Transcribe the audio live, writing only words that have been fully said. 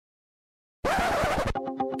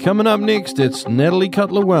Coming up next, it's Natalie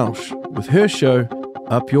Cutler-Welsh with her show,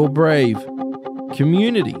 Up Your Brave.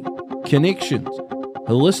 Community, connections,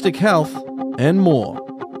 holistic health, and more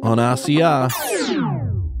on RCR.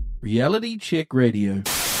 Reality Check Radio.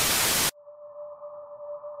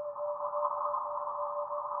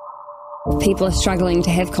 People are struggling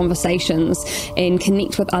to have conversations and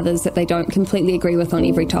connect with others that they don't completely agree with on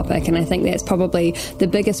every topic. And I think that's probably the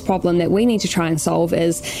biggest problem that we need to try and solve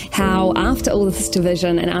is how, after all this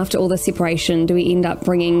division and after all this separation, do we end up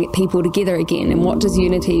bringing people together again? And what does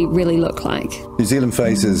unity really look like? New Zealand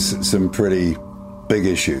faces some pretty big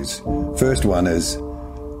issues. First one is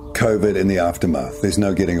COVID and the aftermath. There's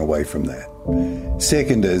no getting away from that.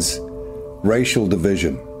 Second is racial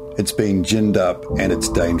division. It's been ginned up and it's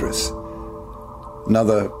dangerous.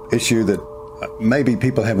 Another issue that maybe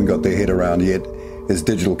people haven't got their head around yet is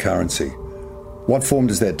digital currency. What form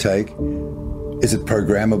does that take? Is it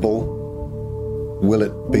programmable? Will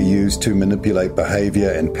it be used to manipulate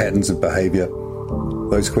behaviour and patterns of behaviour?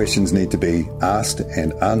 Those questions need to be asked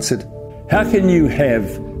and answered. How can you have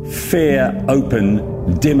fair,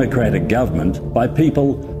 open, democratic government by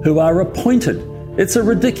people who are appointed? It's a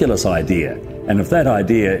ridiculous idea. And if that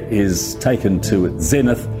idea is taken to its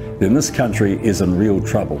zenith, then this country is in real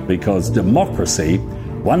trouble, because democracy,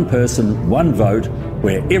 one person, one vote,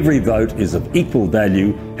 where every vote is of equal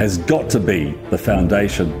value, has got to be the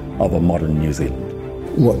foundation of a modern New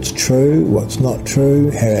Zealand. What's true, what's not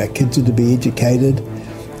true, how our kids are to be educated.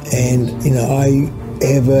 And, I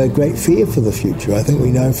have a great fear for the future. I think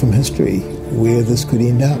we know from history where this could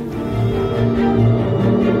end up.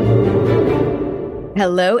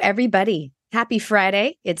 Hello, everybody. Happy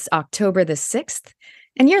Friday. It's October the 6th,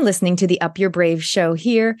 and you're listening to the Up Your Brave show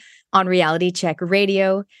here on Reality Check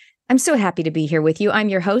Radio. I'm so happy to be here with you. I'm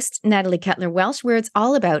your host, Natalie Cutler-Welsh, where it's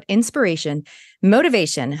all about inspiration,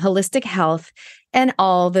 motivation, holistic health, and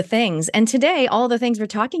all the things. And today, all the things we're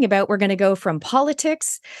talking about, we're going to go from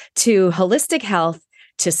politics to holistic health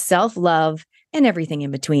to self-love and everything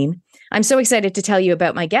in between. I'm so excited to tell you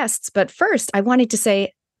about my guests, but first, I wanted to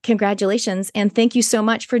say congratulations and thank you so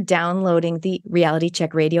much for downloading the Reality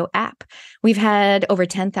Check Radio app. We've had over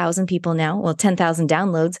 10,000 people now, 10,000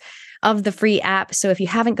 downloads of the free app. So if you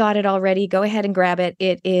haven't got it already, go ahead and grab it.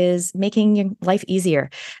 It is making your life easier,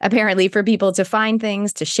 apparently, for people to find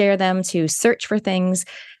things, to share them, to search for things.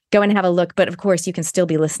 Go and have a look. But of course, you can still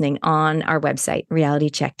be listening on our website,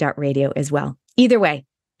 realitycheck.radio as well. Either way,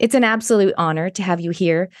 it's an absolute honor to have you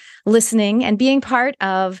here listening and being part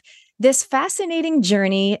of this fascinating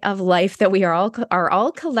journey of life that we are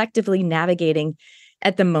all collectively navigating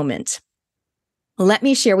at the moment. Let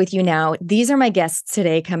me share with you now. These are my guests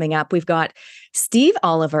today coming up. We've got Steve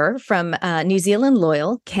Oliver from New Zealand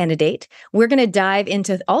Loyal candidate. We're going to dive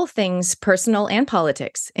into all things personal and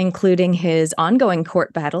politics, including his ongoing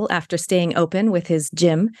court battle after staying open with his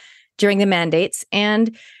gym during the mandates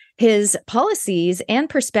and his policies and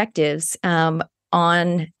perspectives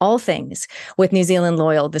on all things with New Zealand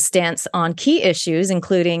Loyal, the stance on key issues,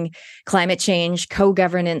 including climate change,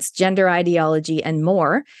 co-governance, gender ideology, and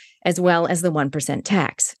more, as well as the 1%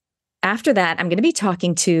 tax. After that, I'm going to be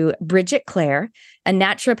talking to Bridget Clare, a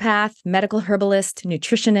naturopath, medical herbalist,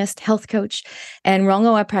 nutritionist, health coach, and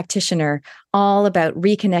Rongoa practitioner, all about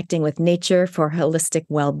reconnecting with nature for holistic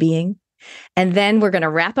well-being. And then we're going to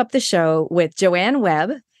wrap up the show with Joanne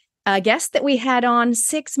Webb, a guest that we had on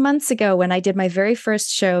 6 months ago when I did my very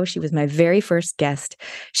first show. She was my very first guest.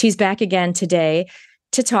 She's back again today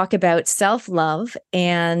to talk about self-love,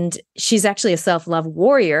 and she's actually a self-love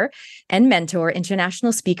warrior and mentor,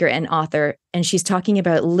 international speaker and author, and she's talking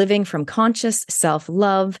about living from conscious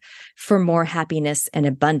self-love for more happiness and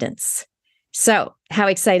abundance. So, how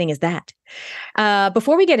exciting is that?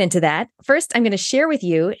 Before we get into that, first, I'm going to share with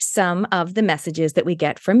you some of the messages that we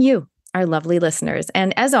get from you, our lovely listeners.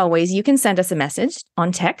 And as always, you can send us a message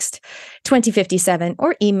on text 2057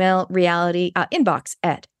 or email inbox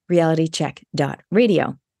at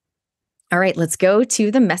realitycheck.radio. All right, let's go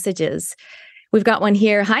to the messages. We've got one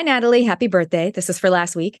here. Hi, Natalie. Happy birthday. This is for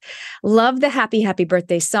last week. Love the happy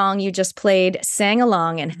birthday song you just played, sang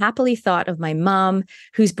along, and happily thought of my mom,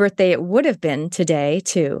 whose birthday it would have been today,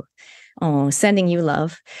 too. Oh, sending you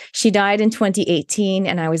love. She died in 2018,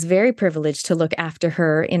 and I was very privileged to look after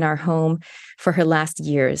her in our home for her last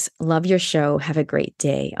years. Love your show. Have a great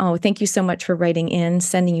day. Oh, thank you so much for writing in,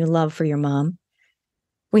 sending you love for your mom.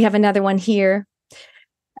 We have another one here.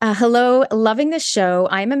 Hello, loving the show.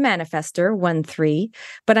 I'm a manifester, 1-3,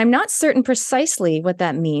 but I'm not certain precisely what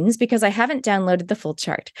that means because I haven't downloaded the full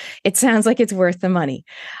chart. It sounds like it's worth the money.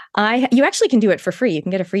 You actually can do it for free. You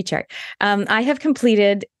can get a free chart. I have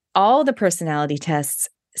completed all the personality tests.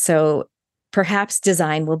 So Perhaps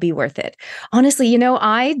design will be worth it. Honestly, you know,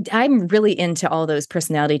 I'm really into all those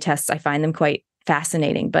personality tests. I find them quite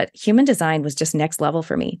fascinating, but human design was just next level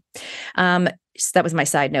for me. So that was my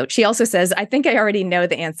side note. She also says, I think I already know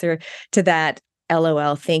the answer to that.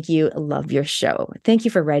 LOL. Thank you. Love your show. Thank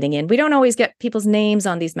you for writing in. We don't always get people's names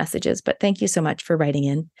on these messages, but thank you so much for writing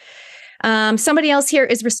in. Somebody else here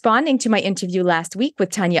is responding to my interview last week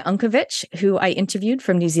with Tanya Unkovich, who I interviewed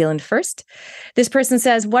from New Zealand First. This person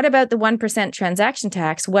says, what about the 1% transaction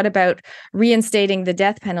tax? What about reinstating the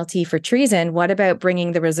death penalty for treason? What about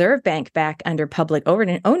bringing the Reserve Bank back under public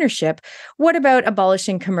ownership? What about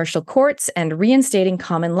abolishing commercial courts and reinstating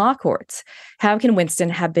common law courts? How can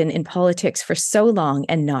Winston have been in politics for so long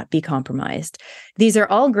and not be compromised? These are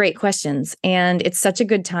all great questions, and it's such a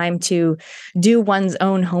good time to do one's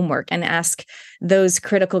own homework and ask those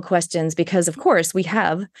critical questions because, of course, we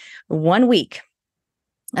have 1 week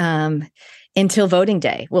until voting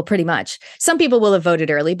day. Well, pretty much. Some people will have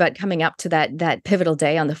voted early, but coming up to that pivotal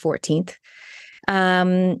day on the 14th.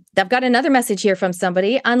 I've got another message here from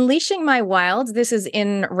somebody. Unleashing My Wild. This is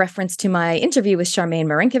in reference to my interview with Charmaine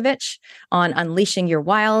Marinkovich on unleashing your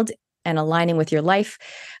wild and aligning with your life.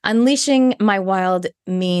 Unleashing my wild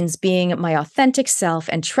means being my authentic self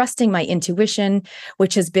and trusting my intuition,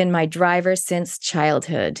 which has been my driver since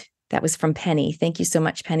childhood. That was from Penny. Thank you so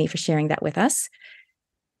much, Penny, for sharing that with us.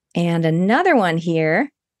 And another one here.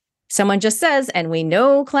 Someone just says, and we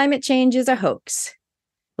know climate change is a hoax.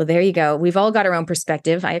 Well, there you go. We've all got our own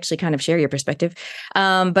perspective. I actually kind of share your perspective.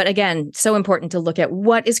 But again, so important to look at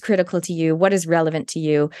what is critical to you, what is relevant to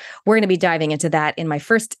you. We're going to be diving into that in my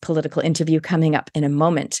first political interview coming up in a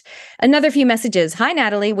moment. Another few messages. Hi,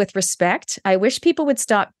 Natalie. With respect, I wish people would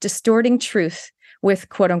stop distorting truth with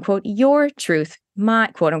quote unquote your truth, my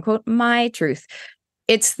quote unquote my truth.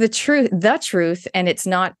 It's the truth, and it's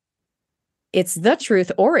not. It's the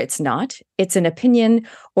truth or it's not. It's an opinion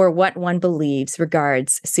or what one believes.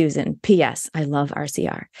 Regards, Susan. P.S. I love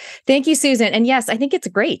RCR. Thank you, Susan. And yes, I think it's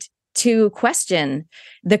great to question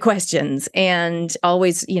the questions and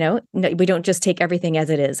always, we don't just take everything as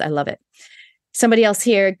it is. I love it. Somebody else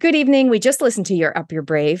here. Good evening. We just listened to your Up Your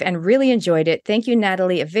Brave and really enjoyed it. Thank you,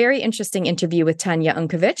 Natalie. A very interesting interview with Tanya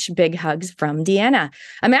Unkovich. Big hugs from Deanna.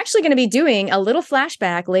 I'm actually going to be doing a little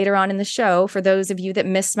flashback later on in the show. For those of you that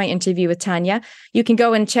missed my interview with Tanya, you can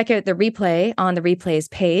go and check out the replay on the replays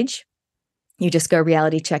page. You just go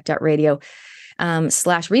realitycheck.radio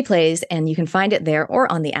 /replays and you can find it there or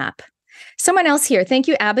on the app. Someone else here. Thank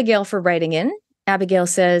you, Abigail, for writing in. Abigail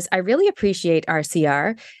says, I really appreciate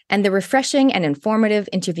RCR and the refreshing and informative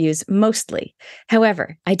interviews mostly.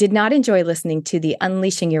 However, I did not enjoy listening to the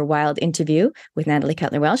Unleashing Your Wild interview with Natalie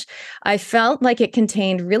Cutler-Welsh. I felt like it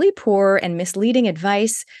contained really poor and misleading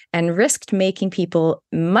advice and risked making people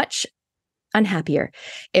much unhappier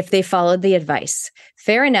if they followed the advice.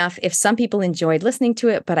 Fair enough if some people enjoyed listening to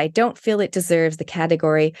it, but I don't feel it deserves the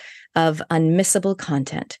category of unmissable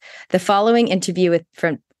content. The following interview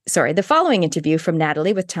from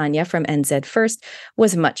Natalie with Tanya from NZ First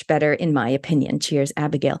was much better, in my opinion. Cheers,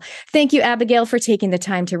 Abigail. Thank you, Abigail, for taking the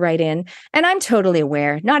time to write in. And I'm totally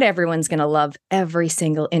aware not everyone's going to love every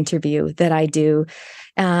single interview that I do,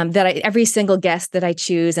 every single guest that I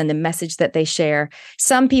choose and the message that they share.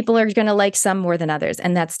 Some people are going to like some more than others,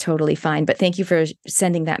 and that's totally fine. But thank you for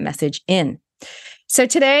sending that message in. So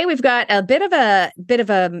today we've got a bit of a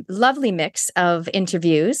lovely mix of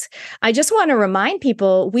interviews. I just want to remind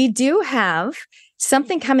people we do have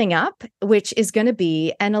something coming up, which is going to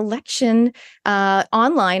be an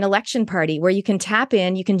online election party where you can tap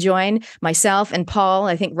in. You can join myself and Paul.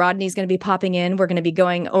 I think Rodney's going to be popping in. We're going to be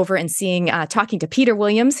going over and talking to Peter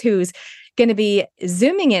Williams, who's going to be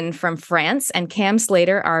zooming in from France, and Cam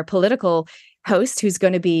Slater, our political host, who's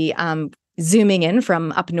going to be zooming in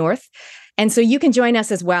from up north. And so you can join us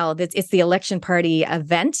as well. It's the election party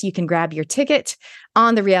event. You can grab your ticket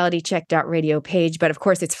on the realitycheck.radio page. But of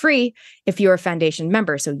course, it's free if you're a foundation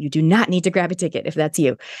member. So you do not need to grab a ticket if that's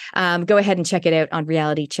you. Go ahead and check it out on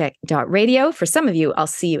realitycheck.radio. For some of you, I'll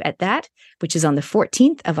see you at that, which is on the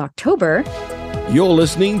 14th of October. You're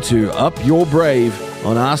listening to Up Your Brave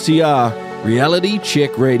on RCR, Reality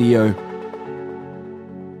Check Radio.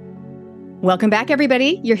 Welcome back,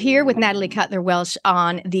 everybody. You're here with Natalie Cutler-Welsh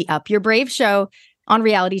on the Up Your Brave show on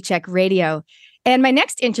Reality Check Radio. And my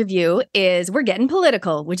next interview we're getting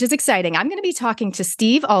political, which is exciting. I'm going to be talking to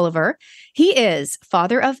Steve Oliver. He is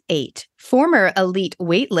father of 8, former elite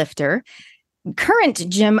weightlifter, current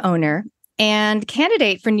gym owner, and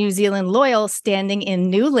candidate for New Zealand Loyal standing in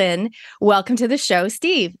New Lynn. Welcome to the show,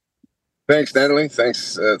 Steve. Thanks, Natalie.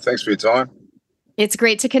 Thanks for your time. It's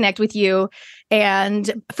great to connect with you.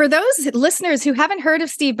 And for those listeners who haven't heard of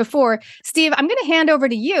Steve before, Steve, I'm going to hand over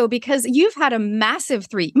to you because you've had a massive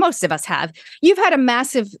most of us have. You've had a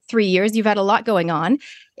massive 3 years. You've had a lot going on.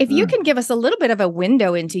 If you can give us a little bit of a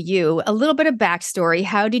window into you, a little bit of backstory,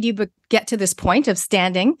 how did you get to this point of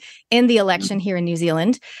standing in the election here in New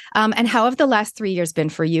Zealand? And how have the last 3 years been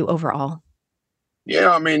for you overall?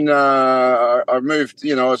 Yeah, I mean, I moved,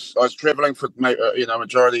 I was traveling for,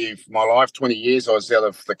 majority of my life, 20 years. I was out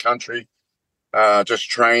of the country, just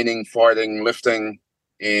training, fighting, lifting.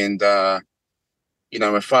 And,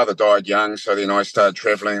 my father died young. So then I started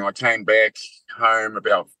traveling. I came back home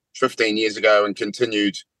about 15 years ago and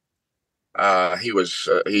continued. He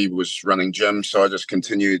was running gyms. So I just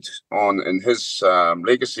continued on in his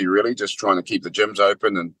legacy, really, just trying to keep the gyms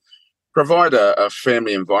open and provide a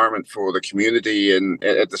family environment for the community, and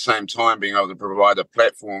at the same time being able to provide a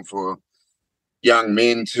platform for young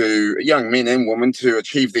men and women to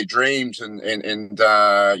achieve their dreams and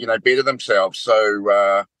better themselves.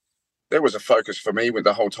 So that was a focus for me with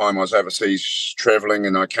the whole time I was overseas traveling,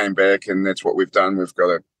 and I came back, and that's what we've done. We've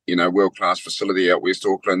got a world-class facility out West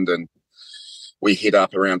Auckland, and we head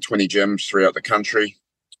up around 20 gyms throughout the country,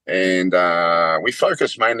 and we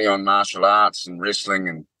focus mainly on martial arts and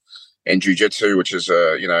wrestling and jiu-jitsu, which is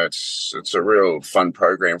it's a real fun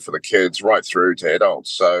program for the kids right through to adults.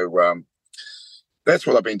 So that's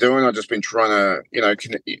what I've been doing. I've just been trying to,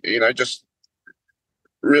 just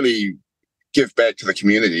really give back to the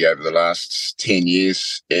community over the last 10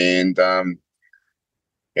 years. And then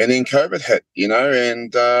COVID hit, and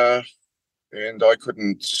I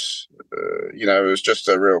couldn't, it was just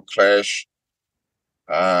a real clash.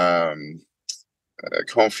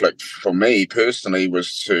 Conflict for me personally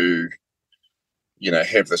was to,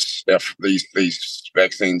 have these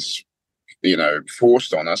vaccines,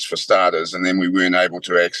 forced on us for starters, and then we weren't able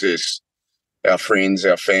to access our friends,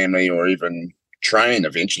 our family, or even train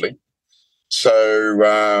eventually. So,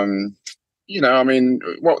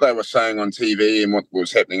 what they were saying on TV and what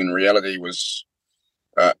was happening in reality was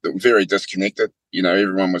very disconnected.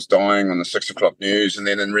 Everyone was dying on the 6 o'clock news, and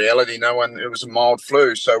then in reality, it was a mild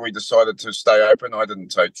flu. So we decided to stay open. I didn't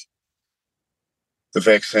take the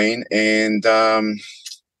vaccine, and there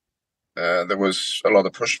was a lot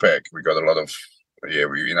of pushback. We got we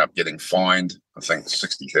ended up getting fined, I think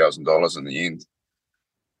 $60,000 in the end.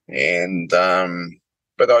 And,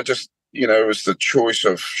 but I just, it was the choice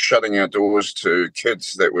of shutting our doors to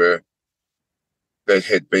kids that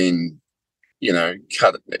had been,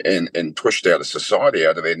 cut and pushed out of society,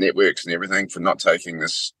 out of their networks and everything for not taking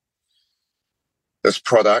this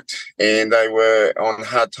product. And they were on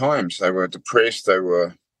hard times. They were depressed. They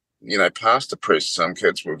were, past depressed. Some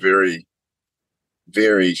kids were very,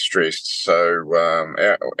 very stressed. So,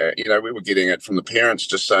 we were getting it from the parents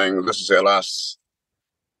just saying, well, this is our last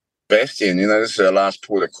bastion, this is our last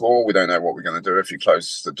port of call. We don't know what we're going to do if you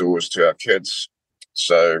close the doors to our kids.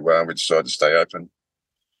 So we decided to stay open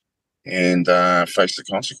and face the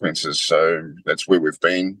consequences. So that's where we've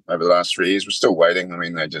been over the last 3 years. We're still waiting. I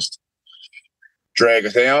mean, they just drag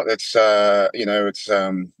it out. It's it's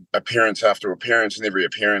appearance after appearance, and every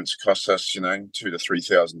appearance costs us $2,000 to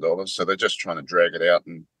 $3,000. So they're just trying to drag it out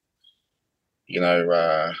and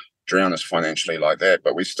drown us financially like that.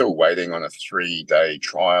 But we're still waiting on a 3-day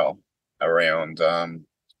trial around around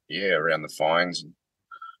the fines and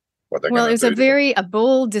what they're going to do. Well, it was a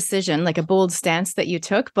bold decision, like a bold stance that you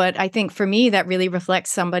took. But I think for me, that really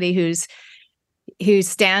reflects somebody who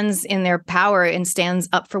stands in their power and stands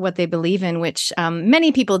up for what they believe in, which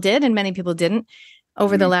many people did and many people didn't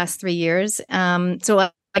over the last 3 years. So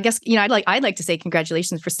I guess, I'd like to say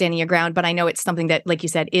congratulations for standing your ground, but I know it's something that, like you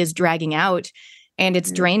said, is dragging out, and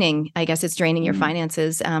it's draining. I guess it's draining your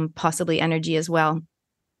finances, possibly energy as well.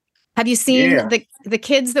 Have you seen the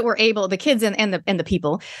kids that were able, the kids and the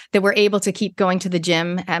people that were able to keep going to the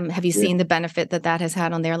gym? Have you seen the benefit that has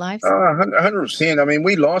had on their lives? 100%. I mean,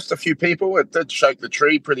 we lost a few people. It did shake the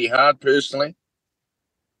tree pretty hard personally,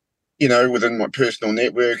 within my personal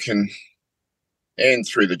network and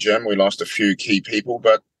through the gym. We lost a few key people,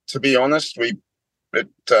 but to be honest, it's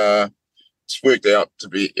worked out to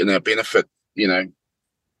be in our benefit,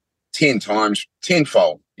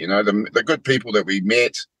 10-fold. The good people that we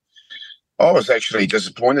met, I was actually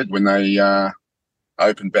disappointed when they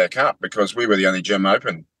opened back up, because we were the only gym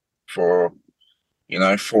open for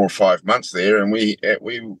 4 or 5 months there, and we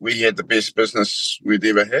had the best business we'd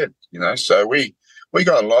ever had. So we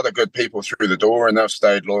got a lot of good people through the door, and they've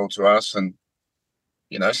stayed loyal to us. And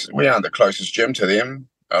we aren't the closest gym to them.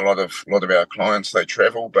 A lot of our clients, they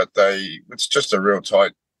travel, but it's just a real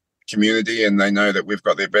tight community, and they know that we've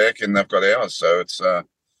got their back and they've got ours. So it's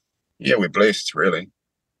we're blessed, really.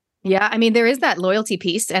 Yeah, I mean, there is that loyalty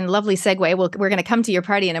piece, and lovely segue. We're going to come to your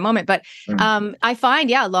party in a moment, but I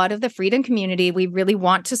find, a lot of the freedom community, we really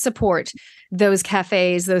want to support those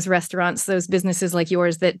cafes, those restaurants, those businesses like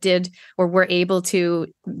yours that did or were able to,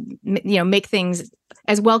 make things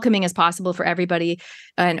as welcoming as possible for everybody,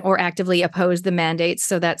 or actively oppose the mandates.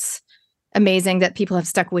 So that's amazing that people have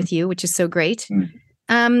stuck with you, which is so great.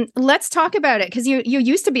 Let's talk about it, because you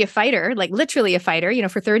used to be a fighter, like literally a fighter,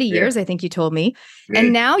 for 30 years, I think you told me. Yeah.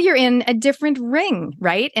 And now you're in a different ring,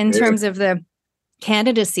 right? In terms of the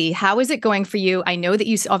candidacy. How is it going for you? I know that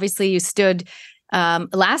you stood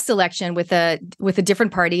last election with a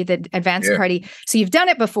different party, the Advance Party. So you've done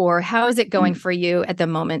it before. How is it going for you at the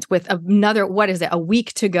moment with another, a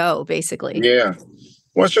week to go, basically? Yeah.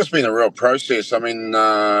 Well, it's just been a real process. I mean,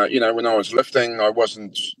 when I was lifting, I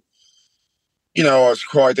wasn't... I was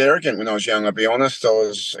quite arrogant when I was young, I'll be honest. I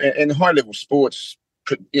was in high-level sports,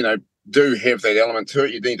 do have that element to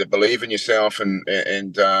it. You need to believe in yourself and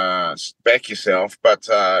back yourself. But,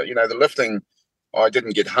 the lifting, I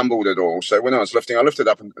didn't get humbled at all. So when I was lifting, I lifted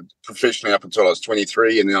up professionally up until I was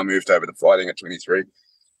 23, and then I moved over to fighting at 23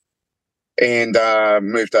 and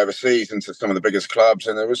moved overseas into some of the biggest clubs.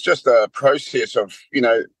 And it was just a process of,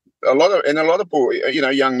 a lot of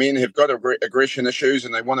young men have got aggression issues,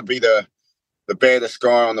 and they want to be the baddest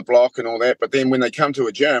guy on the block and all that. But then when they come to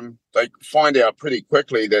a gym, they find out pretty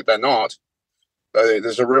quickly that they're not.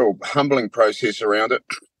 There's a real humbling process around it.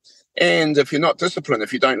 And if you're not disciplined,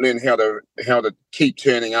 if you don't learn how to keep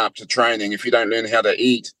turning up to training, if you don't learn how to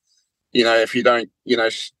eat, if you don't,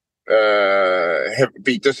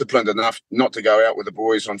 be disciplined enough not to go out with the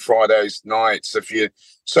boys on Fridays nights,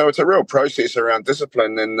 so it's a real process around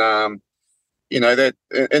discipline. And that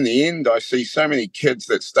in the end, I see so many kids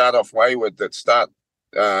that start off wayward, that start,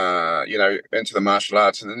 into the martial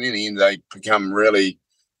arts, and then in the end, they become really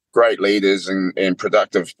great leaders and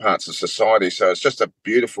productive parts of society. So it's just a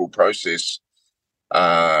beautiful process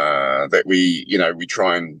that we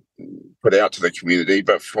try and put out to the community.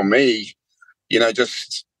 But for me,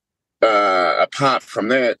 just apart from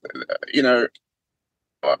that,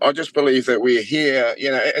 I just believe that we're here,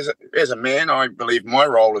 as a man, I believe my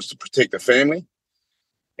role is to protect the family.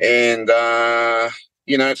 And,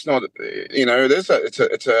 it's not,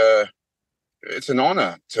 it's an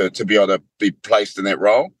honor to be able to be placed in that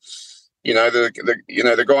role.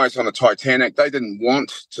 The guys on the Titanic, they didn't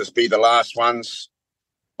want to be the last ones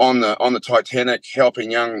on the Titanic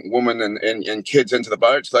helping young women and kids into the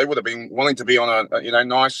boats. They would have been wanting to be on a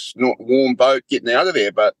nice, warm boat getting out of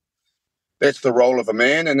there. But that's the role of a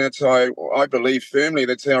man, and I believe firmly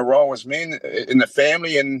that's our role as men in the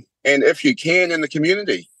family and if you can in the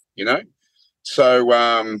community,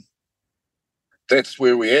 So that's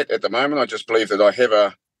where we're at the moment. I just believe that I have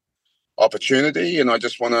a opportunity, and I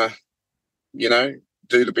just want to,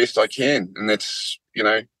 do the best I can, and that's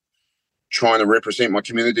trying to represent my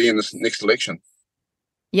community in this next election.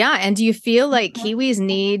 Yeah, and do you feel like Kiwis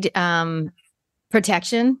need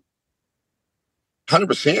protection?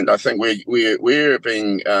 100%. I think we're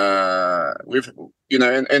being and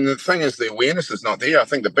the thing is, the awareness is not there. I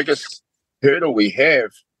think the biggest hurdle we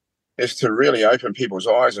have is to really open people's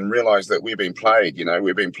eyes and realize that we're being played.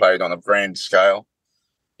 We're being played on a grand scale.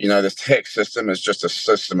 The tax system is just a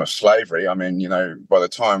system of slavery. I mean, by the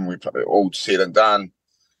time we're all said and done,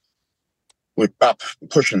 we're up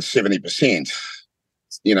pushing 70%.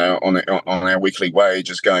 On our weekly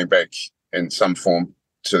wages going back in some form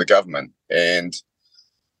to the government. And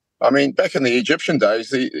I mean, back in the Egyptian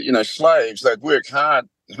days, slaves, they'd work hard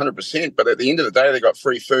 100%, but at the end of the day, they got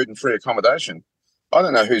free food and free accommodation. I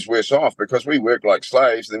don't know who's worse off, because we work like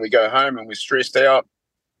slaves, then we go home and we're stressed out,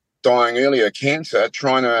 dying early of cancer,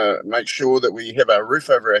 trying to make sure that we have a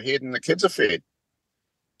roof over our head and the kids are fed.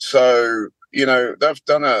 So, they've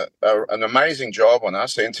done an amazing job on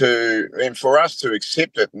us, and for us to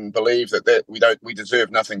accept it and believe that we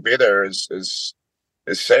deserve nothing better is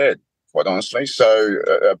sad, quite honestly. So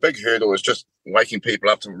a big hurdle is just waking people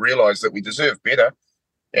up to realize that we deserve better,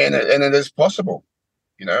 and it is possible.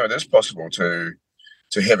 It is possible to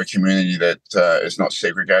have a community that is not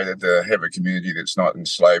segregated, to have a community that's not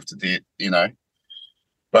enslaved to debt.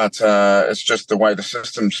 But it's just the way the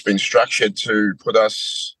system's been structured to put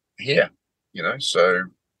us here. So.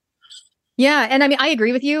 Yeah. And I mean, I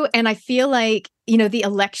agree with you. And I feel like, the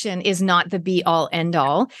election is not the be all end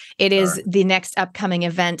all. It is the next upcoming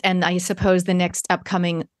event. And I suppose the next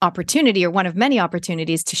upcoming opportunity, or one of many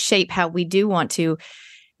opportunities, to shape how we do want to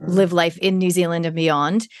live life in New Zealand and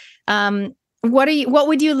beyond. What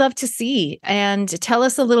would you love to see? And tell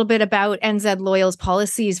us a little bit about NZ Loyal's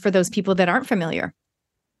policies for those people that aren't familiar.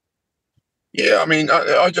 Yeah, I mean,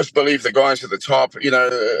 I just believe the guys at the top,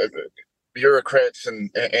 bureaucrats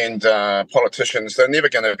and politicians, they're never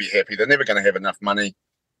going to be happy. They're never going to have enough money.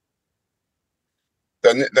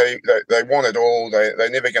 They want it all. They're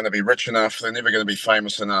never going to be rich enough. They're never going to be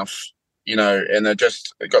famous enough, and they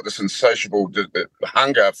got this insatiable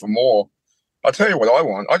hunger for more. I'll tell you what I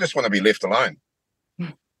want. I just want to be left alone.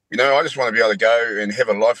 I just want to be able to go and have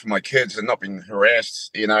a life for my kids and not being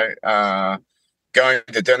harassed, going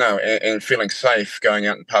to dinner and feeling safe going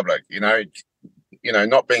out in public, not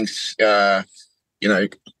being,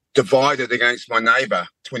 divided against my neighbour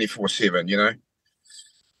 24/7,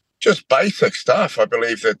 just basic stuff. I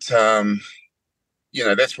believe that,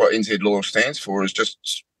 that's what NZ Loyal stands for, is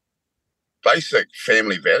just basic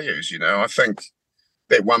family values. I think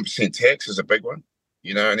that 1% tax is a big one,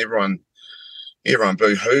 and everyone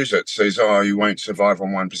boo-hoos it, says, oh, you won't survive on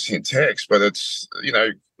 1% tax. But it's,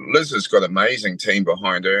 Liz has got an amazing team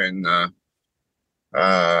behind her and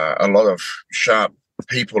a lot of sharp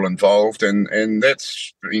people involved, and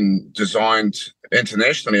that's been designed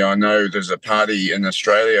internationally. I know there's a party in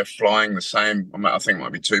Australia flying the same, I think it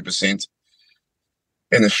might be 2%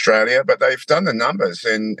 in Australia, but they've done the numbers,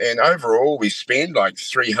 and overall we spend like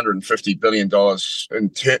 $350 billion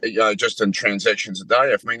just in transactions a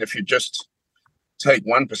day. I mean, if you just take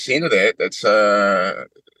 1% of that, that's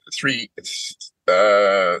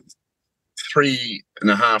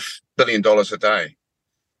 $3.5 billion a day.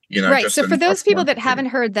 Right. So for those people that haven't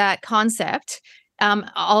heard that concept,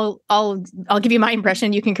 I'll give you my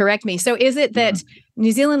impression. You can correct me. So is it that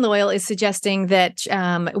New Zealand Loyal is suggesting that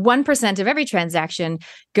 1% of every transaction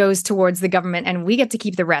goes towards the government and we get to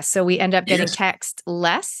keep the rest? So we end up getting taxed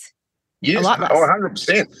less? Yes, a lot less.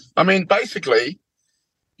 100%. I mean, basically,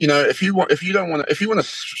 if you want to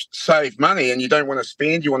save money and you don't want to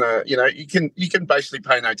spend, you want to, you can basically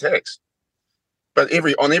pay no tax. But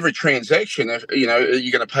on every transaction, you're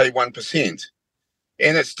going to pay 1%,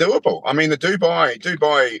 and it's doable. I mean, the Dubai,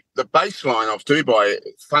 the baseline of Dubai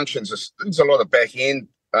functions. There's a lot of back end,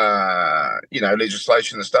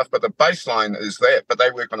 legislation and stuff, but the baseline is that. But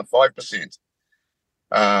they work on a 5%,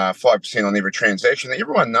 5% on every transaction.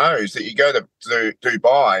 Everyone knows that you go to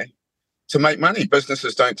Dubai to make money.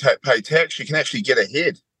 Businesses don't pay tax. You can actually get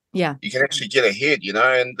ahead. Yeah, you can actually get ahead.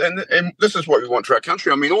 And this is what we want for our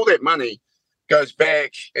country. I mean, all that money goes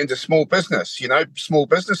back into small business. Small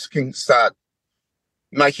business can start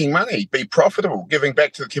making money, be profitable, giving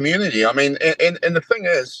back to the community. I mean, and the thing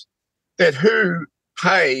is that who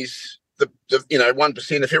pays the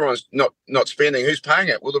 1% if everyone's not spending? Who's paying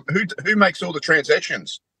it? Well, who makes all the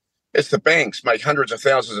transactions? It's the banks. Make hundreds of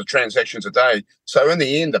thousands of transactions a day. So in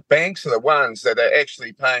the end, the banks are the ones that are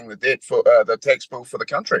actually paying the debt for the tax bill for the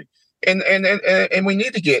country. And we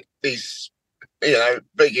need to get these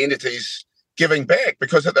big entities giving back,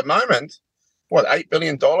 because at the moment, $8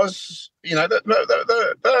 billion,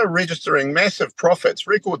 they're registering massive profits,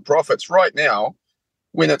 record profits right now,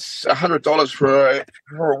 when it's $100 for a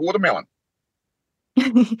watermelon.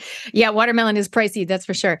 Yeah, watermelon is pricey, that's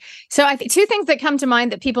for sure. So I think two things that come to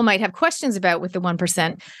mind that people might have questions about with the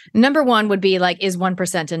 1%. Number one would be like, is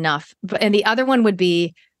 1% enough? And the other one would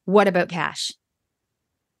be, what about cash?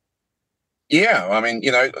 Yeah, I mean,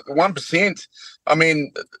 1%. I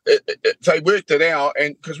mean, they worked it out,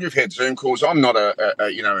 and because we've had Zoom calls, I'm not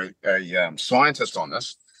a scientist on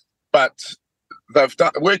this, but they've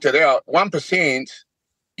worked it out. 1%,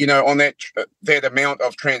 on that amount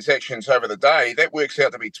of transactions over the day, that works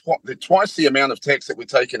out to be twice the amount of tax that we're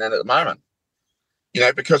taking in at the moment.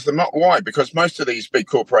 Because why? Because most of these big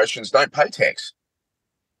corporations don't pay tax.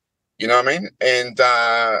 You know what I mean? And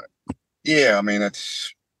yeah, I mean,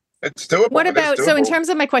 it's doable. What about, so in terms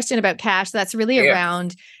of my question about cash, that's really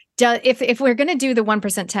around, if we're going to do the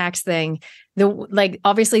 1% tax thing,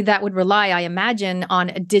 obviously that would rely, I imagine,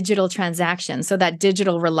 on a digital transaction. So that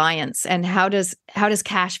digital reliance, and how does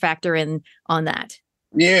cash factor in on that?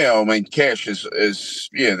 Yeah, I mean, cash is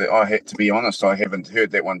I had to be honest, I haven't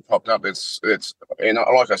heard that one popped up. It's and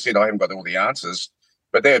like I said, I haven't got all the answers,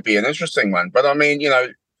 but that'd be an interesting one. But I mean,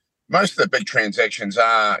 most of the big transactions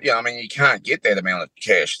are, you can't get that amount of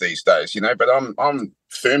cash these days, but I'm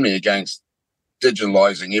firmly against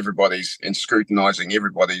digitalizing everybody's and scrutinizing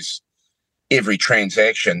every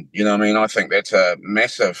transaction. I think that's a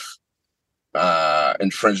massive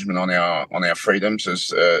infringement on our freedoms, is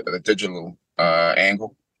the digital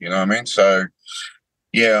angle. So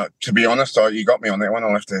yeah, to be honest, you got me on that one.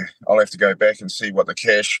 I'll have to go back and see what the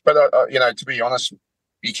cash, but to be honest,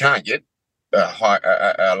 you can't get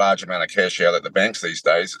a large amount of cash out at the banks these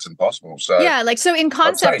days. It's impossible. So yeah, like, so in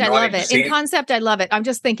concept, I love it. 90%. In concept, I love it. I'm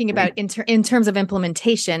just thinking about in terms of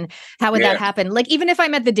implementation, how would that happen? Like, even if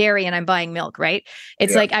I'm at the dairy and I'm buying milk, right?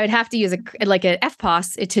 It's like I would have to use a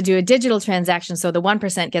FPOS to do a digital transaction, so the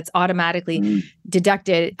 1% gets automatically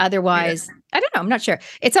deducted. Otherwise, I don't know. I'm not sure.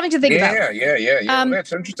 It's something to think about. Yeah. Well,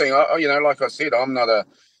 that's interesting. Like I said, I'm not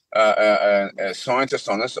a scientist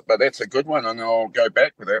on this, but that's a good one, and I'll go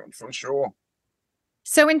back with that one for sure.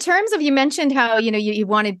 So in terms of, you mentioned how, you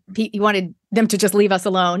wanted them to just leave us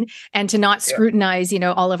alone and to not scrutinize,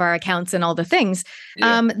 all of our accounts and all the things.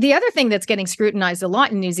 The other thing that's getting scrutinized a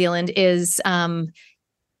lot in New Zealand is,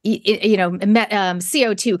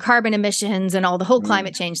 CO2, carbon emissions, and all the whole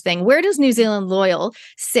climate change thing. Where does New Zealand Loyal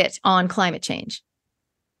sit on climate change?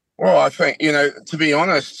 Well, I think, to be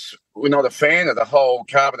honest, we're not a fan of the whole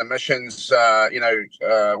carbon emissions, what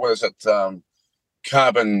is it?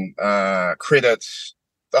 Carbon credits,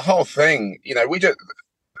 the whole thing. We just,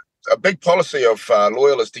 a big policy of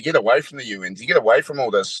Loyal is to get away from the UN, to get away from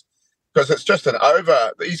all this, because it's just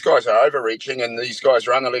these guys are overreaching, and these guys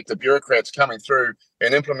are unelected bureaucrats coming through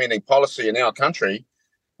and implementing policy in our country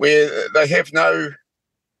where they have no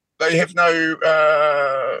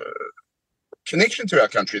connection to our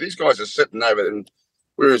country. These guys are sitting over in,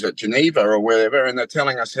 where is it, Geneva or wherever, and they're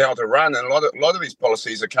telling us how to run, and a lot of these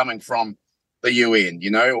policies are coming from the UN,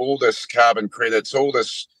 all this carbon credits, all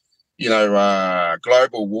this,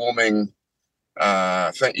 global warming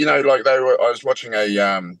thing.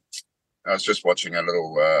 I was just watching a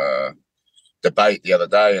little debate the other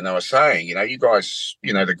day, and they were saying, you guys,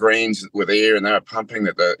 the Greens were there, and they were pumping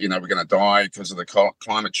that we're going to die because of the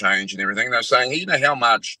climate change and everything. They're saying, how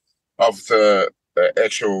much of the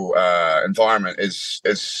actual environment is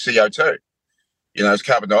CO2? It's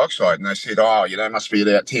carbon dioxide. And they said, it must be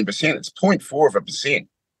about 10%. It's 0.4%.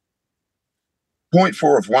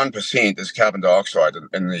 0.4 of 1% is carbon dioxide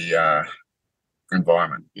in the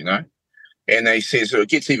environment, And they say, so it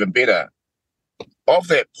gets even better. Of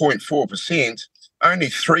that 0.4%, only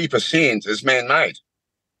 3% is man-made.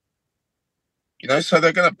 So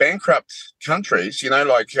they're going to bankrupt countries,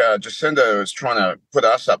 like Jacinda is trying to put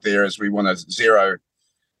us up there as we want a zero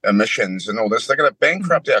emissions and all this. They're going to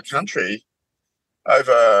bankrupt our country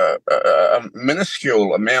over a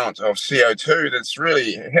minuscule amount of CO2. That's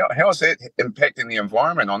really, how is that impacting the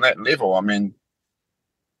environment on that level? I mean,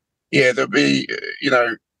 there'll be,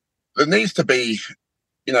 there needs to be,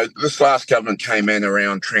 this last government came in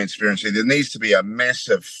around transparency. There needs to be a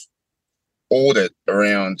massive audit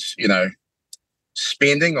around,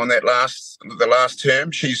 spending on the last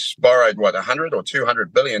term. She's borrowed, $100 or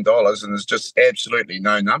 $200 billion, and there's just absolutely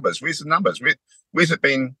no numbers. Where's the numbers? Where's it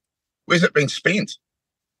been spent?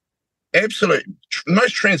 Absolute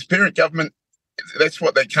most transparent government. That's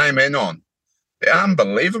what they came in on. They're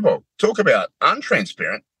unbelievable. Talk about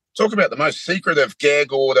untransparent. Talk about the most secretive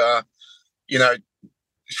gag order.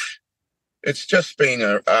 It's just been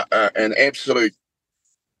an absolute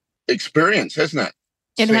experience, hasn't it?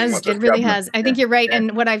 It has. It really has. I think you're right. Yeah.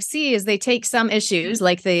 And what I see is they take some issues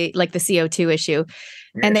like the CO2 issue,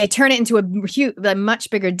 and they turn it into a much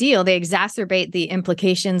bigger deal. They exacerbate the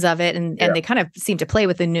implications of it, and they kind of seem to play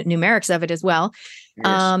with the numerics of it as well,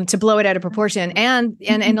 to blow it out of proportion, and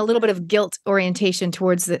a little bit of guilt orientation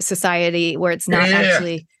towards the society where it's not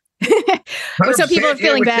actually. So people are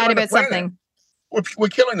feeling bad about something. We're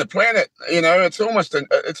killing the planet. It's almost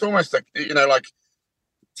like.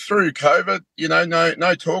 Through COVID,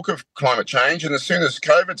 no talk of climate change, and as soon as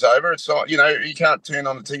COVID's over, it's like, you can't turn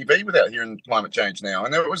on the TV without hearing climate change now.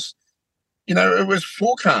 And it was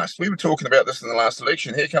forecast. We were talking about this in the last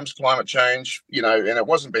election. Here comes climate change, and it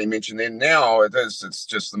wasn't being mentioned then. Now it is. It's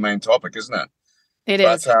just the main topic, isn't it? It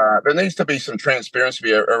is. But there needs to be some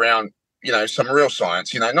transparency around, some real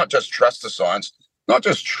science. Not just trust the science, not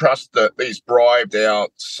just trust that these bribed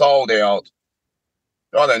out, sold out.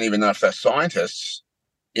 I don't even know if they're scientists.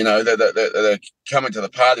 They're coming to the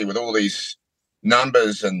party with all these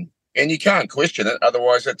numbers, and you can't question it.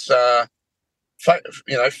 Otherwise, it's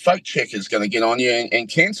fake check is going to get on you and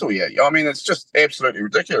cancel you. I mean, it's just absolutely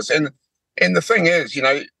ridiculous. And the thing is,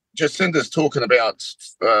 Jacinda's talking about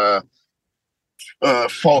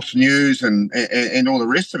false news and all the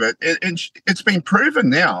rest of it, and it's been proven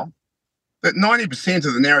now that 90%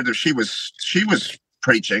 of the narrative she was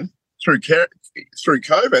preaching through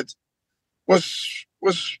COVID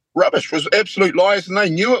was rubbish, was absolute lies, and they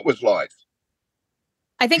knew it was lies.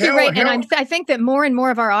 I think you're right, and I think that more and more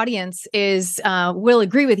of our audience will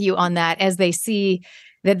agree with you on that as they see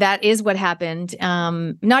that is what happened.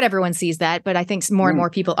 Not everyone sees that, but I think more and more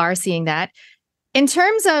people are seeing that. In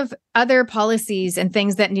terms of other policies and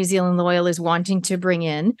things that New Zealand Loyal is wanting to bring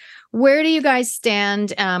in, where do you guys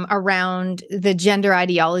stand around the gender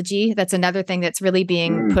ideology? That's another thing that's really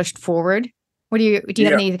being pushed forward. Do you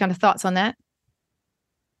have any kind of thoughts on that?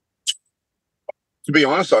 To be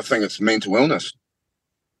honest, I think it's mental illness.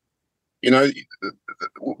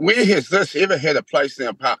 Where has this ever had a place in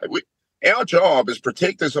our part? Our job as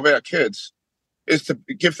protectors of our kids is to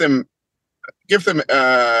give them,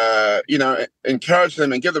 encourage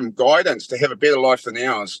them and give them guidance to have a better life than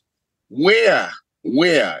ours. Where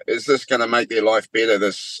is this going to make their life better,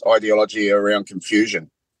 this ideology around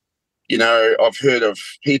confusion? I've heard of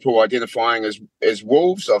people identifying as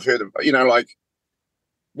wolves. I've heard of,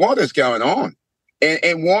 what is going on?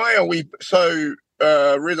 And why are we so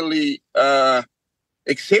readily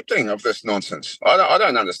accepting of this nonsense? I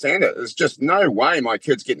don't understand it. There's just no way my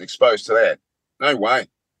kid's getting exposed to that. No way.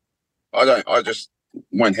 I just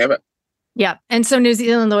won't have it. Yeah. And so New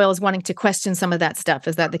Zealand Loyal is wanting to question some of that stuff.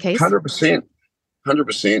 Is that the case? 100%.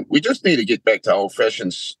 100%. We just need to get back to old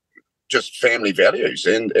fashions, just family values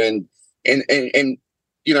and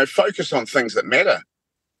focus on things that matter.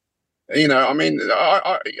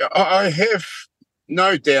 I have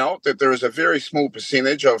no doubt that there is a very small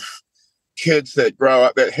percentage of kids that grow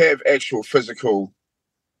up that have actual physical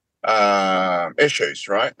issues,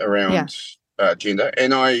 right, around gender.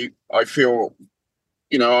 And I feel,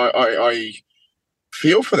 I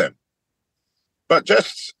feel for them. But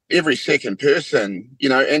just every second person,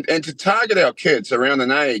 and to target our kids around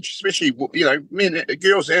an age, especially, men,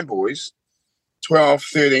 girls and boys, 12,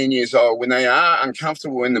 13 years old, when they are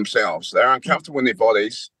uncomfortable in themselves, they're uncomfortable in their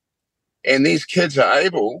bodies, and these kids are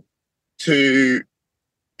able to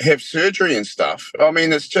have surgery and stuff. I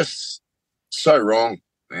mean, it's just so wrong,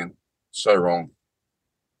 man. So wrong.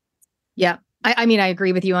 Yeah. I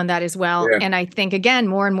agree with you on that as well. Yeah. And I think, again,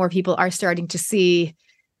 more and more people are starting to see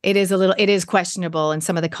it is questionable in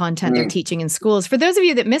some of the content they're teaching in schools. For those of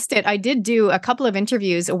you that missed it, I did do a couple of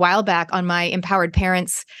interviews a while back on my Empowered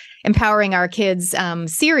Parents, Empowering Our Kids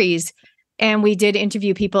series. And we did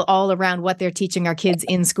interview people all around what they're teaching our kids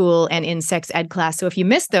in school and in sex ed class. So if you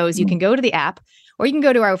missed those, you can go to the app or you can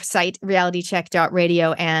go to our site,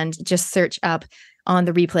 realitycheck.radio, and just search up on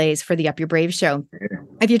the replays for the Up Your Brave show.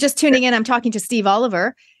 If you're just tuning in, I'm talking to Steve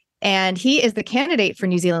Oliver, and he is the candidate for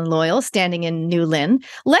New Zealand Loyal standing in New Lynn.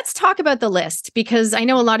 Let's talk about the list, because I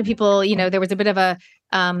know a lot of people, there was a bit of a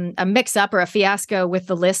mix-up or a fiasco with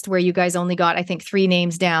the list where you guys only got, I think, 3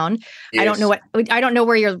 names down. Yes. I don't know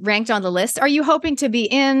where you're ranked on the list. Are you hoping to be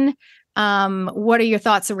in? What are your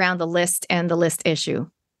thoughts around the list and the list issue?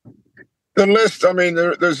 The list, I mean,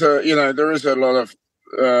 there is a lot of,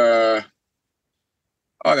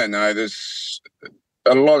 I don't know, there's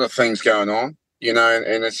a lot of things going on,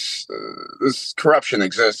 and it's, this corruption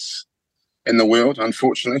exists in the world,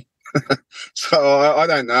 unfortunately. So I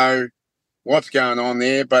don't know what's going on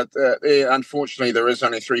there, but unfortunately there is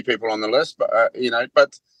only 3 people on the list. But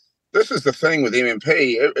but this is the thing with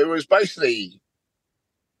MMP. It was basically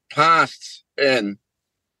passed in,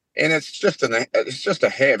 and it's just a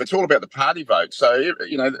have. It's all about the party vote. So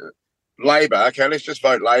Labor, okay, let's just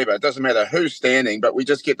vote Labor. It doesn't matter who's standing, but we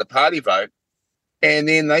just get the party vote, and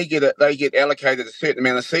then they get allocated a certain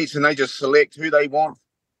amount of seats, and they just select who they want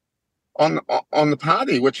on the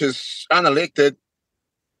party, which is unelected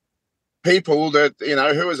people that,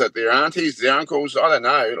 who is it? Their aunties, their uncles, I don't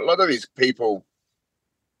know. A lot of these people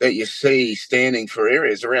that you see standing for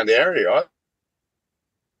areas around the area.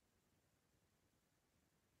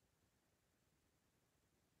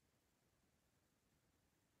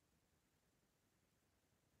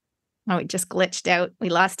 Oh, it just glitched out. We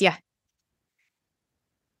lost you.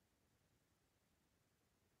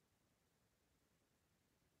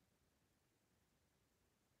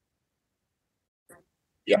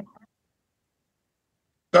 Yeah.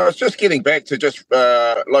 So it's just getting back to just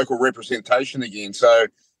local representation again. So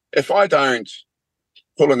if I don't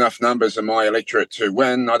pull enough numbers in my electorate to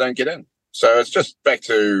win, I don't get in. So it's just back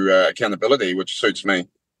to accountability, which suits me.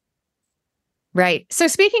 Right. So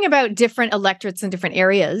speaking about different electorates in different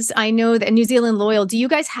areas, I know that New Zealand Loyal, do you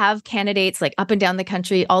guys have candidates like up and down the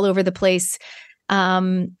country, all over the place?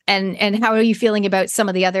 And how are you feeling about some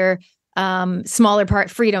of the other smaller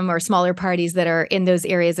Freedom or smaller parties that are in those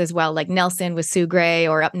areas as well, like Nelson with Sue Gray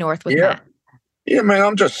or up north with Matt? Yeah, man,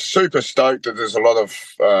 I'm just super stoked that there's a lot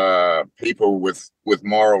of people with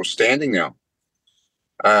moral standing now.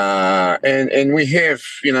 And we have,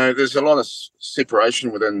 there's a lot of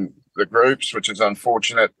separation within the groups, which is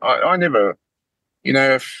unfortunate. I never,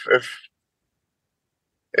 if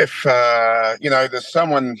there's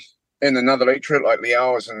someone in another electorate like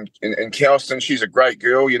Liao is in Kelston. She's a great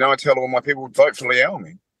girl. You know, I tell all my people, vote for Liao,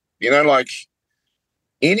 man. You know, like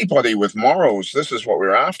anybody with morals, this is what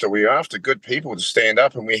we're after. We're after good people to stand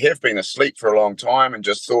up, and we have been asleep for a long time and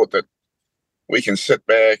just thought that we can sit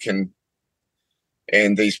back and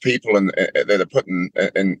these people that are put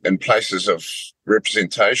in places of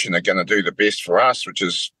representation are going to do the best for us, which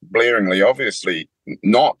is blaringly, obviously,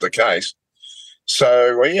 not the case.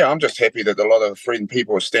 So, well, yeah, I'm just happy that a lot of freedom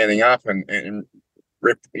people are standing up and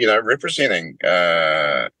representing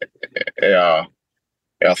our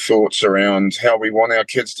thoughts around how we want our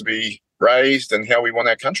kids to be raised and how we want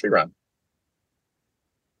our country run.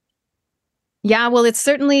 Yeah, well, it's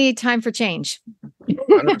certainly time for change.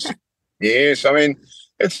 100%. Yes, I mean,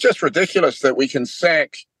 it's just ridiculous that we can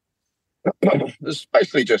sack. There's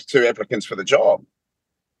basically just 2 applicants for the job.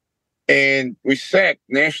 And we sacked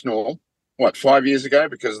National, 5 years ago,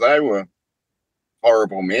 because they were a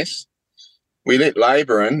horrible mess. We let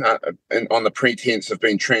Labor in on the pretense of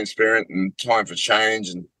being transparent and time for change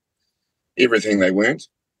and everything they weren't.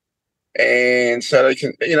 And so they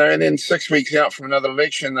can, and then 6 weeks out from another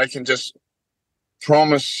election, they can just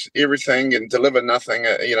promise everything and deliver nothing.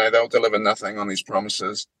 They'll deliver nothing on these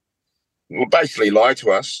promises. Will basically lie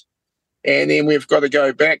to us. And then we've got to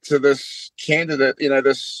go back to this candidate,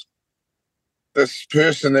 this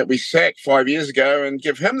person that we sacked 5 years ago and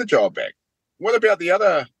give him the job back. What about the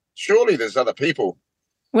other? Surely there's other people.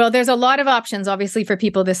 Well, there's a lot of options, obviously, for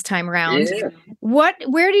people this time around. Yeah. Where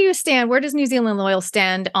do you stand? Where does New Zealand Loyal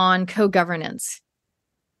stand on co-governance?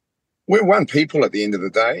 We're one people at the end of the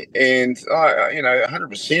day, and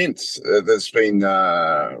 100%. There's been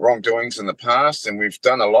wrongdoings in the past, and we've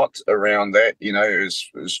done a lot around that.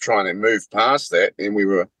 Is trying to move past that, and we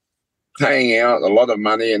were paying out a lot of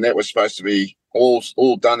money, and that was supposed to be all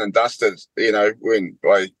done and dusted. When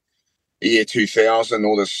by year 2000,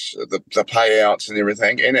 all this the payouts and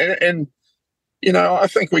everything, and I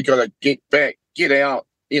think we got to get out.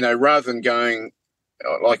 Rather than going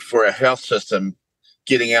like for our health system,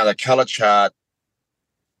 getting out a colour chart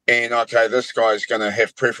and, okay, this guy's going to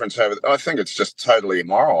have preference over... I think it's just totally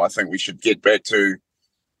immoral. I think we should get back to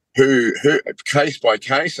who case by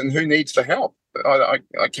case and who needs the help.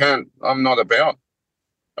 I'm not about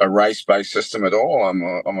a race-based system at all.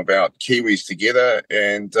 I'm about Kiwis together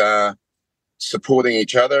and supporting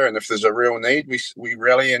each other. And if there's a real need, we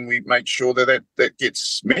rally and we make sure that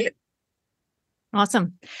gets met.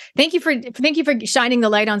 Awesome. Thank you for shining the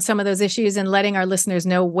light on some of those issues and letting our listeners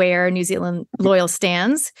know where New Zealand Loyal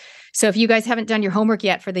stands. So if you guys haven't done your homework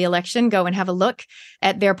yet for the election, go and have a look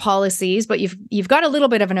at their policies. But you've got a little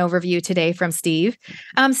bit of an overview today from Steve.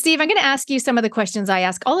 Steve, I'm going to ask you some of the questions I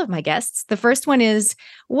ask all of my guests. The first one is,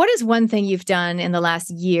 what is one thing you've done in the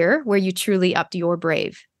last year where you truly upped your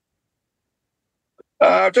brave?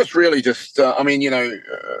 Through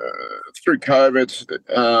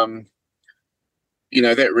COVID,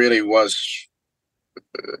 that really was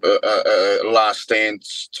a last stand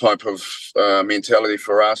type of mentality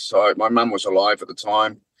for us. My mum was alive at the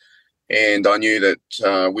time, and I knew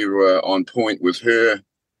that we were on point with her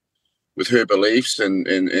beliefs, and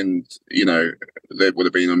that would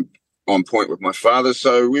have been on point with my father.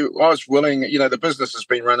 So I was willing. The business has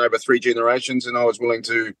been run over 3 generations, and I was willing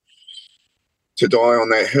to die on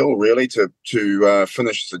that hill, really, to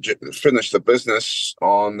finish the business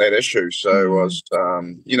on that issue. So I was, I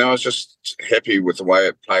was just happy with the way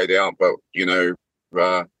it played out, but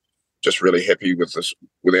just really happy with our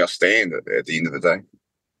stand at the end of the day.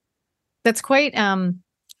 That's quite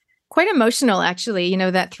emotional, actually.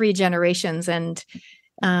 That 3 generations, and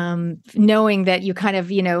knowing that you kind of,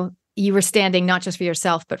 you were standing not just for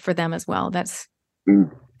yourself but for them as well. That's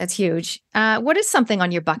huge. What is something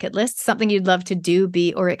on your bucket list, something you'd love to do,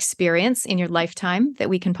 be, or experience in your lifetime that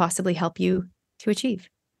we can possibly help you to achieve?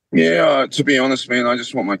 Yeah, to be honest, man, I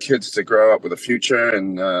just want my kids to grow up with a future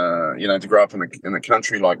and, to grow up in a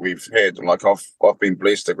country like we've had. Like I've been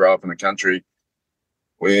blessed to grow up in a country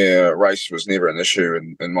where race was never an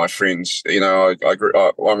issue. And my friends, I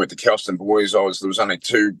went to Kelston Boys. There was only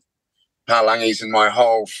 2 Palangis in my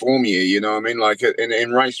whole form year,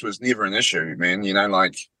 and race was never an issue, man.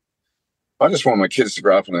 I just want my kids to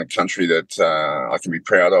grow up in a country that I can be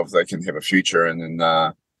proud of. They can have a future, and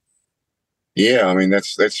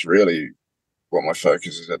that's really what my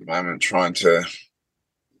focus is at the moment, trying to,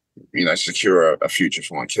 secure a future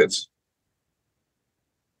for my kids.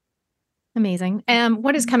 Amazing.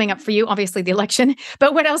 What is coming up for you? Obviously the election,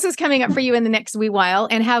 but what else is coming up for you in the next wee while?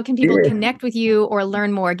 And how can people connect with you or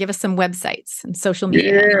learn more? Give us some websites and social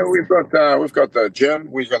media. Yeah, we've got the gym.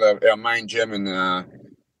 We've got our main gym in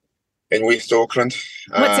West Auckland.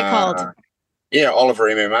 What's it called? Oliver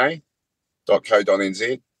MMA.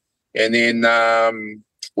 .co.nz. And then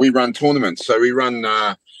we run tournaments. So we run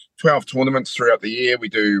 12 tournaments throughout the year. We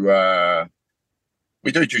do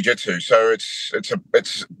jiu-jitsu. So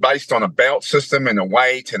it's based on a belt system and a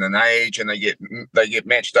weight and an age, and they get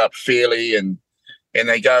matched up fairly, and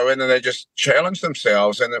they go in and they just challenge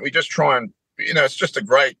themselves. And we just try and, it's just a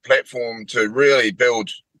great platform to really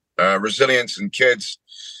build resilience in kids,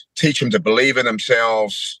 teach them to believe in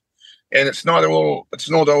themselves. And it's not all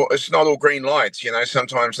green lights.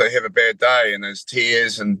 Sometimes they have a bad day and there's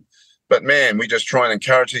tears, but man, we just try and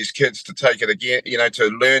encourage these kids to take it again, to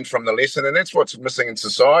learn from the lesson. And that's what's missing in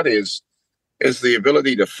society is the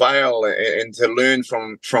ability to fail and to learn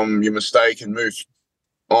from your mistake and move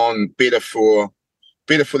on better for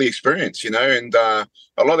the experience, And a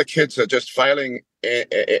lot of kids are just failing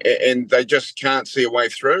and they just can't see a way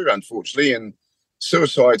through, unfortunately. And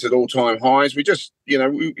suicide's at all-time highs. We just,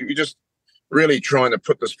 we just really trying to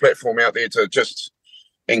put this platform out there to just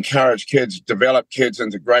encourage kids, develop kids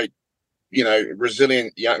into great,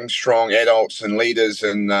 resilient, young, strong adults and leaders.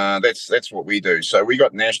 And that's what we do. So we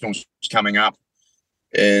got nationals coming up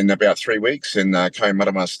in about 3 weeks in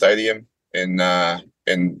Kohimarama Stadium in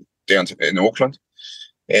Auckland.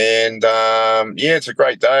 And it's a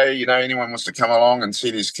great day. Anyone wants to come along and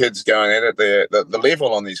see these kids going at it. The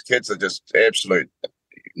level on these kids are just absolute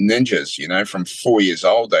ninjas. From 4 years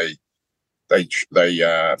old, they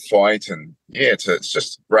fight, and it's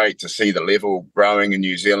just great to see the level growing in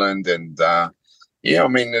New Zealand. And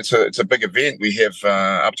it's a big event. We have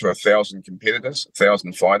up to 1,000 competitors,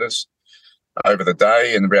 1,000 fighters over the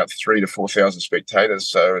day, and about 3,000 to 4,000 spectators.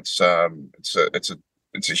 So it's a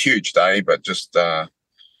huge day, but just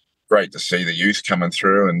great to see the youth coming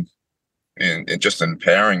through and just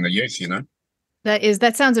empowering the youth,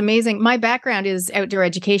 That sounds amazing. My background is outdoor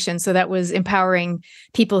education, so that was empowering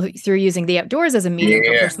people through using the outdoors as a medium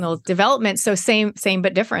for personal development. So same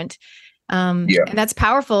but different. And that's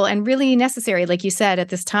powerful and really necessary. Like you said, at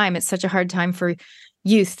this time, it's such a hard time for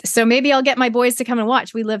youth. So maybe I'll get my boys to come and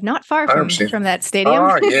watch. We live not far from that stadium.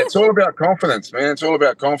 Oh, yeah, it's all about confidence, man. It's all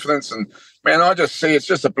about confidence. And man, I just see it's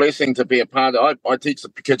just a blessing to be a part of. I teach the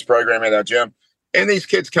kids program at our gym, and these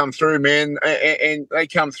kids come through, man, and they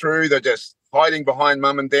come through. They're just hiding behind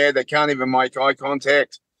mum and dad. They can't even make eye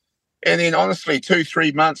contact. And then honestly,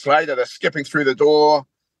 2-3 months later, they're skipping through the door,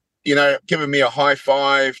 giving me a high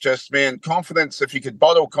five. Just, man, confidence. If you could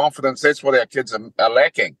bottle confidence, that's what our kids are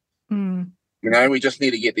lacking. Mm. We just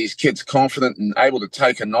need to get these kids confident and able to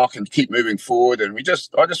take a knock and keep moving forward. And we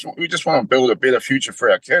just want to build a better future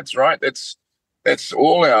for our kids, right? That's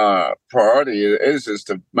all our priority is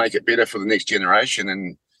to make it better for the next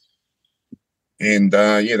generation. And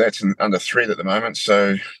that's under threat at the moment.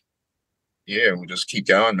 So we'll just keep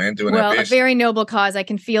going, man, doing our best. Well, a very noble cause. I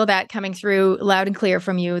can feel that coming through loud and clear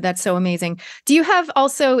from you. That's so amazing. Do you have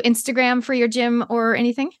also Instagram for your gym or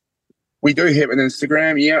anything? We do have an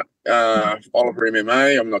Instagram, Oliver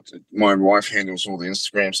MMA. My wife handles all the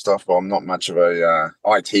Instagram stuff, but I'm not much of a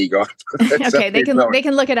IT guy. Okay, they can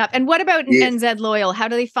look it up. And what about NZ Loyal? How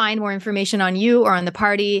do they find more information on you or on the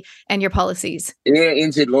party and your policies? Yeah,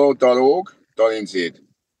 nzloyal.org.nz.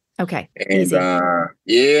 Okay. And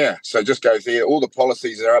so just go there. All the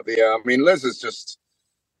policies are up there. I mean, Liz is just,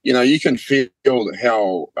 you can feel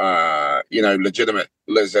how legitimate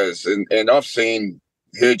Liz is, and I've seen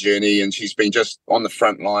her journey, and she's been just on the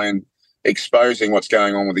front line exposing what's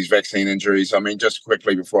going on with these vaccine injuries. I mean, just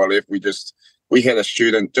quickly before I left, we had a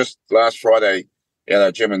student just last Friday at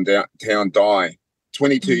our gym in town die,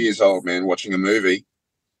 22 years old, man, watching a movie,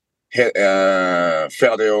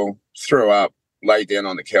 felt ill, threw up, laid down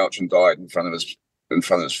on the couch and died in front of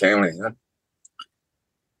his family.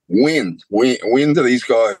 When do these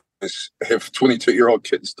guys have 22-year-old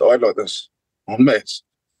kids die like this en masse?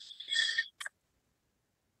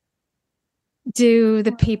 Do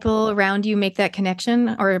the people around you make that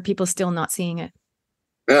connection, or are people still not seeing it?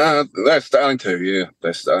 They're starting to, yeah.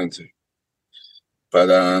 They're starting to. But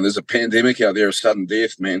there's a pandemic out there of sudden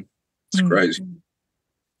death, man. It's crazy.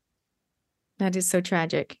 That is so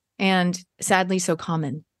tragic and sadly so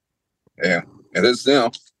common. Yeah, it is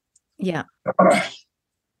now. Yeah.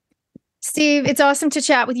 Steve, it's awesome to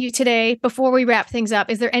chat with you today. Before we wrap things up,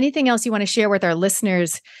 is there anything else you want to share with our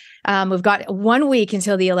listeners? We've got 1 week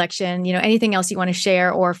until the election. Anything else you want to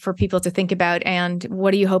share or for people to think about? And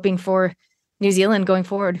what are you hoping for New Zealand going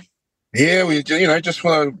forward? Yeah, we just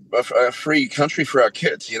want a free country for our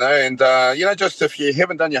kids, and just if you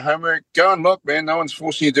haven't done your homework, go and look, man. No one's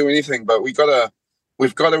forcing you to do anything, but we've got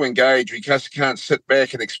to engage. We just can't sit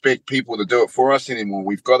back and expect people to do it for us anymore.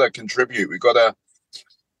 We've got to contribute. We've got to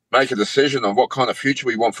make a decision on what kind of future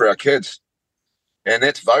we want for our kids, and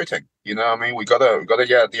that's voting. You know what I mean? We gotta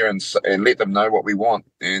get out there and let them know what we want.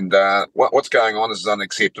 And what's going on is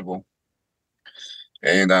unacceptable.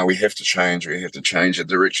 And we have to change. We have to change the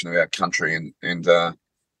direction of our country. And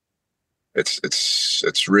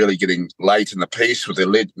it's really getting late in the piece with the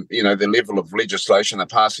level of legislation they're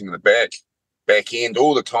passing in the back end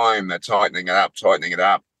all the time. They're tightening it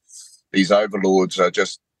up. These overlords are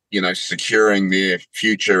just, securing their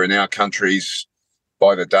future in our countries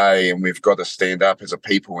by the day, and we've got to stand up as a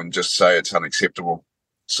people and just say it's unacceptable.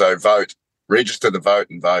 So vote, register to vote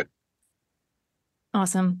and vote.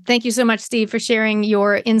 Awesome. Thank you so much, Steve, for sharing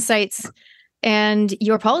your insights and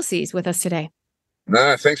your policies with us today.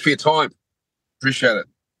 No, thanks for your time. Appreciate it.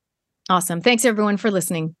 Awesome. Thanks, everyone, for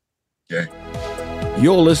listening. Yeah.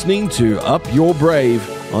 You're listening to Up Your Brave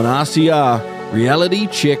on RCR, Reality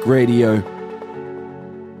Check Radio.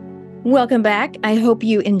 Welcome back. I hope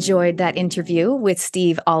you enjoyed that interview with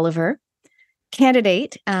Steve Oliver,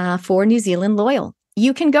 candidate for New Zealand Loyal.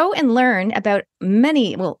 You can go and learn about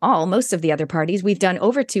most of the other parties. We've done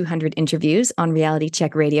over 200 interviews on Reality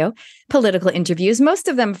Check Radio, political interviews. Most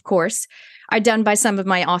of them, of course, are done by some of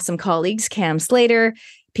my awesome colleagues. Cam Slater,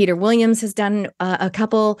 Peter Williams has done a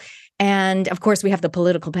couple. And of course, we have the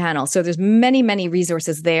political panel. So there's many, many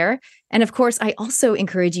resources there. And of course, I also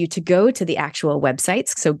encourage you to go to the actual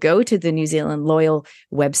websites. So go to the New Zealand Loyal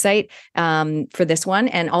website for this one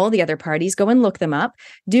and all the other parties. Go and look them up.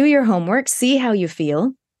 Do your homework. See how you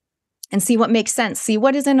feel and see what makes sense. See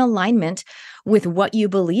what is in alignment with what you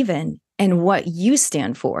believe in and what you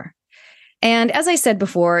stand for. And as I said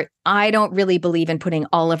before, I don't really believe in putting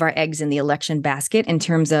all of our eggs in the election basket in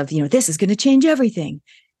terms of, this is going to change everything.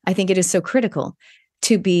 I think it is so critical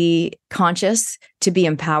to be conscious, to be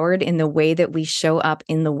empowered in the way that we show up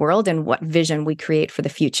in the world and what vision we create for the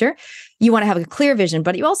future. You want to have a clear vision,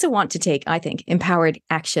 but you also want to take, I think, empowered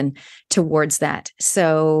action towards that.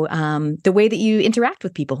 So the way that you interact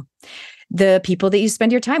with people, the people that you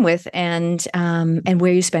spend your time with, and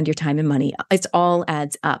where you spend your time and money, it all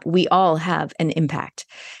adds up. We all have an impact.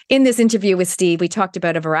 In this interview with Steve, we talked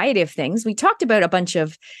about a variety of things. We talked about a bunch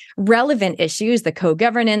of relevant issues, the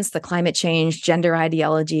co-governance, the climate change, gender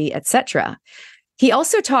ideology, etc. He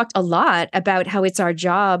also talked a lot about how it's our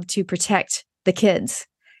job to protect the kids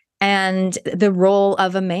and the role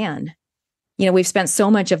of a man. We've spent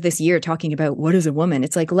so much of this year talking about what is a woman.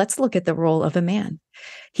 It's like, let's look at the role of a man.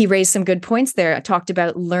 He raised some good points there. I talked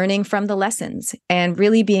about learning from the lessons and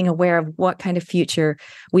really being aware of what kind of future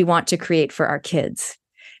we want to create for our kids.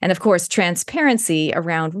 And of course, transparency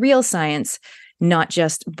around real science, not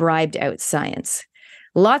just bribed out science.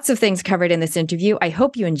 Lots of things covered in this interview. I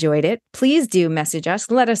hope you enjoyed it. Please do message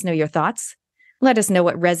us. Let us know your thoughts. Let us know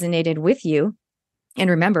what resonated with you. And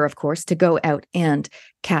remember, of course, to go out and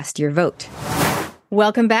cast your vote.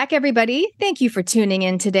 Welcome back, everybody. Thank you for tuning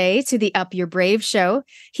in today to the Up Your Brave show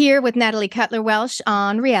here with Natalie Cutler-Welsh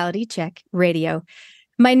on Reality Check Radio.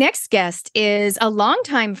 My next guest is a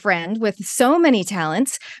longtime friend with so many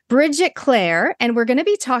talents, Bridget Clare, and we're going to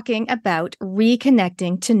be talking about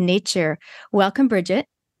reconnecting to nature. Welcome, Bridget.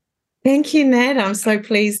 Thank you, Nat. I'm so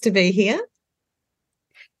pleased to be here.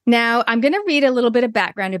 Now, I'm going to read a little bit of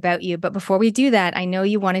background about you, but before we do that, I know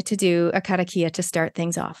you wanted to do a karakia to start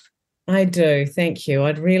things off. I do. Thank you.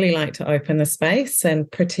 I'd really like to open the space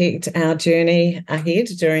and protect our journey ahead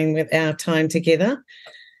with our time together.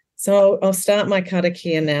 So I'll start my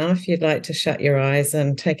karakia now. If you'd like to shut your eyes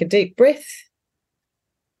and take a deep breath.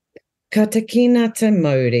 Ka te kina te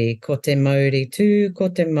mauri, ko te mauri tū, ko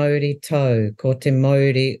te mauri tau, ko te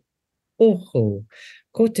mauri oho.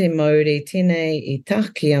 Ko te mauri tēnei I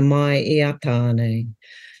takia mai I a tānei.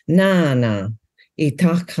 Nāna I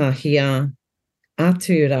takahia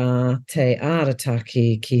atu rā te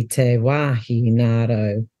arataki ki te wāhi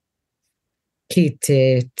nārau. Ki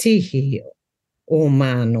te tihi o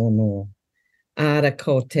mānono. Ara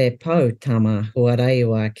ko te pautama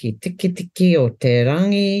huareiwa ki tiki o te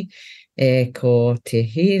rangi e ko te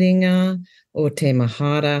hiringa o te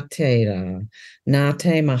mahara teira. Nā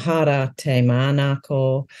te mahara te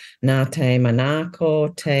manako, nā te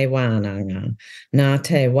manako te wānanga, nā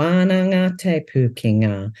te wānanga te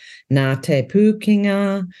pukinga, nā te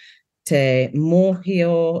pukinga te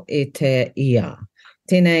mōhio I te ia.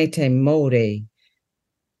 Tēnei te mauri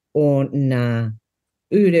o nā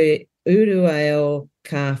uruao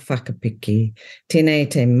ka whakapiki. Tēnei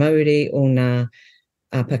te mauri o nā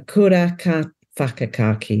apakura ka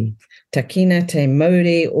whakakaki. Takina te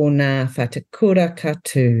mauri o nā whatakura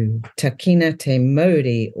katu. Takina te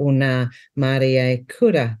mauri o nā marie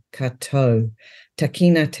kura katou.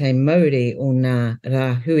 Takina te mauri o nā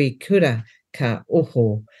rahui kura ka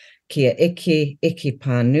oho. kia eke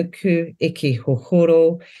pānuku, eke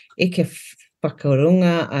hohoro, eke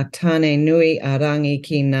whakarunga a tāne nui a rangi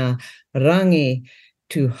ki ngā rangi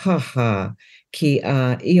tuhaha ki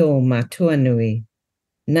a io matua nui.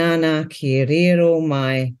 Nāna ki riro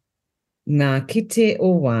mai ngā kite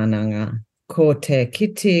o wānanga, ko te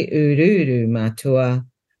kite ururu matua,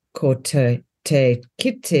 ko te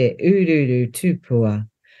kite ururu tupua,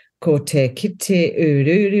 ko te kite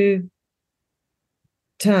ururu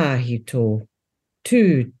tāhito,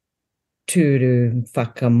 tūturu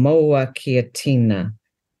whakamoa kia tina.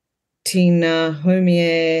 Tina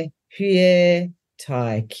homie huie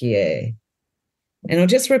tai kie. And I'll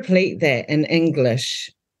just repeat that in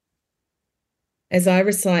English. As I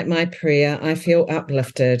recite my prayer, I feel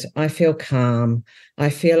uplifted, I feel calm, I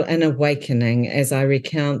feel an awakening as I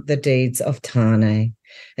recount the deeds of Tāne.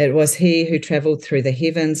 It was he who travelled through the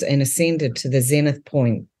heavens and ascended to the zenith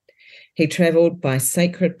point. He travelled by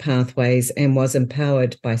sacred pathways and was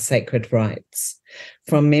empowered by sacred rites.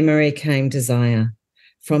 From memory came desire.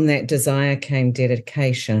 From that desire came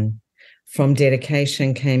dedication. From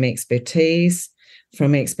dedication came expertise.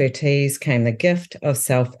 From expertise came the gift of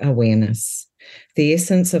self-awareness. The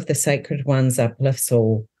essence of the sacred ones uplifts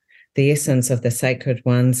all. The essence of the sacred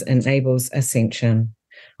ones enables ascension.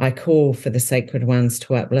 I call for the sacred ones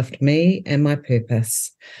to uplift me and my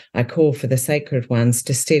purpose. I call for the sacred ones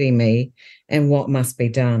to steady me and what must be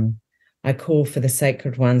done. I call for the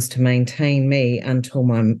sacred ones to maintain me until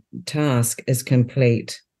my task is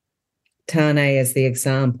complete. Tāne is the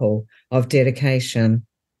example of dedication,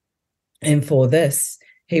 and for this,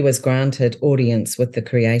 he was granted audience with the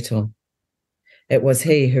Creator. It was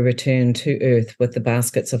he who returned to earth with the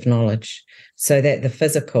baskets of knowledge, so that the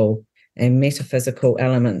physical and metaphysical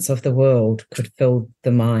elements of the world could fill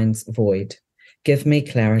the mind's void. Give me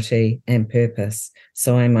clarity and purpose,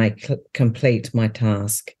 so I may complete my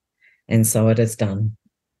task. And so it is done.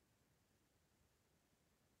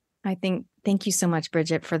 Thank you so much,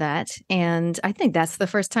 Bridget, for that. And I think that's the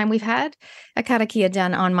first time we've had a karakia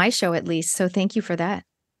done on my show, at least. So thank you for that.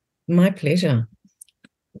 My pleasure.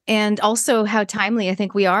 And also how timely. I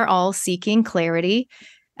think we are all seeking clarity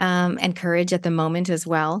and courage at the moment as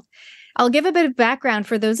well. I'll give a bit of background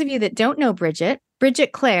for those of you that don't know Bridget.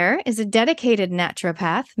 Bridget Clare is a dedicated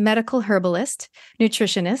naturopath, medical herbalist,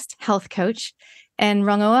 nutritionist, health coach, and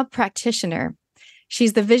Rongoa practitioner.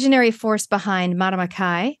 She's the visionary force behind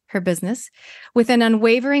Maramakai, her business, with an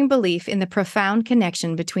unwavering belief in the profound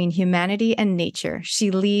connection between humanity and nature.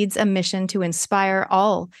 She leads a mission to inspire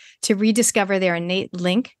all to rediscover their innate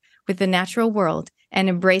link with the natural world and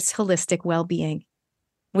embrace holistic well-being.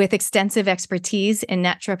 With extensive expertise in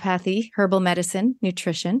naturopathy, herbal medicine,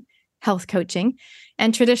 nutrition, health coaching,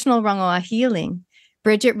 and traditional Rongoa healing,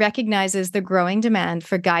 Bridget recognizes the growing demand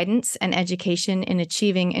for guidance and education in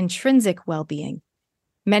achieving intrinsic well-being.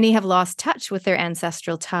 Many have lost touch with their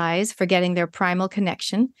ancestral ties, forgetting their primal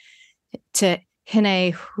connection to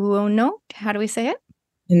Hine Huono. How do we say it?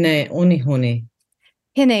 Hine Onihoni.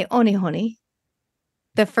 Hine Onihoni,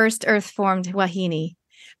 the first earth-formed wahine.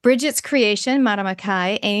 Bridget's creation,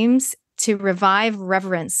 Maramakai, aims to revive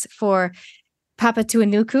reverence for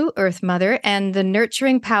Papatuanuku, Earth Mother, and the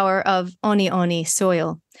nurturing power of Oni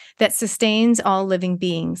soil that sustains all living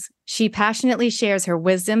beings. She passionately shares her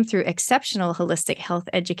wisdom through exceptional holistic health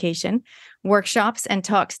education, workshops, and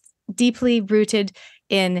talks deeply rooted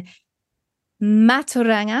in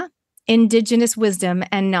Maturanga, indigenous wisdom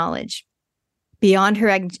and knowledge. Beyond her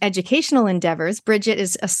educational endeavors, Bridget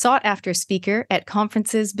is a sought-after speaker at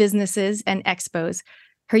conferences, businesses, and expos.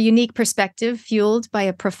 Her unique perspective, fueled by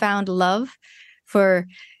a profound love for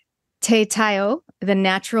Te Taio, the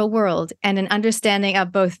natural world, and an understanding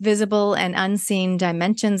of both visible and unseen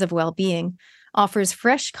dimensions of well-being, offers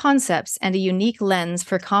fresh concepts and a unique lens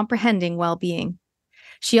for comprehending well-being.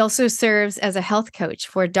 She also serves as a health coach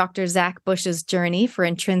for Dr. Zach Bush's Journey for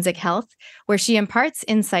Intrinsic Health, where she imparts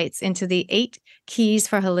insights into the 8 keys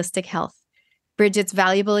for holistic health. Bridget's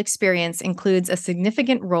valuable experience includes a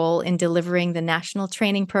significant role in delivering the national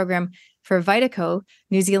training program for Vitaco,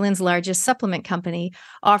 New Zealand's largest supplement company,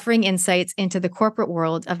 offering insights into the corporate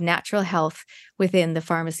world of natural health within the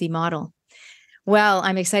pharmacy model. Well,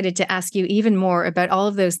 I'm excited to ask you even more about all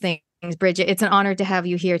of those things, Bridget. It's an honor to have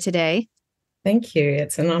you here today. Thank you.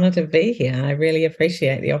 It's an honor to be here. I really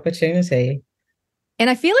appreciate the opportunity. And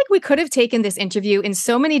I feel like we could have taken this interview in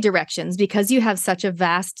so many directions because you have such a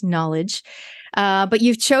vast knowledge, but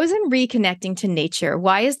you've chosen reconnecting to nature.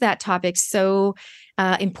 Why is that topic so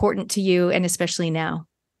important to you, and especially now?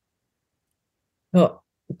 Ko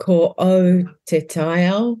o te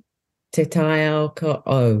taio ko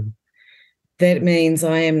o. that means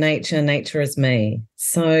I am nature, nature is me.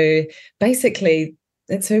 So basically,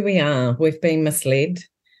 that's who we are. We've been misled.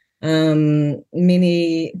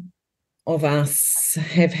 Many of us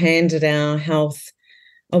have handed our health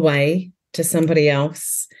away to somebody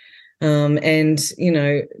else, and,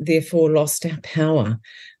 therefore lost our power,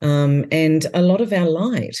 and a lot of our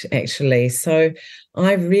light, actually. So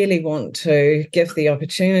I really want to give the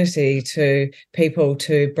opportunity to people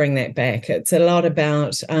to bring that back. It's a lot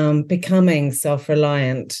about becoming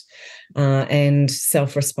self-reliant and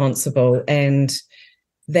self-responsible, and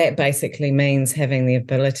that basically means having the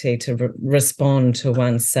ability to respond to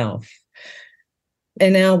oneself.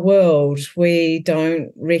 In our world, we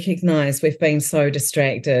don't recognize we've been so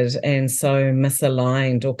distracted and so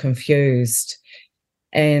misaligned or confused.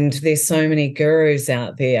 And there's so many gurus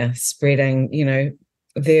out there spreading,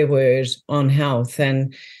 their word on health.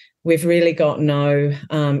 And we've really got no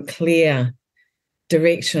clear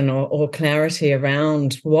direction or clarity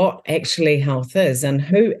around what actually health is and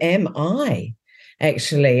who am I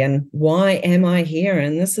actually, and why am I here?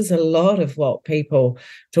 And this is a lot of what people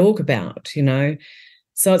talk about,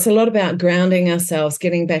 So it's a lot about grounding ourselves,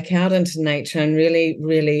 getting back out into nature and really,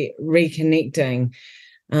 really reconnecting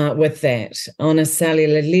with that on a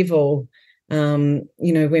cellular level.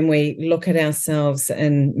 When we look at ourselves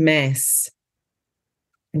in mass,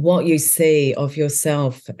 what you see of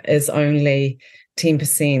yourself is only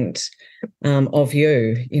 10% of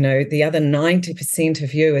you. The other 90%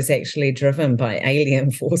 of you is actually driven by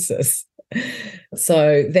alien forces.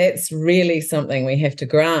 So that's really something we have to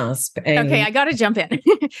grasp. Okay, I got to jump in.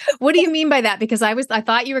 What do you mean by that? Because I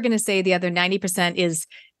thought you were going to say the other 90% is,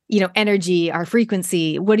 energy, our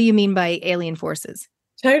frequency. What do you mean by alien forces?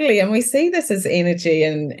 Totally. And we see this as energy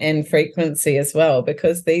and frequency as well,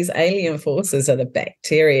 because these alien forces are the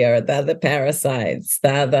bacteria, they're the parasites,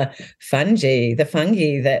 they're the fungi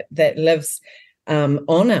that lives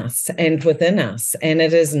on us and within us. And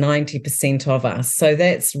it is 90% of us. So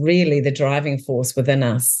that's really the driving force within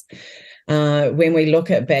us. When we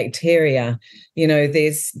look at bacteria,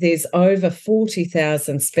 there's over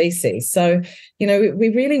 40,000 species. So, we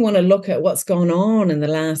really want to look at what's gone on in the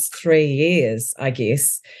last 3 years, I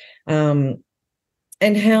guess, and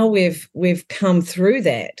how we've come through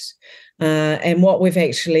that, and what we've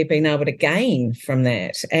actually been able to gain from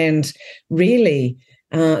that. And really,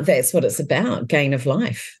 that's what it's about: gain of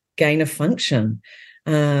life, gain of function.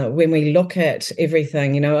 When we look at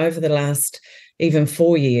everything, over the last even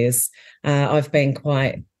 4 years, I've been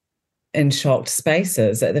quite in shocked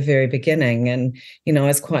spaces at the very beginning. And, I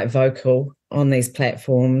was quite vocal on these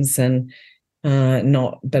platforms and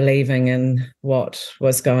not believing in what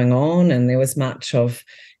was going on. And there was much of,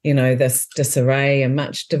 this disarray and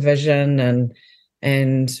much division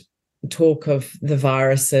and talk of the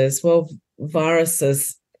viruses. Well,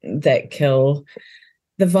 viruses that kill.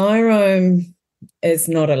 The virome is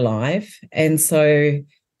not alive. And so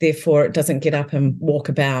therefore, it doesn't get up and walk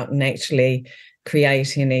about and actually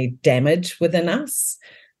create any damage within us.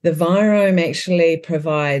 The virome actually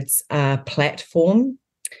provides a platform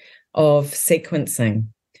of sequencing.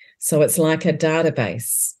 So it's like a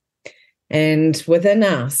database. And within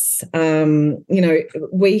us,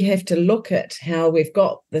 we have to look at how we've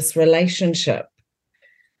got this relationship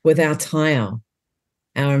with our tile,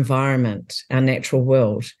 our environment, our natural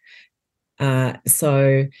world.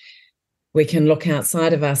 So we can look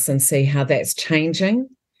outside of us and see how that's changing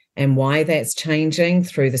and why that's changing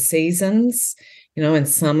through the seasons. In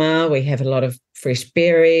summer, we have a lot of fresh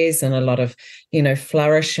berries and a lot of,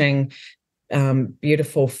 flourishing,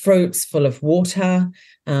 beautiful fruits full of water,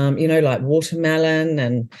 like watermelon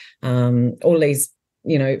and all these,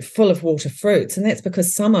 full of water fruits. And that's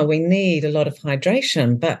because summer we need a lot of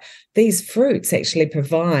hydration, but these fruits actually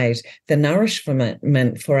provide the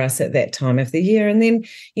nourishment for us at that time of the year. And then,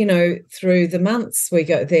 through the months, we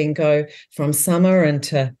go from summer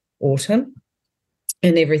into autumn,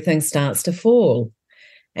 and everything starts to fall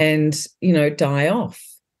and, die off.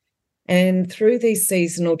 And through these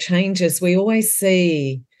seasonal changes, we always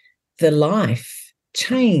see the life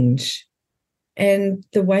change. And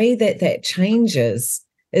the way that changes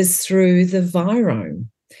is through the virome,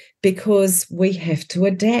 because we have to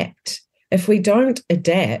adapt. If we don't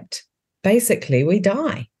adapt, basically we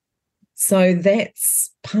die. So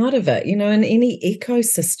that's part of it. In any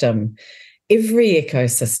ecosystem, every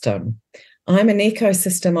ecosystem, I'm an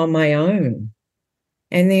ecosystem on my own.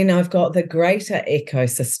 And then I've got the greater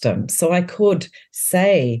ecosystem. So I could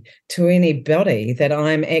say to anybody that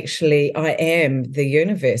I am the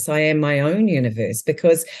universe. I am my own universe,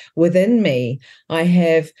 because within me, I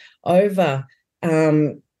have over,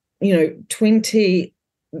 20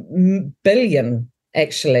 billion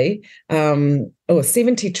actually,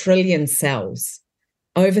 70 trillion cells.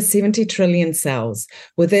 Over 70 trillion cells.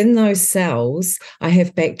 Within those cells, I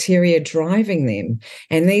have bacteria driving them.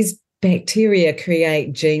 And these bacteria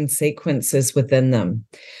create gene sequences within them.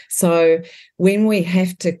 So when we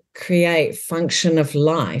have to create function of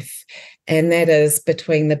life, and that is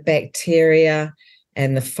between the bacteria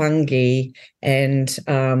and the fungi, and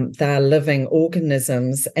they're living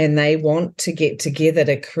organisms, and they want to get together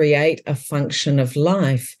to create a function of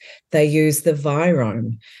life, they use the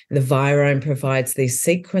virome. The virome provides these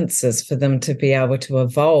sequences for them to be able to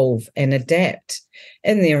evolve and adapt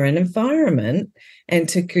in their environment and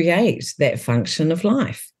to create that function of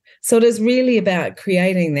life. So it is really about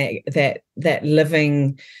creating that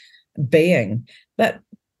living being. But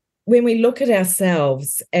when we look at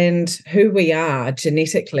ourselves and who we are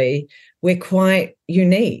genetically, we're quite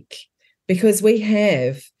unique because our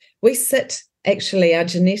genetic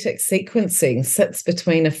sequencing sits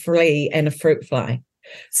between a flea and a fruit fly.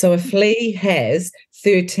 So a flea has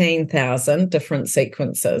 13,000 different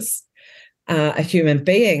sequences. A human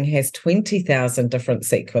being has 20,000 different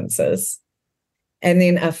sequences. And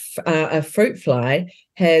then a fruit fly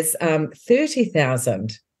has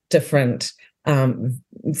 30,000 different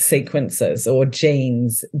sequences or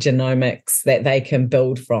genes, genomics that they can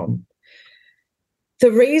build from.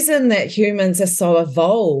 The reason that humans are so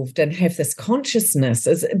evolved and have this consciousness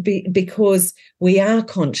is because we are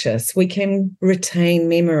conscious. We can retain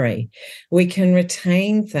memory. We can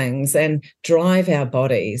retain things and drive our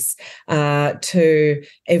bodies to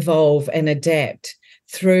evolve and adapt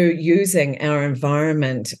through using our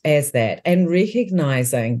environment as that and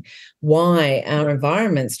recognizing why our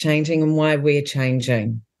environment's changing and why we're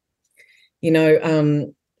changing.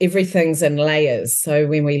 Everything's in layers. So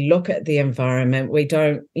when we look at the environment, we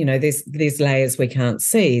don't, there's layers we can't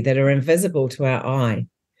see that are invisible to our eye.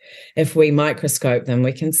 If we microscope them,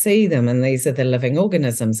 we can see them, and these are the living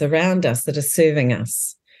organisms around us that are serving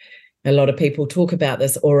us. A lot of people talk about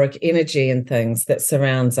this auric energy and things that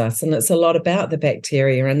surrounds us, and it's a lot about the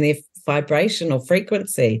bacteria and their vibrational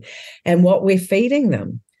frequency and what we're feeding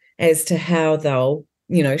them as to how they'll,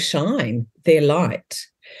 shine their light.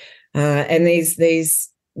 And these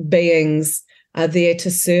beings are there to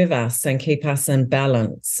serve us and keep us in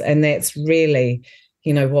balance, and that's really,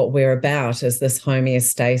 what we're about, is this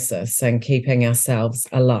homeostasis and keeping ourselves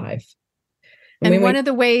alive. And one of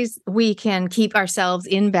the ways we can keep ourselves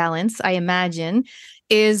in balance, I imagine,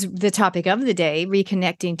 is the topic of the day,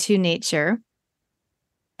 reconnecting to nature.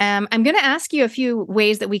 I'm going to ask you a few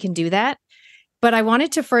ways that we can do that, but I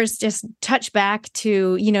wanted to first just touch back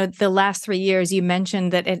to, the last 3 years. You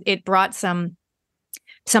mentioned that it brought some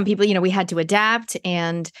people, we had to adapt,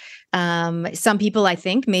 and some people, I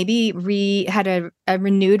think, maybe had a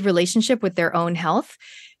renewed relationship with their own health.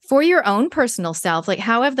 For your own personal self,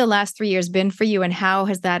 how have the last 3 years been for you, and how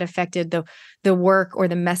has that affected the work or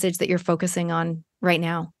the message that you're focusing on right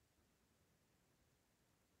now?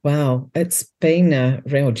 Wow, it's been a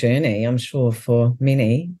real journey, I'm sure, for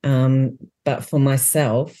many. But for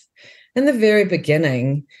myself, in the very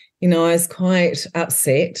beginning, I was quite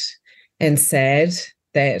upset and sad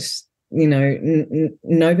that,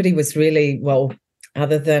 nobody was really,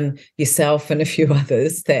 other than yourself and a few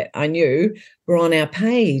others that I knew, were on our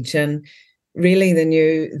page and really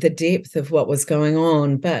knew the depth of what was going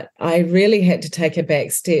on. But I really had to take a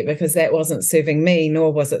back step because that wasn't serving me,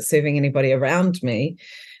 nor was it serving anybody around me,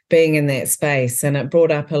 being in that space. And it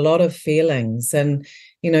brought up a lot of feelings. And,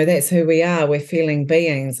 that's who we are. We're feeling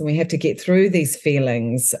beings, and we have to get through these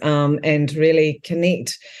feelings and really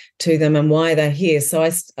connect to them and why they're here. So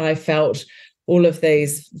I felt all of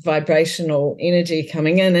these vibrational energy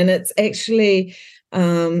coming in, and it's actually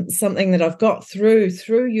something that I've got through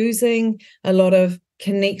using a lot of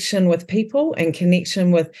connection with people and connection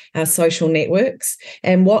with our social networks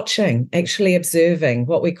and watching, actually observing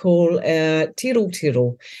what we call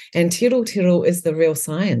tiro. And tiro is the real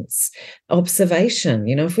science. Observation.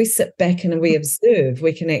 If we sit back and we observe,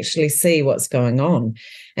 we can actually see what's going on.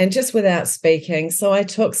 And just without speaking. So I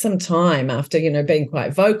took some time after, being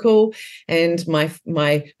quite vocal, and my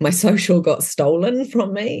social got stolen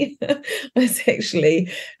from me. It's actually,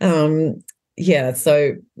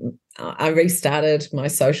 so I restarted my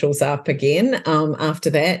socials up again after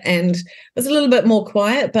that, and was a little bit more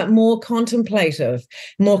quiet, but more contemplative,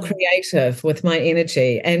 more creative with my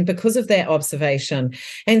energy. And because of that observation,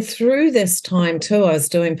 and through this time too, I was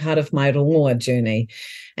doing part of my rongoa journey.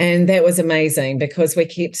 And that was amazing because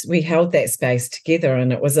we held that space together,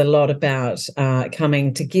 and it was a lot about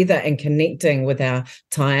coming together and connecting with our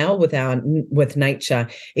taio, with nature,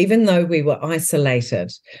 even though we were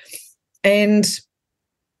isolated. And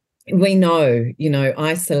we know,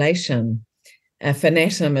 isolation, a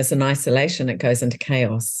fanatism is an isolation, it goes into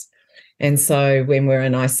chaos. And so when we're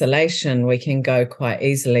in isolation, we can go quite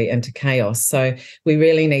easily into chaos. So we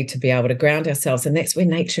really need to be able to ground ourselves. And that's where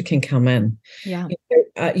nature can come in. Yeah.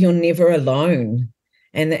 You're never alone.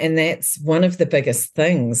 And that's one of the biggest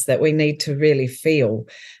things that we need to really feel.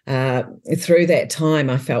 Through that time,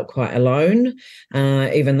 I felt quite alone.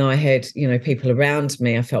 Even though I had, people around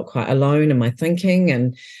me, I felt quite alone in my thinking.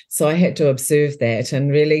 And so I had to observe that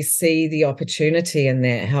and really see the opportunity in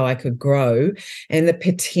that, how I could grow and the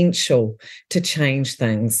potential to change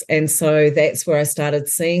things. And so that's where I started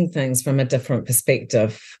seeing things from a different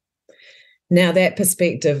perspective. Now, that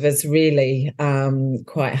perspective is really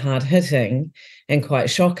quite hard-hitting and quite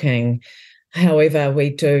shocking. However, we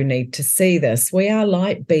do need to see this. We are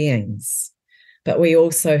light beings, but we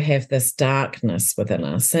also have this darkness within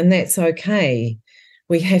us, and that's okay.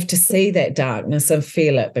 We have to see that darkness and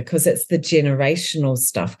feel it, because it's the generational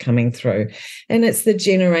stuff coming through. And it's the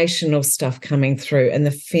generational stuff coming through in the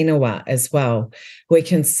whenua as well. We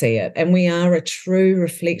can see it, and we are a true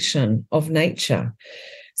reflection of nature.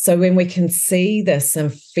 So when we can see this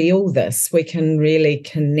and feel this, we can really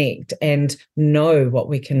connect and know what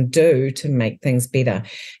we can do to make things better.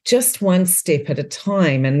 Just one step at a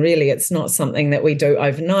time. And really, it's not something that we do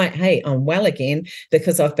overnight. Hey, I'm well again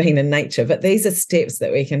because I've been in nature. But these are steps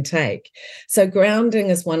that we can take. So grounding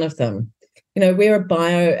is one of them. We're a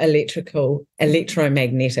bioelectrical,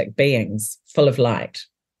 electromagnetic beings full of light.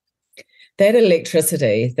 That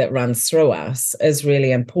electricity that runs through us is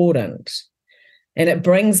really important. And it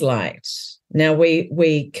brings light. Now,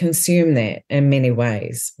 we consume that in many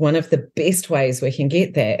ways. One of the best ways we can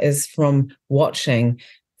get that is from watching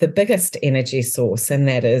the biggest energy source, and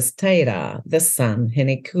that is Teira, the sun,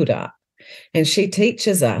 Hinekura. And she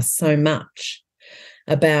teaches us so much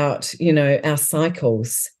about, our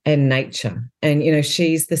cycles and nature. And,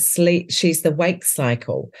 she's the wake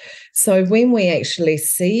cycle. So when we actually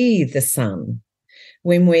see the sun,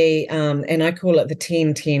 when we, and I call it the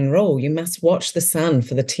 10-10 rule, you must watch the sun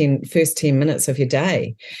for the first 10 minutes of your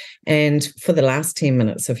day and for the last 10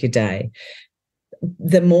 minutes of your day.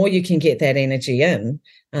 The more you can get that energy in,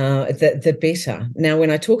 the better. Now, when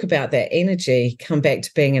I talk about that energy, come back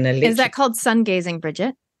to being an electric... Is that called sun gazing,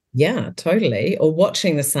 Bridget? Yeah, totally. Or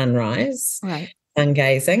watching the sunrise. Right. Sun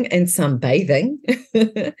gazing and sunbathing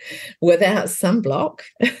without sunblock,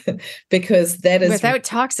 because that is... Without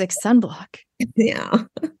toxic sunblock. Yeah,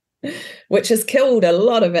 which has killed a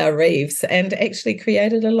lot of our reefs and actually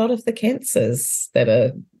created a lot of the cancers that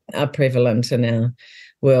are prevalent in our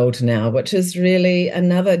world now, which is really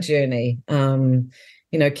another journey.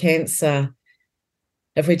 Cancer,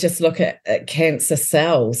 if we just look at cancer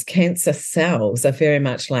cells are very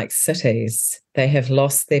much like cities. They have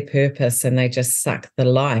lost their purpose and they just suck the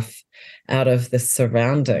life out of the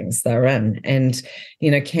surroundings they're in. And,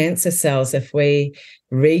 cancer cells, if we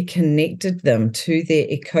reconnected them to their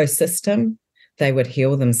ecosystem, they would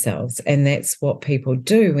heal themselves. And that's what people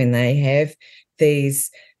do when they have these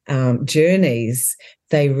journeys.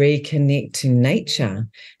 They reconnect to nature,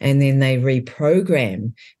 and then they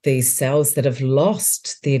reprogram these cells that have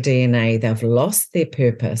lost their DNA, they've lost their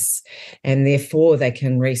purpose, and therefore they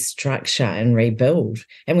can restructure and rebuild.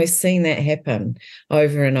 And we've seen that happen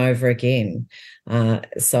over and over again.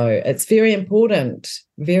 So it's very important,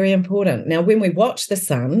 very important. Now, when we watch the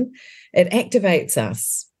sun, it activates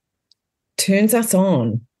us, turns us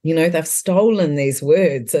on. They've stolen these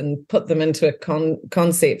words and put them into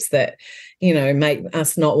concepts that, make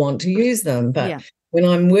us not want to use them. But when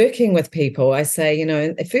I'm working with people, I say,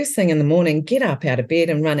 the first thing in the morning, get up out of bed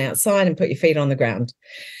and run outside and put your feet on the ground.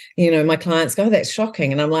 My clients go, oh, that's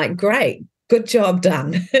shocking. And I'm like, great, good job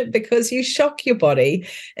done, because you shock your body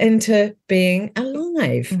into being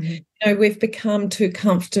alive. Mm-hmm. We've become too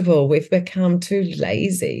comfortable. We've become too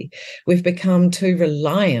lazy. We've become too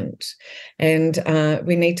reliant. And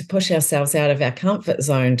we need to push ourselves out of our comfort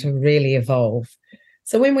zone to really evolve.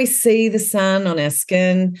 So when we see the sun on our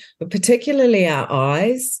skin, particularly our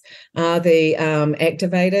eyes are the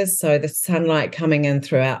activators. So the sunlight coming in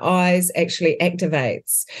through our eyes actually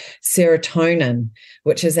activates serotonin,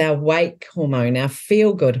 which is our wake hormone, our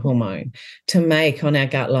feel-good hormone, to make on our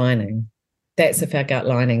gut lining. That's if our gut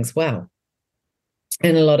lining's well.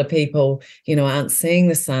 And a lot of people, aren't seeing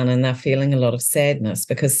the sun and they're feeling a lot of sadness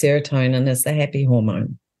because serotonin is the happy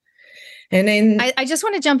hormone. And then I just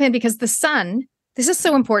want to jump in because the sun, this is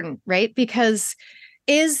so important, right? Because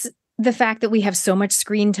is the fact that we have so much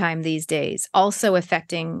screen time these days also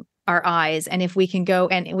affecting our eyes? And if we can go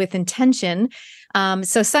and with intention,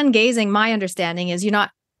 so sun gazing, my understanding is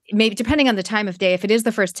maybe depending on the time of day, if it is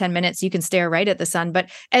the first 10 minutes, you can stare right at the sun. But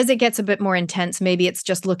as it gets a bit more intense, maybe it's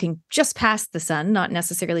just looking just past the sun, not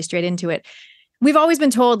necessarily straight into it. We've always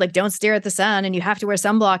been told, like, don't stare at the sun and you have to wear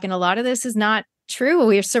sunblock. And a lot of this is not true.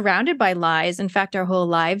 We are surrounded by lies. In fact, our whole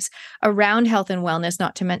lives around health and wellness,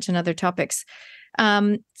 not to mention other topics.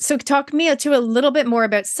 So talk me to a little bit more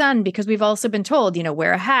about sun, because we've also been told,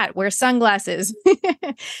 wear a hat, wear sunglasses.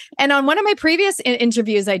 And on one of my previous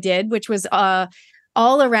interviews I did, which was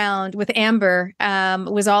all around with Amber,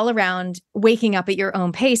 was all around waking up at your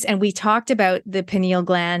own pace. And we talked about the pineal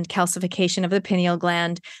gland, calcification of the pineal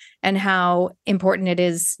gland, and how important it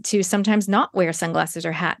is to sometimes not wear sunglasses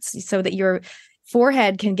or hats so that your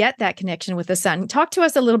forehead can get that connection with the sun. Talk to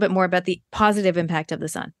us a little bit more about the positive impact of the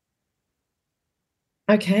sun.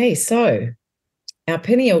 Okay, so our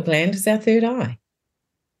pineal gland is our third eye.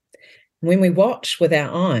 When we watch with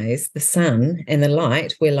our eyes the sun and the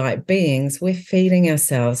light, we're light beings, we're feeding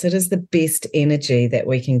ourselves. It is the best energy that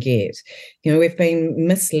we can get. We've been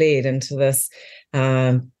misled into this,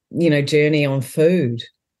 journey on food.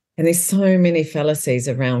 And there's so many fallacies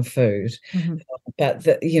around food. Mm-hmm. But,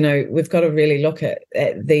 we've got to really look at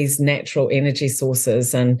these natural energy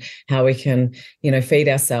sources and how we can, feed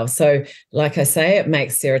ourselves. So like I say, it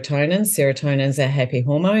makes serotonin. Serotonin is our happy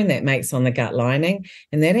hormone that makes on the gut lining,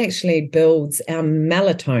 and that actually builds our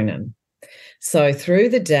melatonin. So through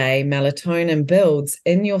the day, melatonin builds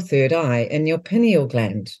in your third eye, in your pineal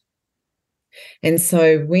gland. And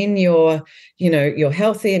so when you're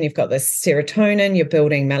healthy and you've got this serotonin, you're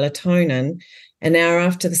building melatonin. An hour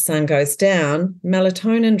after the sun goes down,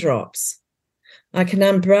 melatonin drops like an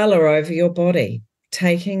umbrella over your body,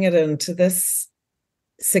 taking it into this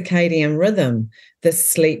circadian rhythm, this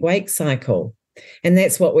sleep-wake cycle. And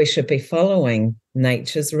that's what we should be following,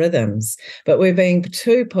 nature's rhythms. But we're being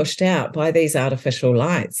too pushed out by these artificial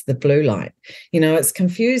lights, the blue light. It's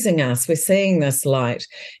confusing us. We're seeing this light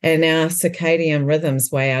and our circadian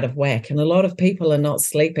rhythms way out of whack. And a lot of people are not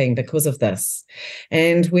sleeping because of this.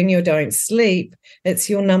 And when you don't sleep, it's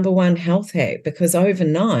your number one health hack, because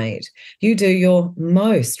overnight you do your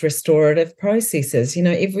most restorative processes.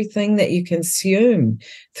 Everything that you consume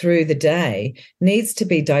through the day needs to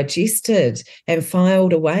be digested and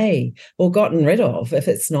filed away or gotten rid of if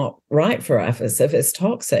it's not right for us, if it's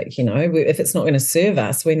toxic, if it's not going to serve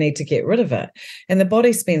us, we need to get rid of it. And the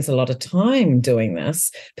body spends a lot of time doing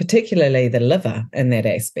this, particularly the liver in that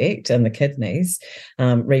aspect and the kidneys,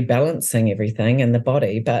 rebalancing everything in the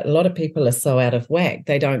body. But a lot of people are so out of whack,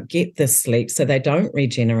 they don't get this sleep, so they don't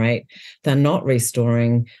regenerate, they're not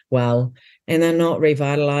restoring well, and they're not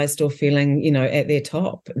revitalized or feeling, at their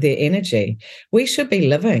top, their energy. We should be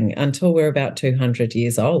living until we're about 200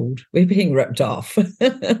 years old. We're being ripped off.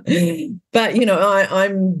 But,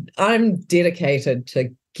 I'm dedicated to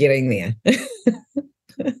getting there.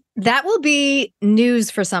 That will be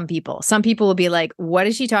news for some people. Some people will be like, what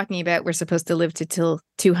is she talking about? We're supposed to live till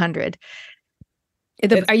 200.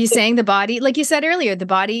 Are you saying the body, like you said earlier, the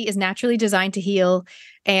body is naturally designed to heal,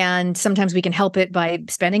 and sometimes we can help it by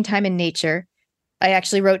spending time in nature? I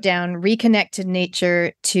actually wrote down reconnect to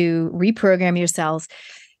nature to reprogram your cells.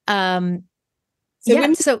 So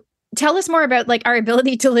tell us more about our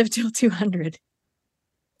ability to live till 200.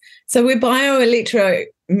 So we're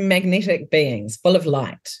bioelectromagnetic beings full of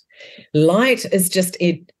light. Light is just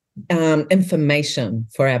information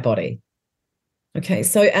for our body. Okay,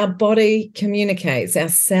 so our body communicates, our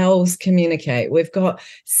cells communicate. We've got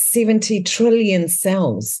 70 trillion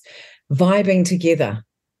cells vibing together.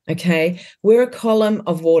 Okay, we're a column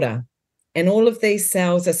of water, and all of these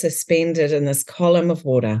cells are suspended in this column of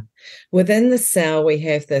water. Within the cell, we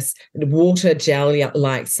have this water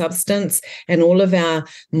gel-like substance, and all of our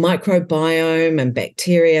microbiome and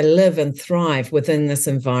bacteria live and thrive within this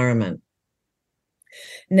environment.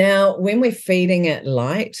 Now, when we're feeding it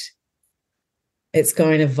light, it's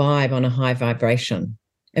going to vibe on a high vibration.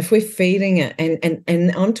 If we're feeding it,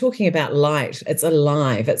 and I'm talking about light, it's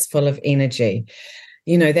alive, it's full of energy.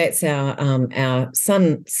 That's our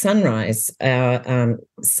sunrise, our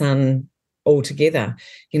sun altogether.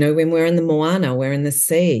 When we're in the moana, we're in the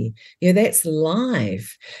sea. That's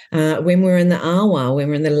live. When we're in the awa, when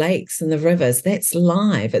we're in the lakes and the rivers, that's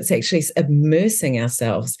live. It's actually immersing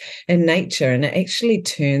ourselves in nature, and it actually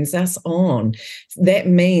turns us on. That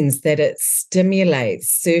means that it stimulates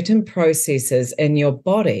certain processes in your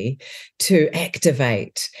body to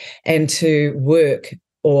activate and to work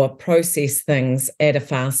or process things at a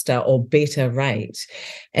faster or better rate,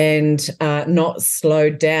 and not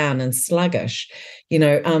slowed down and sluggish.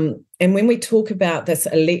 And when we talk about this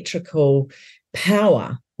electrical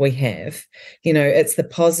power we have, it's the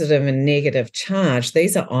positive and negative charge.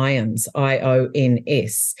 These are ions,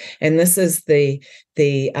 IONS, and this is the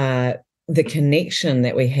connection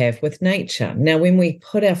that we have with nature. Now, when we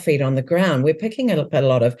put our feet on the ground, we're picking up a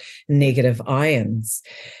lot of negative ions.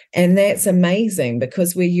 And that's amazing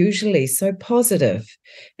because we're usually so positive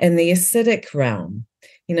in the acidic realm.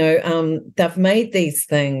 They've made these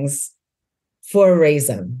things for a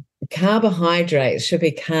reason. Carbohydrates should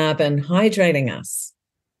be carbon hydrating us.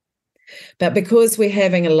 But because we're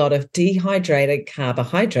having a lot of dehydrated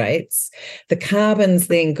carbohydrates, the carbon's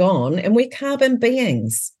then gone and we're carbon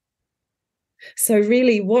beings. So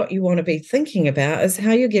really what you want to be thinking about is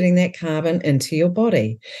how you're getting that carbon into your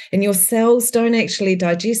body. And your cells don't actually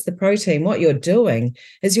digest the protein. What you're doing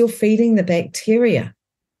is you're feeding the bacteria.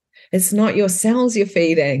 It's not your cells you're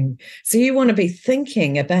feeding. So you want to be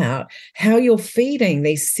thinking about how you're feeding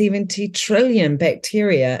these 70 trillion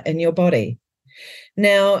bacteria in your body.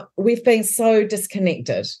 Now, we've been so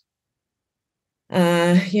disconnected.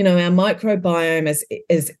 Our microbiome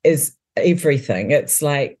is everything. It's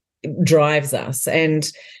like drives us. And,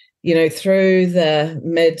 through the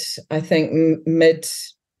mid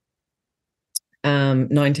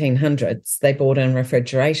 1900s, they brought in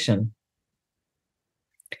refrigeration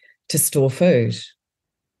to store food.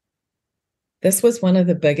 This was one of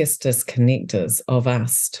the biggest disconnectors of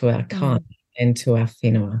us to our kind and to our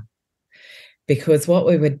whenua. Because what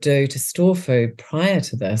we would do to store food prior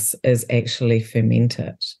to this is actually ferment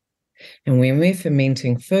it. And when we're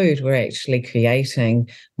fermenting food, we're actually creating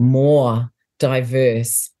more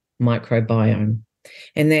diverse microbiome.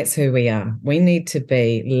 And that's who we are. We need to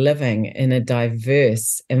be living in a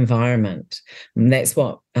diverse environment. And that's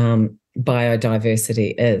what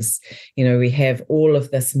biodiversity is. We have all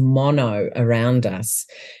of this mono around us.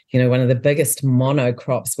 One of the biggest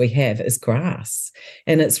monocrops we have is grass,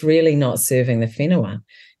 and it's really not serving the whenua.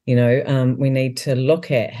 We need to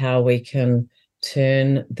look at how we can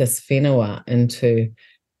turn this whenua into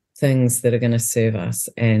things that are going to serve us,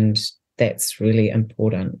 and that's really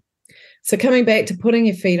important. So coming back to putting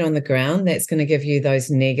your feet on the ground, that's going to give you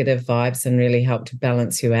those negative vibes and really help to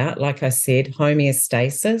balance you out. Like I said,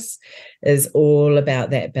 homeostasis is all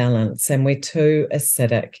about that balance, and we're too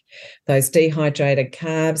acidic. Those dehydrated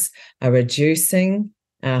carbs are reducing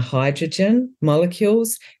our hydrogen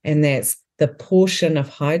molecules, and that's the portion of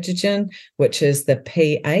hydrogen, which is the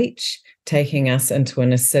pH, taking us into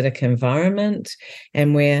an acidic environment.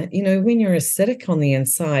 And where, when you're acidic on the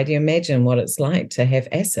inside, you imagine what it's like to have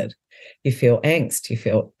acid. You feel angst, you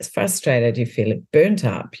feel frustrated, you feel burnt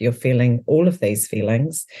up, you're feeling all of these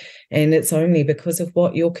feelings, and it's only because of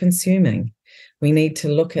what you're consuming. We need to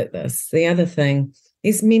look at this. The other thing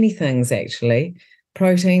is many things, actually.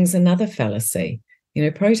 Protein's another fallacy.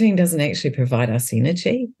 Protein doesn't actually provide us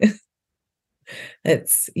energy.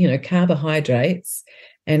 It's, carbohydrates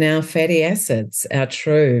and our fatty acids, our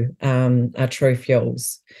true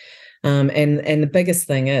fuels. And the biggest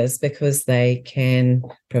thing is because they can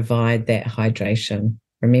provide that hydration.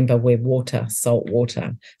 Remember, we're water, salt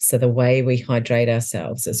water. So the way we hydrate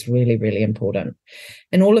ourselves is really, really important.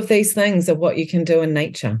 And all of these things are what you can do in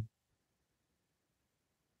nature.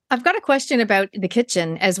 I've got a question about the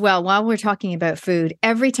kitchen as well. While we're talking about food,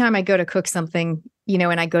 every time I go to cook something,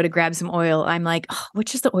 and I go to grab some oil, I'm like,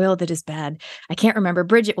 which is the oil that is bad? I can't remember.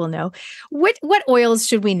 Bridget will know. What oils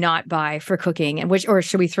should we not buy for cooking, and or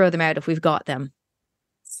should we throw them out if we've got them?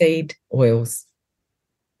 Seed oils.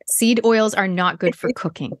 Seed oils are not good for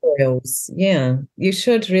cooking. Oils, yeah. You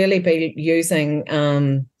should really be using,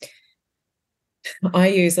 I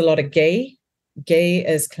use a lot of ghee. Ghee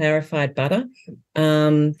is clarified butter.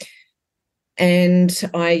 And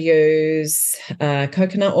I use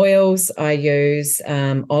coconut oils. I use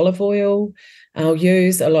olive oil. I'll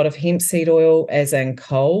use a lot of hemp seed oil as in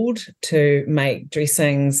cold to make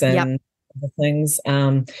dressings and other things.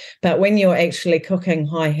 But when you're actually cooking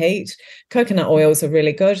high heat, coconut oils are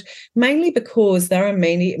really good, mainly because they're a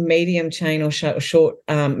medium chain or short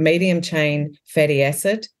medium chain fatty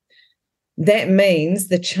acid. That means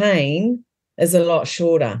the chain is a lot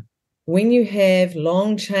shorter. When you have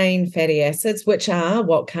long chain fatty acids, which are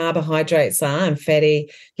what carbohydrates are, and fatty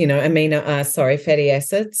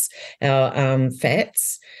acids, our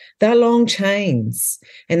fats, they're long chains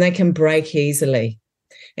and they can break easily.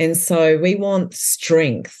 And so we want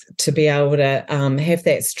strength to be able to have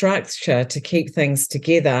that structure to keep things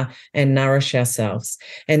together and nourish ourselves.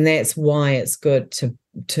 And that's why it's good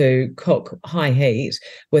to cook high heat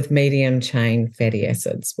with medium chain fatty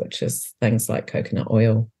acids, which is things like coconut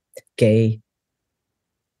oil, ghee.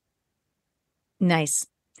 Nice.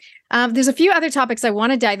 There's a few other topics I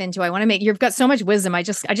want to dive into. I want to make, you've got so much wisdom. I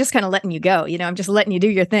just kind of letting you go, I'm just letting you do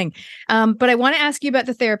your thing. But I want to ask you about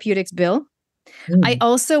the therapeutics bill. I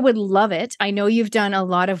also would love it. I know you've done a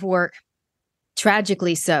lot of work,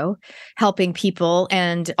 tragically so, helping people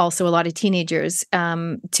and also a lot of teenagers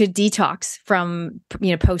to detox from,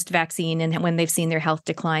 post-vaccine and when they've seen their health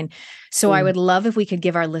decline. So I would love if we could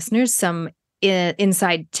give our listeners some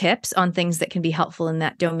inside tips on things that can be helpful in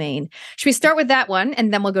that domain. Should we start with that one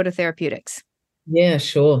and then we'll go to therapeutics? Yeah,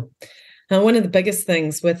 sure. One of the biggest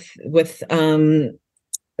things with the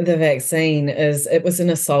vaccine is it was an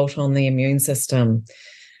assault on the immune system.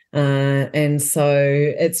 And so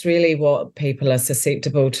it's really what people are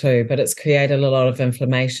susceptible to, but it's created a lot of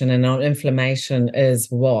inflammation, and inflammation is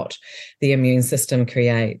what the immune system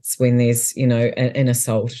creates when there's, an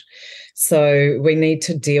assault. So we need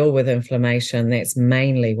to deal with inflammation. That's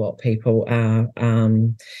mainly what people are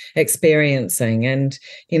experiencing. And,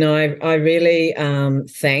 I really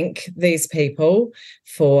thank these people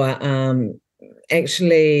for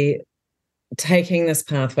actually taking this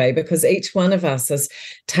pathway, because each one of us has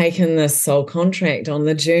taken this soul contract on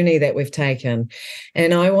the journey that we've taken.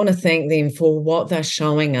 And I want to thank them for what they're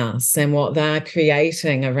showing us and what they're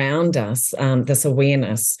creating around us, this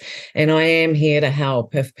awareness. And I am here to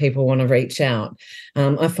help if people want to reach out.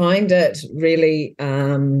 I find it really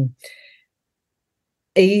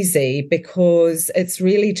easy because it's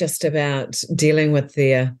really just about dealing with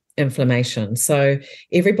their inflammation. So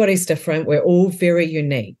everybody's different. We're all very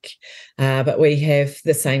unique, but we have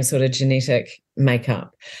the same sort of genetic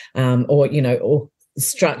makeup, or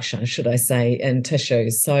structure, should I say, in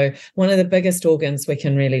tissues. So one of the biggest organs we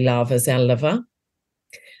can really love is our liver.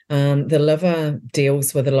 The liver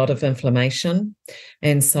deals with a lot of inflammation.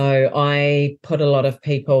 And so I have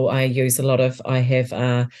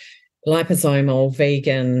liposomal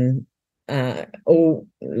vegan,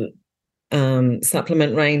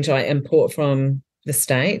 supplement range I import from the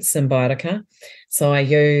States, Symbiotica. So I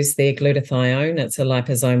use their glutathione. It's a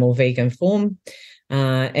liposomal vegan form,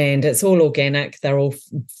 and it's all organic. They're all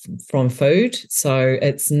from food. So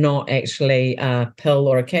it's not actually a pill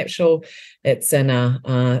or a capsule. It's in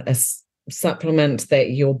a supplement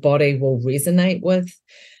that your body will resonate with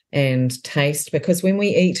and taste, because when we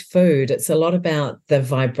eat food, it's a lot about the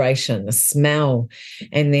vibration, the smell,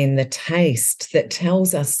 and then the taste that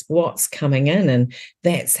tells us what's coming in, and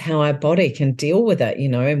that's how our body can deal with it,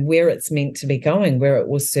 and where it's meant to be going, where it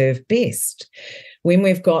will serve best. When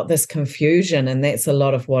we've got this confusion, and that's a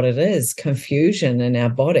lot of what it is, confusion in our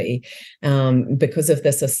body, because of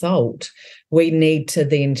this assault, we need to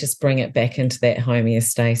then just bring it back into that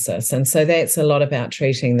homeostasis. And so that's a lot about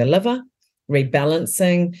treating the liver,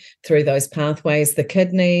 rebalancing through those pathways, the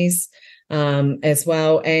kidneys as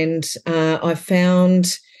well. And I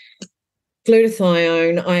found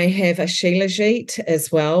glutathione. I have a Shilajit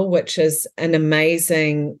as well, which is an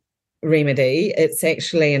amazing remedy. It's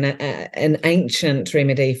actually an ancient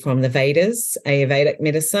remedy from the Vedas, Ayurvedic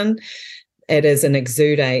medicine. It is an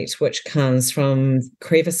exudate which comes from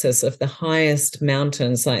crevices of the highest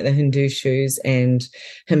mountains like the Hindukush and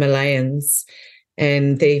Himalayas.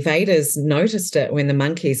 And the Vedas noticed it when the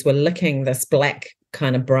monkeys were licking this black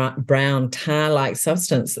kind of brown tar-like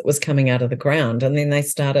substance that was coming out of the ground. And then they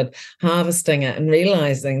started harvesting it and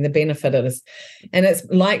realizing the benefit it is. And it's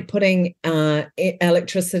like putting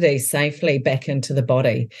electricity safely back into the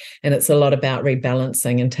body. And it's a lot about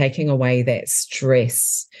rebalancing and taking away that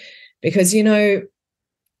stress. Because,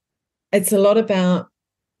 it's a lot about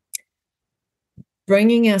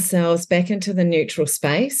bringing ourselves back into the neutral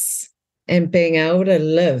space and being able to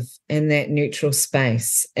live in that neutral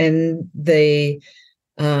space, and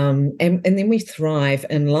and then we thrive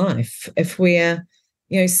in life. If we're,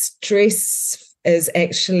 stress is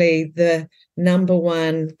actually the number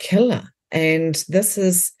one killer, and this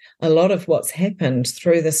is a lot of what's happened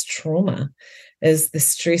through this trauma, is the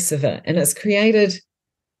stress of it, and it's created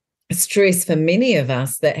stress for many of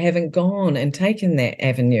us that haven't gone and taken that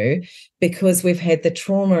avenue because we've had the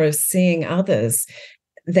trauma of seeing others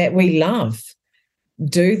that we love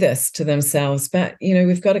do this to themselves. But,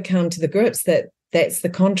 we've got to come to the grips that that's the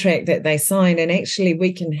contract that they signed, and actually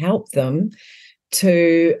we can help them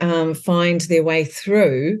to find their way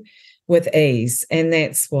through with ease. And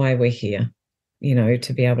that's why we're here,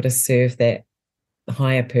 to be able to serve that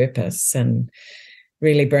higher purpose and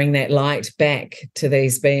really bring that light back to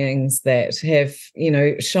these beings that have,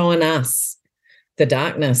 shown us the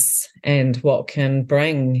darkness and what can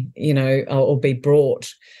bring, or be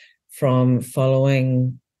brought from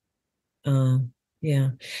following. And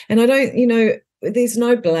I don't, there's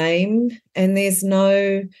no blame, and there's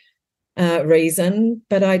no reason,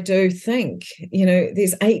 but I do think,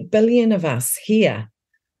 there's 8 billion of us here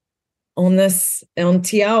on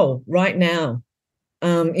Te Ao right now.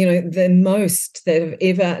 The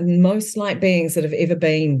most light beings that have ever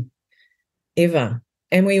been, ever.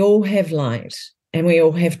 And we all have light and we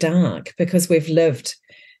all have dark because we've lived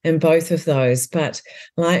in both of those. But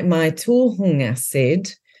like my tōhunga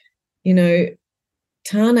said,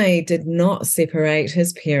 Tāne did not separate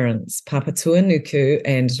his parents, Papatuanuku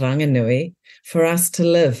and Ranganui, for us to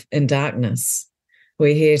live in darkness.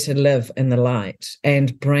 We're here to live in the light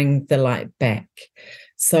and bring the light back.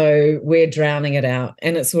 So we're drowning it out,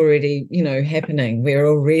 and it's already, happening. We're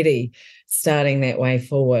already starting that way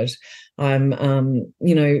forward. I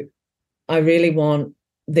really want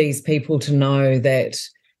these people to know that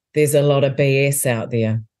there's a lot of BS out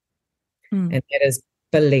there, and that is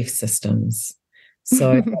belief systems.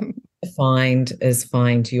 So find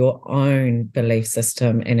your own belief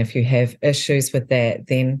system. And if you have issues with that,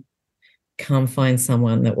 then come find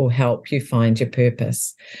someone that will help you find your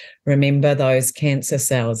purpose. Remember those cancer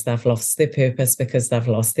cells, they've lost their purpose because they've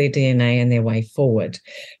lost their DNA and their way forward.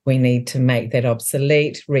 We need to make that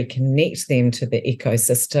obsolete, reconnect them to the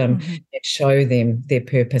ecosystem, and show them their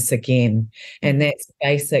purpose again. And that's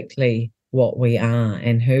basically what we are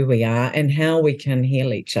and who we are and how we can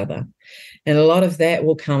heal each other. And a lot of that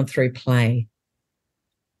will come through play.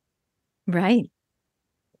 Right.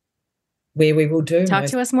 Where we will do. Talk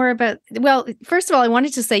to us more about, well, first of all, I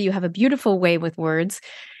wanted to say you have a beautiful way with words.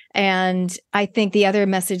 And I think the other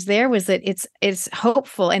message there was that it's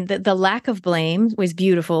hopeful, and the lack of blame was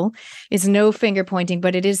beautiful. It's no finger pointing,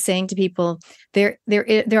 but it is saying to people, there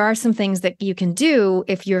are some things that you can do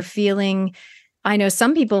if you're feeling. I know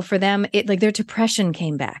some people, for them, their depression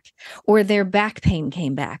came back, or their back pain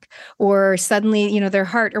came back, or suddenly, their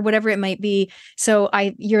heart, or whatever it might be. So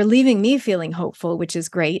you're leaving me feeling hopeful, which is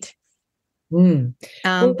great. Carry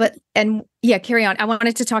on. I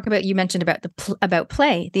wanted to talk about, you mentioned about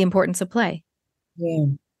play, the importance of play. Yeah.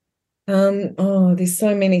 There's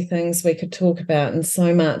so many things we could talk about, and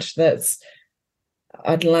so much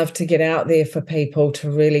I'd love to get out there for people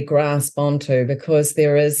to really grasp onto, because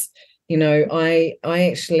there is, I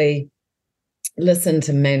actually listened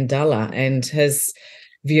to Mandela and his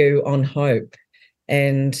view on hope,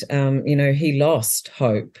 and he lost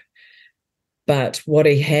hope. But what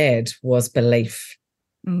he had was belief.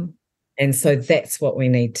 And so that's what we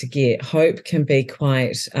need to get. Hope can be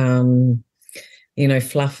quite,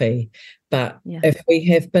 fluffy. But if we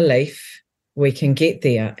have belief, we can get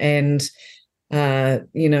there. And,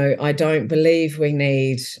 I don't believe we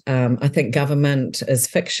need, I think government is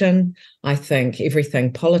fiction. I think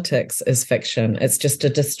everything politics is fiction. It's just a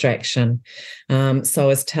distraction. So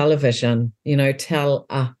is television,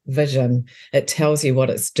 television. It tells you what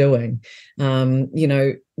it's doing.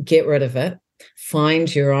 Get rid of it.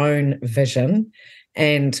 Find your own vision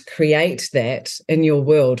and create that in your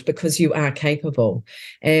world, because you are capable.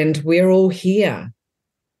 And we're all here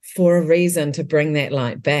for a reason to bring that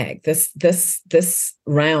light back. This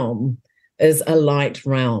realm is a light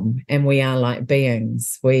realm, and we are light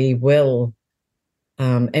beings. We will,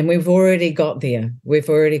 and we've already got there.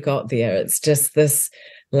 It's just this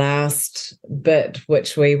last bit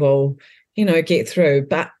which we will, get through.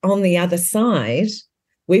 But on the other side,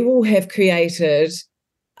 we will have created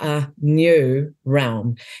a new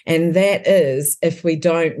realm, and that is if we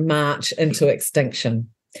don't march into extinction.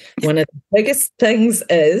 One of the biggest things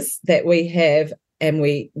is that we have, and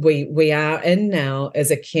we are in now, is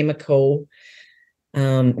a chemical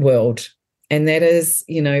world. And that is,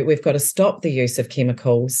 we've got to stop the use of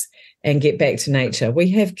chemicals and get back to nature. We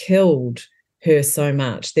have killed her so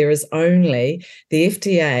much. There is only the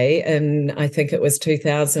FDA, and I think it was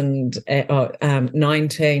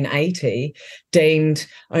 1980, deemed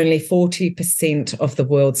only 40% of the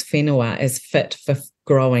world's whenua as fit for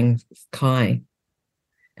growing kai.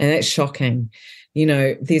 And that's shocking.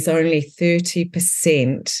 There's only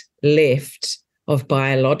 30% left of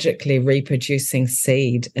biologically reproducing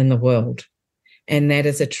seed in the world. And that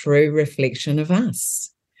is a true reflection of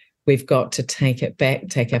us. We've got to take it back,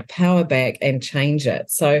 take our power back, and change it.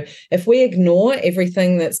 So if we ignore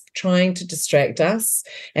everything that's trying to distract us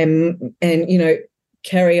and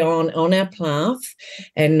carry on our path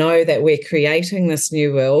and know that we're creating this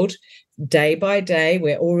new world, day by day,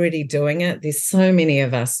 we're already doing it. There's so many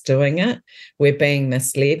of us doing it. We're being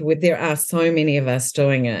misled. There are so many of us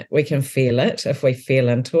doing it. We can feel it if we feel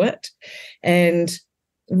into it, and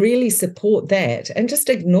really support that, and just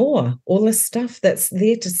ignore all the stuff that's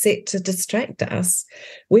there to distract us.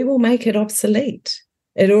 We will make it obsolete.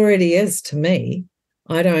 It already is to me.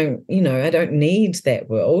 I don't need that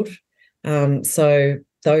world. So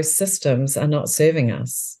those systems are not serving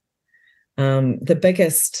us. The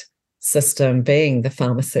biggest system being the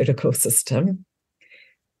pharmaceutical system.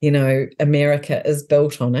 America is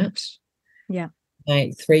built on it. Yeah.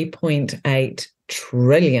 Make 3.8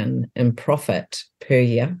 trillion in profit per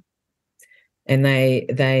year. And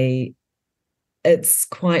it's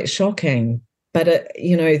quite shocking. But,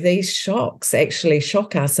 these shocks actually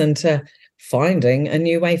shock us into finding a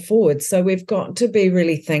new way forward. So we've got to be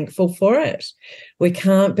really thankful for it. We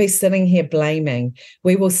can't be sitting here blaming.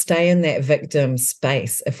 We will stay in that victim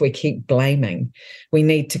space if we keep blaming. We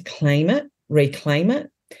need to claim it, reclaim it,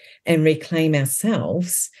 and reclaim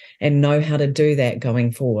ourselves and know how to do that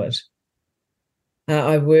going forward.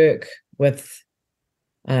 I work with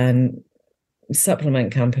a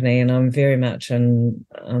supplement company, and I'm very much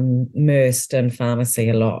immersed in pharmacy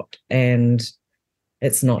a lot, and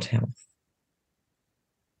it's not health.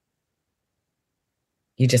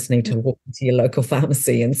 You just need to walk into your local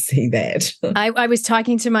pharmacy and see that. I was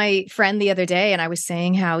talking to my friend the other day, and I was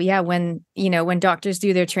saying how, when doctors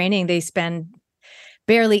do their training, they spend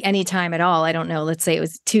barely any time at all. I don't know, let's say it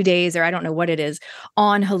was 2 days, or I don't know what it is,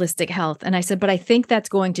 on holistic health. And I said, but I think that's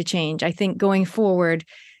going to change. I think going forward,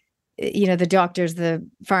 the doctors, the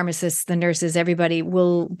pharmacists, the nurses, everybody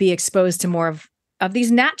will be exposed to more of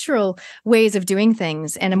these natural ways of doing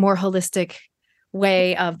things and a more holistic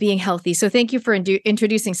way of being healthy. So thank you for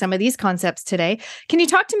introducing some of these concepts today. Can you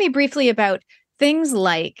talk to me briefly about things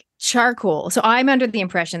like charcoal? So I'm under the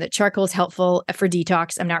impression that charcoal is helpful for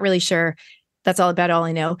detox. I'm not really sure. That's all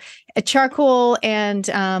I know. Charcoal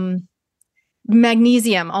and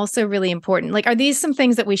magnesium, also really important. Like, are these some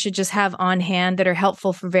things that we should just have on hand that are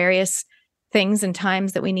helpful for various things and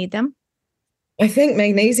times that we need them? I think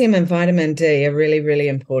magnesium and vitamin D are really, really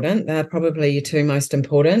important. They're probably your two most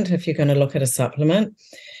important if you're going to look at a supplement.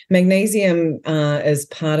 Magnesium is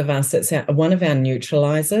part of us. It's one of our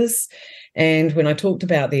neutralizers. And when I talked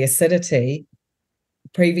about the acidity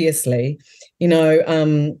previously,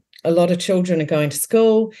 a lot of children are going to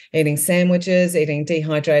school, eating sandwiches, eating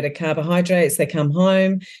dehydrated carbohydrates. They come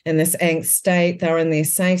home in this angst state. They're in their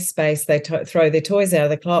safe space. They throw their toys out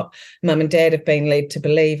of the clock. Mum and dad have been led to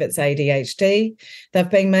believe it's ADHD. They've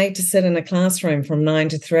been made to sit in a classroom from 9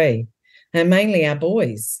 to 3, and mainly our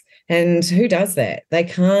boys. And who does that? They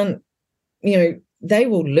can't, they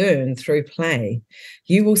will learn through play.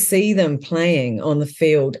 You will see them playing on the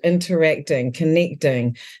field, interacting,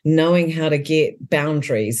 connecting, knowing how to get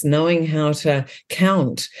boundaries, knowing how to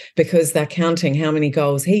count, because they're counting how many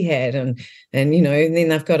goals he had, and then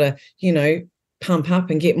they've got to, pump up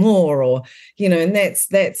and get more, or, and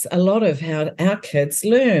that's a lot of how our kids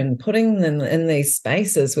learn. Putting them in these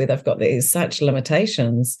spaces where they've got these such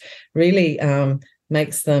limitations really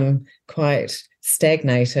makes them quite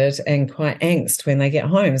stagnated and quite angst when they get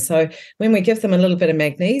home. So when we give them a little bit of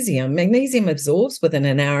magnesium absorbs within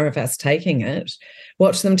an hour of us taking it.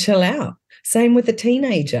 Watch them chill out. Same with the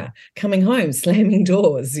teenager coming home, slamming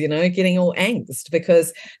doors, getting all angst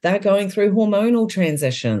because they're going through hormonal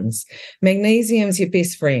transitions. Magnesium's your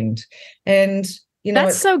best friend. And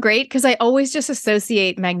that's so great, because I always just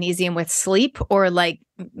associate magnesium with sleep or like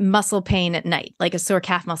muscle pain at night, like a sore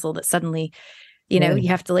calf muscle that suddenly you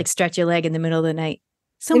have to like stretch your leg in the middle of the night.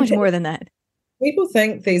 So much more than that. People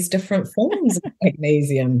think there's different forms of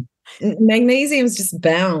magnesium. Magnesium's just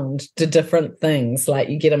bound to different things. Like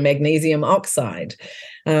you get a magnesium oxide,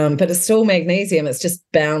 but it's still magnesium. It's just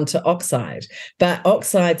bound to oxide. But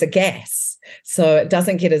oxide's a gas, so it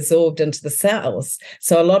doesn't get absorbed into the cells.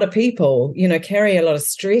 So a lot of people, carry a lot of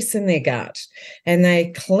stress in their gut, and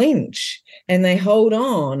they clench and they hold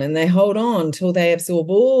on till they absorb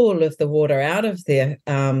all of the water out of their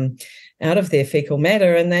fecal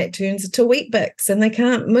matter, and that turns into Weet-Bix and they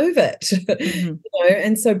can't move it. Mm-hmm.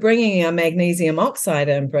 And so bringing our magnesium oxide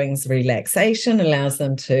in brings relaxation, allows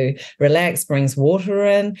them to relax, brings water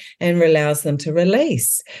in, and allows them to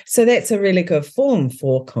release. So that's a really good form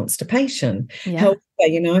for constipation. Yeah.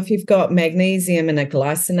 If you've got magnesium in a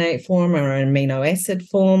glycinate form or an amino acid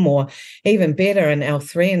form, or even better, an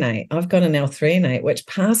L-threonate. I've got an L-threonate which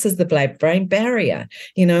passes the blood-brain barrier.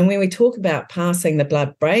 And when we talk about passing the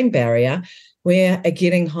blood-brain barrier, we're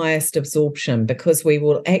getting highest absorption, because we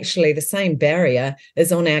will actually, the same barrier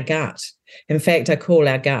is on our gut. In fact, I call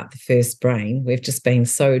our gut the first brain. We've just been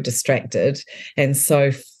so distracted and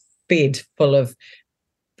so fed full of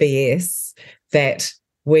BS that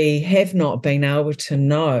we have not been able to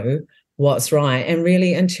know what's right and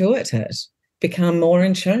really intuit it, become more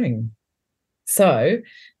in tune. So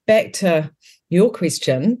back to your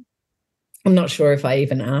question, I'm not sure if I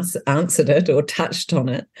even answered it or touched on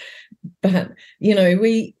it, But,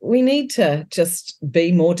 we need to just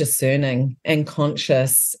be more discerning and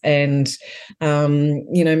conscious. And,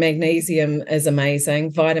 magnesium is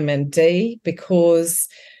amazing. Vitamin D, because,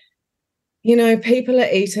 people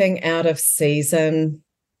are eating out of season.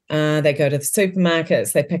 They go to the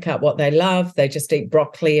supermarkets, they pick up what they love. They just eat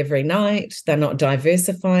broccoli every night. They're not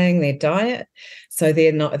diversifying their diet. So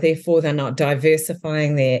they're not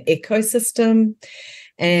diversifying their ecosystem.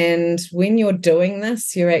 And when you're doing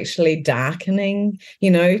this, you're actually darkening,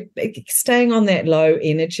 staying on that low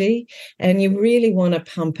energy, and you really want to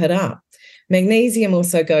pump it up. Magnesium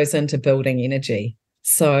also goes into building energy.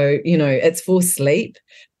 So, it's for sleep,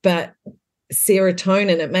 but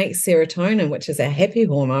serotonin, it makes serotonin, which is a happy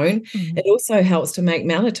hormone. Mm-hmm. It also helps to make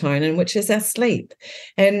melatonin, which is our sleep.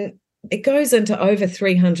 And it goes into over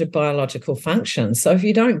 300 biological functions. So if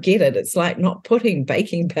you don't get it, it's like not putting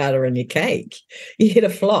baking powder in your cake. You hit a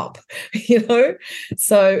flop,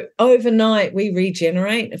 So overnight we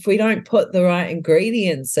regenerate. If we don't put the right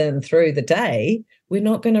ingredients in through the day, we're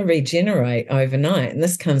not going to regenerate overnight. And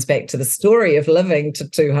this comes back to the story of living to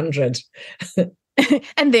 200.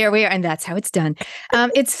 And there we are. And that's how it's done.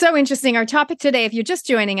 It's so interesting. Our topic today, if you're just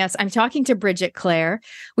joining us, I'm talking to Bridget Clare.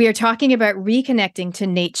 We are talking about reconnecting to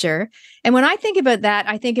nature. And when I think about that,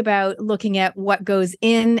 I think about looking at what goes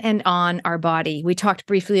in and on our body. We talked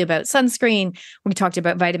briefly about sunscreen. We talked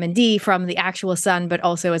about vitamin D from the actual sun, but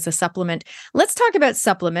also as a supplement. Let's talk about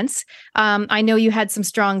supplements. I know you had some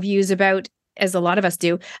strong views about, as a lot of us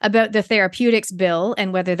do, about the therapeutics bill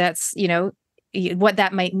and whether that's, what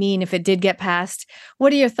that might mean if it did get passed.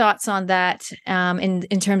 What are your thoughts on that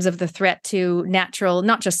in terms of the threat to natural,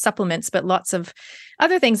 not just supplements, but lots of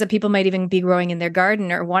other things that people might even be growing in their garden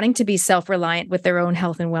or wanting to be self-reliant with their own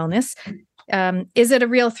health and wellness? Is it a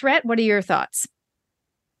real threat? What are your thoughts?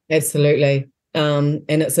 Absolutely. And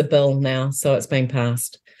it's a bill now, so it's been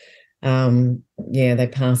passed. They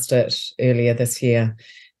passed it earlier this year.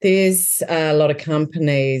 There's a lot of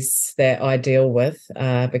companies that I deal with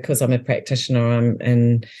because I'm a practitioner. I'm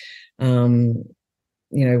in,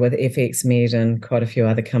 with FX Med and quite a few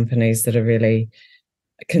other companies that are really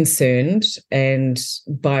concerned, and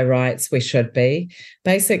by rights we should be.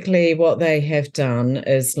 Basically, what they have done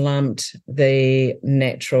is lumped the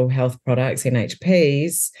natural health products,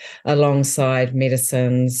 NHPs, alongside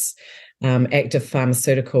medicines, active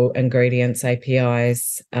pharmaceutical ingredients,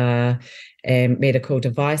 APIs, and medical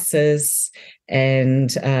devices, and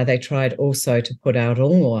they tried also to put our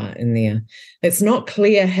rongoa in there. It's not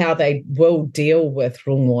clear how they will deal with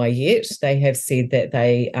rongoa yet. They have said that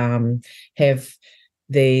they have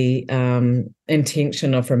the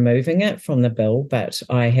intention of removing it from the bill, but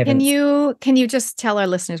I haven't. Can you just tell our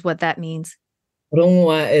listeners what that means?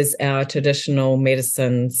 Rongoa is our traditional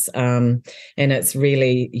medicines, and it's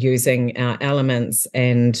really using our elements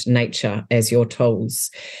and nature as your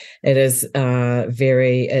tools. It is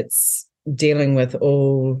it's dealing with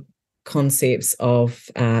all concepts of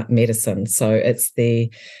medicine. So it's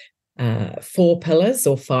the 4 pillars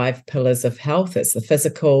or 5 pillars of health. It's the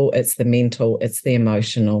physical, it's the mental, it's the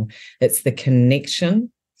emotional, it's the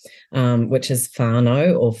connection, which is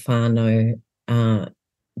whānau or whānau,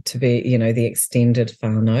 to be, the extended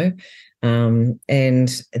whānau,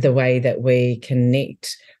 and the way that we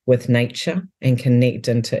connect with nature and connect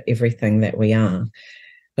into everything that we are.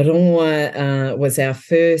 Rongoa was our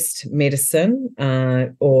first medicine,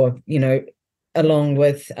 along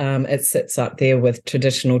with, it sits up there with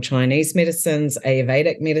traditional Chinese medicines,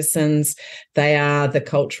 Ayurvedic medicines. They are the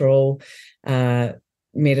cultural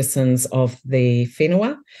medicines of the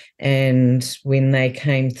whenua, and when they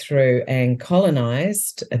came through and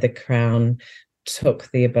colonized, the Crown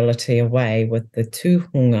took the ability away with the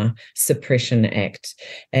Tūhunga Suppression Act.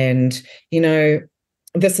 And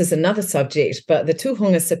this is another subject, but the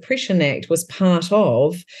Tūhunga Suppression Act was part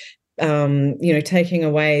of taking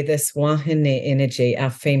away this wahine energy, our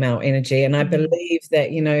female energy. And I believe that,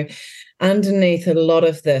 underneath a lot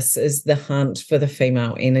of this is the hunt for the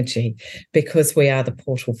female energy, because we are the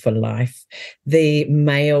portal for life. The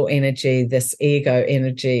male energy, this ego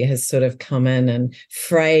energy, has sort of come in and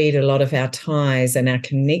frayed a lot of our ties and our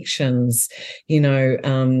connections,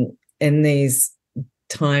 in these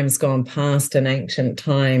times gone past, in ancient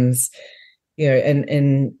times.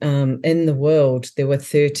 In the world, there were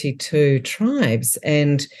 32 tribes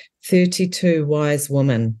and 32 wise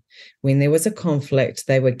women. When there was a conflict,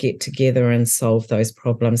 they would get together and solve those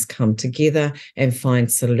problems, come together and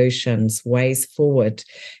find solutions, ways forward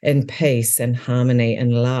in peace and harmony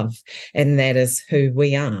and love. And that is who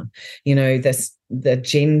we are. The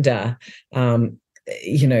gender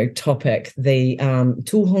topic, the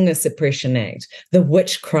Tūhunga Suppression Act, the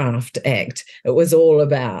Witchcraft Act, it was all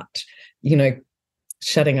about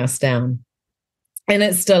shutting us down. And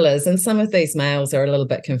it still is. And some of these males are a little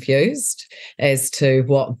bit confused as to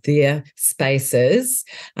what their space is.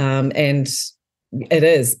 And it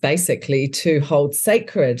is basically to hold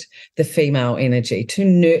sacred the female energy, to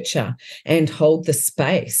nurture and hold the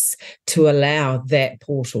space to allow that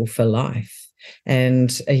portal for life.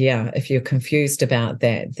 And if you're confused about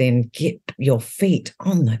that, then get your feet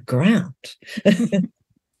on the ground.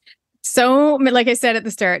 So, like I said at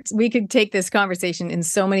the start, we could take this conversation in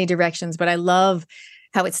so many directions, but I love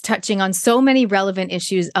how it's touching on so many relevant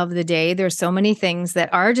issues of the day. There's so many things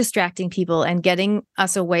that are distracting people and getting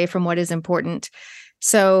us away from what is important.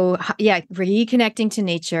 So, reconnecting to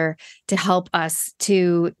nature to help us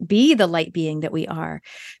to be the light being that we are.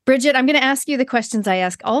 Bridget, I'm going to ask you the questions I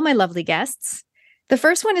ask all my lovely guests. The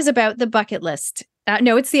first one is about the bucket list.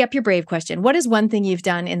 No, it's the Up Your Brave question. What is one thing you've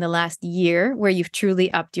done in the last year where you've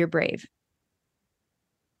truly upped your brave?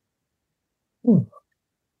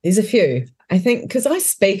 There's a few. I think because I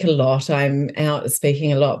speak a lot, I'm out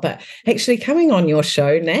speaking a lot, but actually coming on your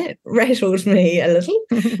show, Nat, rattled me a little.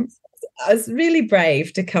 I was really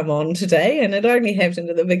brave to come on today, and it only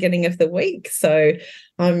happened at the beginning of the week. So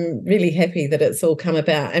I'm really happy that it's all come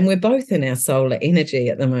about. And we're both in our solar energy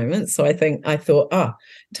at the moment. So I thought,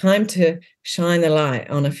 time to shine the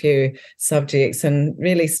light on a few subjects and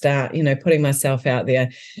really start, putting myself out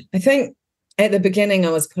there. I think at the beginning,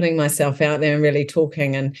 I was putting myself out there and really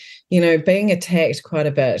talking and, being attacked quite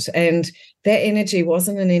a bit. And that energy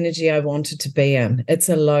wasn't an energy I wanted to be in. It's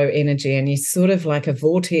a low energy, and you sort of like a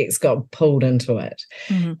vortex got pulled into it.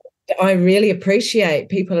 Mm-hmm. I really appreciate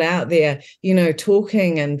people out there,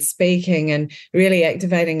 talking and speaking and really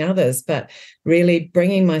activating others, but really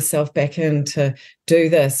bringing myself back in to do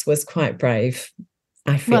this was quite brave.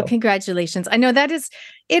 I feel. Well, congratulations. I know it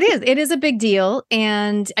is a big deal.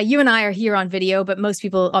 And you and I are here on video, but most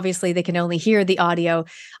people, obviously, they can only hear the audio.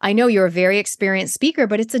 I know you're a very experienced speaker,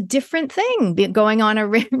 but it's a different thing going on a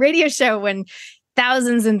radio show when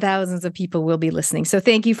thousands and thousands of people will be listening. So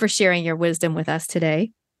thank you for sharing your wisdom with us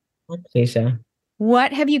today. My pleasure.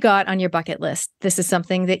 What have you got on your bucket list? This is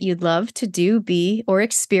something that you'd love to do, be, or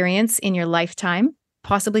experience in your lifetime,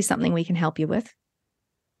 possibly something we can help you with.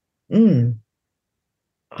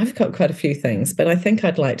 I've got quite a few things, but I think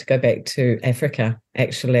I'd like to go back to Africa,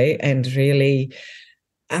 actually, and really,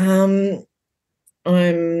 I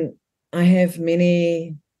have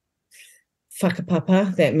many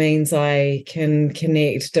whakapapa. That means I can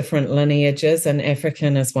connect different lineages, and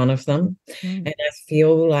African is one of them. And I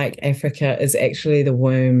feel like Africa is actually the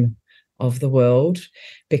womb of the world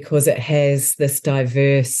because it has this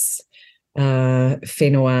diverse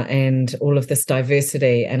whenua and all of this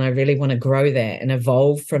diversity, and I really want to grow that and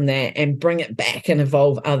evolve from that and bring it back and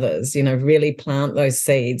evolve others, really plant those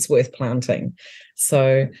seeds worth planting.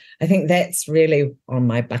 So I think that's really on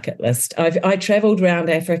my bucket list. I traveled around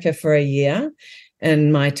Africa for a year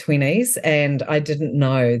in my 20s, and I didn't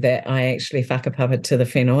know that I actually whakapapa to the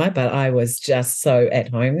whenua, but I was just so at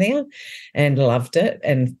home there and loved it,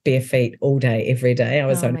 and bare feet all day, every day. I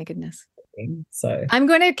was my goodness. So I'm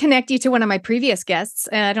going to connect you to one of my previous guests.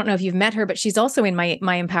 I don't know if you've met her, but she's also in my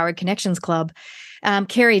Empowered Connections Club,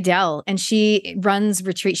 Carrie Dell, and she runs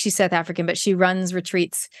retreats. She's South African, but she runs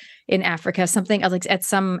retreats in Africa, something like at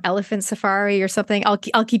some elephant safari or something.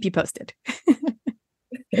 I'll keep you posted.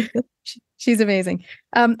 She's amazing.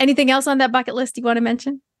 Anything else on that bucket list you want to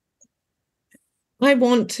mention? I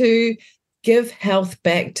want to give health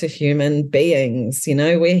back to human beings.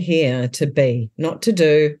 We're here to be, not to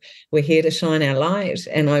do. We're here to shine our light.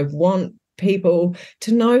 And I want people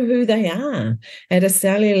to know who they are at a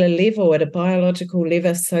cellular level, at a biological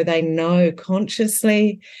level, so they know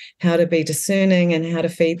consciously how to be discerning and how to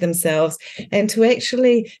feed themselves and to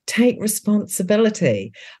actually take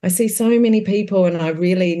responsibility. I see so many people, and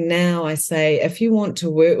I say, if you want to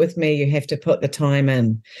work with me, you have to put the time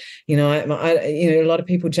in. A lot of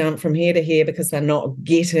people jump from here to here because they're not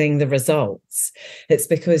getting the results. It's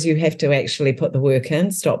because you have to actually put the work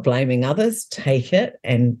in, stop blaming others, take it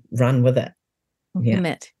and run with it.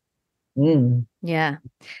 Commit. Yeah.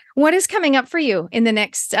 What is coming up for you in the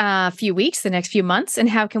next few weeks, the next few months, and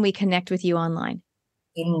how can we connect with you online?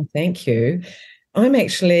 Thank you. I'm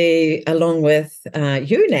actually, along with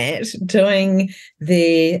you, Nat, doing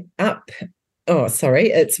the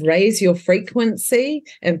it's Raise Your Frequency,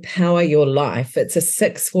 Empower Your Life. It's a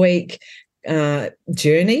 6-week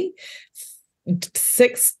journey,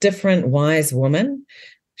 6 different wise women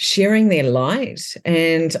sharing their light.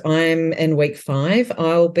 And I'm in week 5.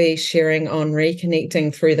 I'll be sharing on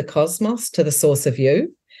reconnecting through the cosmos to the source of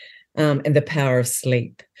you. and the power of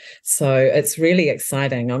sleep. So it's really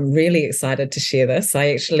exciting. I'm really excited to share this. I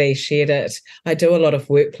actually shared it. I do a lot of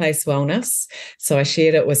workplace wellness. So I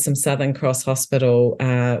shared it with some Southern Cross Hospital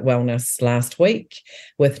wellness last week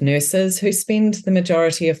with nurses who spend the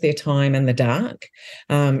majority of their time in the dark.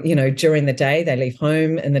 During the day, they leave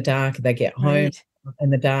home in the dark, they get home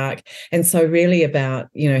in the dark. And so really about,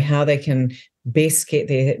 how they can best get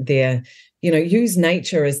their use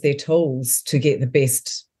nature as their tools to get the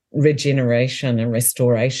best regeneration and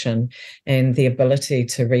restoration and the ability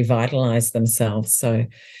to revitalize themselves. So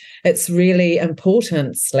it's really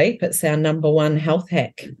important, sleep. It's our number one health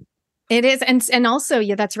hack. It is. And also,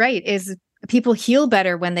 yeah, that's right, is people heal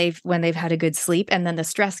better when they've had a good sleep, and then the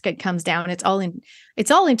stress comes down. It's all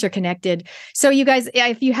interconnected. So you guys,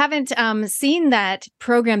 if you haven't seen that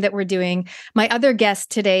program that we're doing, my other guest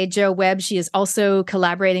today, Jo Webb, she is also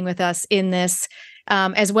collaborating with us in this,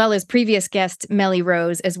 as well as previous guest Melly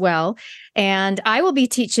Rose as well. And I will be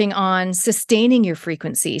teaching on sustaining your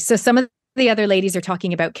frequency. So some of the other ladies are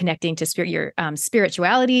talking about connecting to your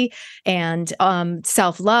spirituality and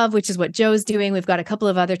self-love, which is what Jo's doing. We've got a couple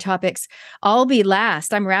of other topics. I'll be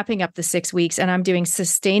last. I'm wrapping up the 6 weeks, and I'm doing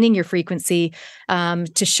sustaining your frequency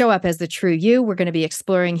to show up as the true you. We're going to be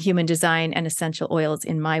exploring human design and essential oils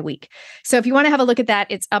in my week. So if you want to have a look at that,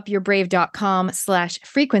 it's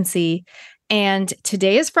upyourbrave.com/frequency. And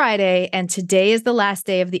today is Friday, and today is the last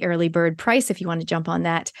day of the early bird price if you want to jump on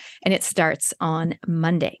that. And it starts on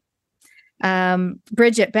Monday.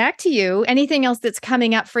 Bridget, back to you. Anything else that's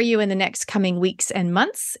coming up for you in the next coming weeks and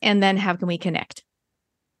months? And then how can we connect?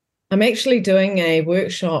 I'm actually doing a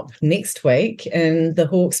workshop next week in the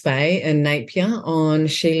Hawke's Bay in Napier on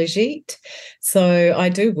Shilajit. So I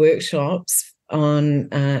do workshops on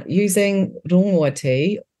using rongoa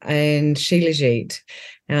tea and Shilajit.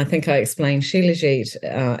 And I think I explained Shilajit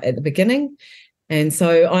at the beginning. And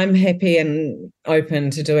so I'm happy and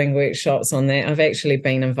open to doing workshops on that. I've actually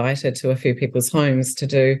been invited to a few people's homes to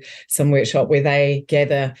do some workshop where they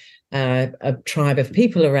gather a tribe of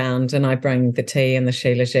people around, and I bring the tea and the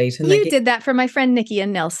Shilajit. And you did that for my friend Nikki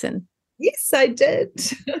and Nelson. Yes, I did.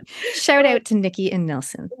 Shout out to Nikki and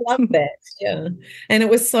Nelson. I love that. Yeah. And it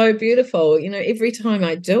was so beautiful. Every time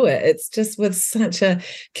I do it, it's just with such a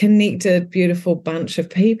connected, beautiful bunch of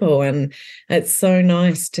people. And it's so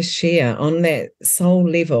nice to share on that soul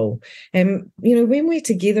level. And, when we're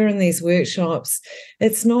together in these workshops,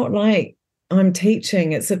 it's not like I'm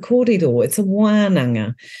teaching, it's a kōrero, it's a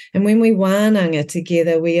wānanga. And when we wānanga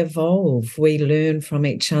together, we evolve, we learn from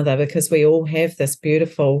each other because we all have this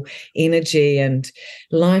beautiful energy and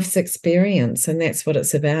life's experience. And that's what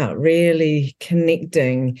it's about, really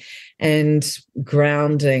connecting and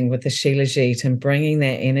grounding with the Shilajit and bringing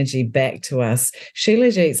that energy back to us.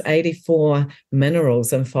 Shilajit's 84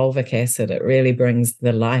 minerals and fulvic acid. It really brings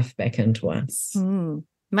the life back into us.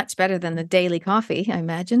 Much better than the daily coffee, I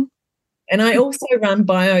imagine. And I also run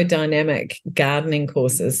biodynamic gardening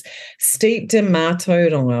courses steeped in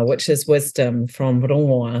mātauranga, which is wisdom from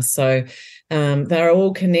rongoa. So they're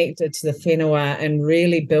all connected to the whenua and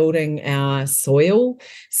really building our soil.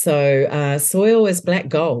 So soil is black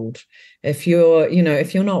gold. If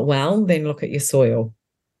you're not well, then look at your soil.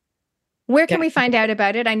 Where can we find out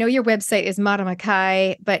about it? I know your website is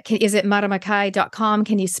Maramakai, but is it maramakai.com?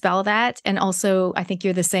 Can you spell that? And also, I think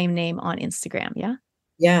you're the same name on Instagram, yeah?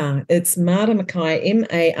 Yeah, it's Maramakai,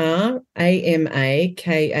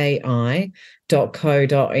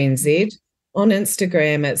 MARAMAKAI.co.nz. On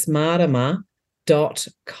Instagram, it's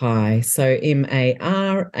marama.kai. So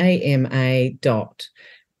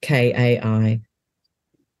MARAMA.KAI.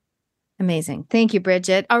 Amazing. Thank you,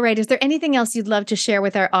 Bridget. All right. Is there anything else you'd love to share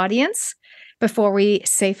with our audience before we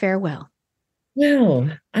say farewell?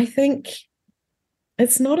 Well, I think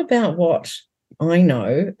it's not about what I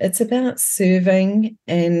know, it's about serving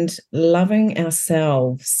and loving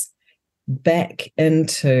ourselves back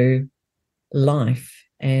into life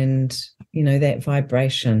and, that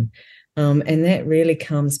vibration. And that really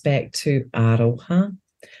comes back to aroha.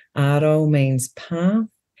 Aro means path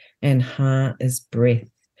and ha is breath.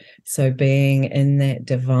 So being in that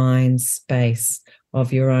divine space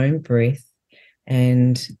of your own breath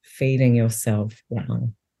and feeding yourself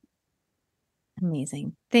down.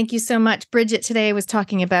 Amazing. Thank you so much. Bridget today was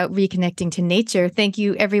talking about reconnecting to nature. Thank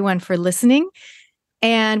you, everyone, for listening.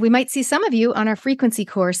 And we might see some of you on our frequency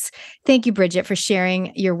course. Thank you, Bridget, for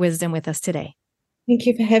sharing your wisdom with us today. Thank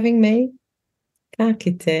you for having me. Ka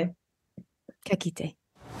kite. Ka kite.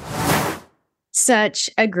 Such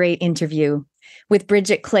a great interview with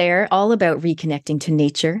Bridget Clare, all about reconnecting to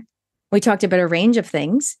nature. We talked about a range of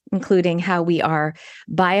things, including how we are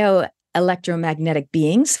bioelectromagnetic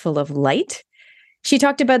beings full of light, She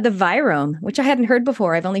talked about the virome, which I hadn't heard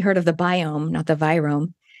before. I've only heard of the biome, not the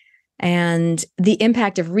virome, and the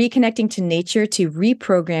impact of reconnecting to nature to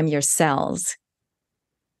reprogram your cells,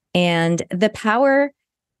 and the power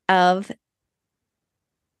of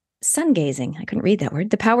sun gazing. I couldn't read that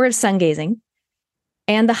word. The power of sun gazing.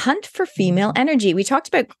 And the hunt for female energy. We talked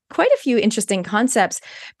about quite a few interesting concepts.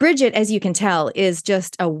 Bridget, as you can tell, is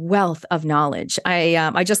just a wealth of knowledge.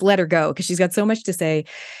 I just let her go because she's got so much to say,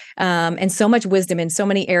 and so much wisdom in so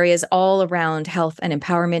many areas all around health and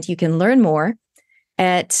empowerment. You can learn more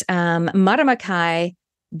at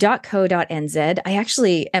maramakai.co.nz. I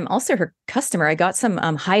actually am also her customer. I got some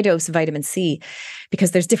high dose vitamin C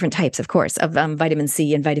because there's different types, of course, of vitamin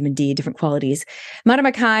C and vitamin D, different qualities.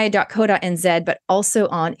 maramakai.co.nz, but also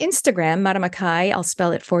on Instagram, Maramakai. I'll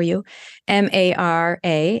spell it for you.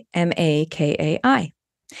 Maramakai.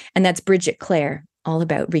 And that's Bridget Clare, all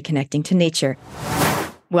about reconnecting to nature.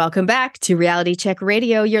 Welcome back to Reality Check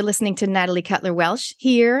Radio. You're listening to Natalie Cutler-Welsh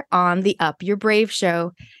here on the Up Your Brave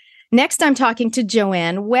show. Next, I'm talking to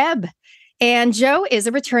Joanne Webb. And Jo is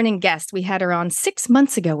a returning guest. We had her on 6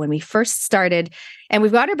 months ago when we first started, and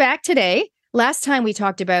we've got her back today. Last time we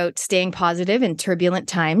talked about staying positive in turbulent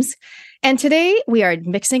times. And today we are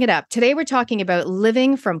mixing it up. Today we're talking about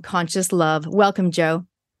living from conscious love. Welcome, Jo.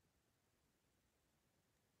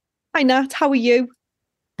 Hi, Nat. How are you?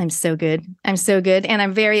 I'm so good. I'm so good. And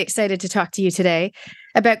I'm very excited to talk to you today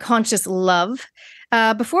about conscious love.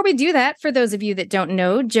 Before we do that, for those of you that don't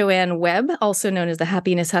know, Joanne Webb, also known as the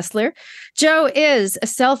Happiness Hustler. Jo is a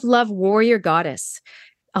self-love warrior goddess,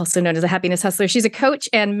 also known as the Happiness Hustler. She's a coach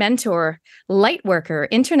and mentor, light worker,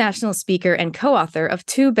 international speaker, and co-author of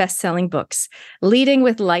 2 best-selling books, Leading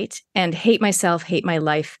with Light and Hate Myself, Hate My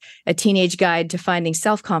Life, a teenage guide to finding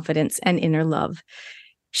self-confidence and inner love.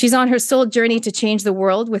 She's on her soul journey to change the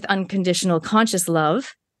world with unconditional conscious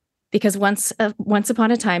love, because once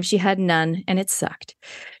upon a time, she had none and it sucked.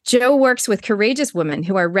 Jo works with courageous women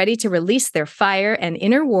who are ready to release their fire and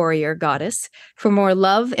inner warrior goddess for more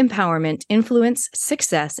love, empowerment, influence,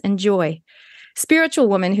 success, and joy. Spiritual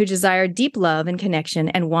women who desire deep love and connection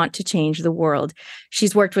and want to change the world.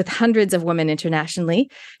 She's worked with hundreds of women internationally.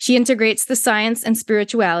 She integrates the science and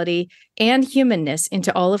spirituality and humanness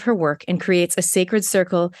into all of her work and creates a sacred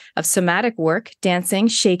circle of somatic work, dancing,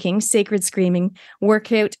 shaking, sacred screaming,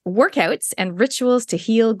 workouts, and rituals to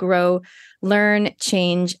heal, grow, learn,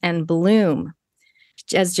 change, and bloom.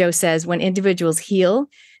 As Jo says, when individuals heal,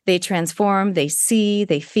 they transform, they see,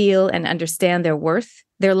 they feel, and understand their worth.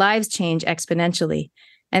 Their lives change exponentially,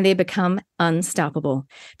 and they become unstoppable.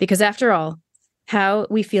 Because after all, how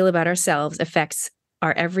we feel about ourselves affects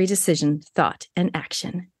our every decision, thought, and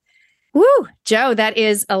action. Woo! Jo, that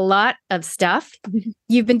is a lot of stuff.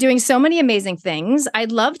 You've been doing so many amazing things.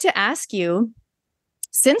 I'd love to ask you,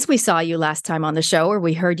 since we saw you last time on the show, or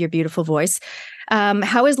we heard your beautiful voice,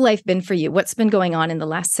 how has life been for you? What's been going on in the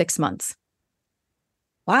last 6 months?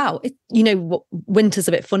 Wow. Winter's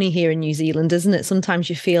a bit funny here in New Zealand, isn't it? Sometimes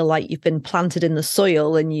you feel like you've been planted in the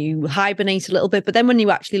soil and you hibernate a little bit. But then when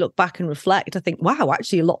you actually look back and reflect, I think, wow,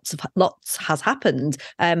 actually lots has happened.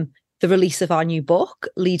 The release of our new book,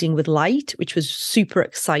 Leading with Light, which was super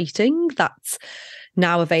exciting. That's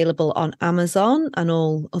now available on Amazon and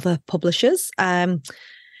all other publishers.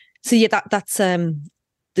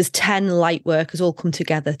 There's 10 light workers all come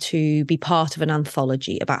together to be part of an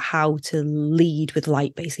anthology about how to lead with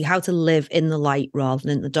light, basically, how to live in the light rather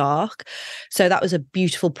than in the dark. So that was a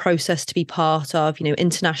beautiful process to be part of,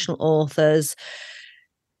 international authors,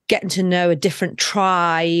 getting to know a different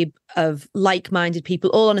tribe of like-minded people,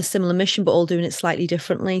 all on a similar mission, but all doing it slightly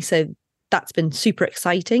differently. So that's been super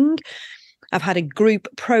exciting. I've had a group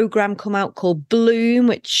program come out called Bloom,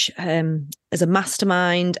 which is a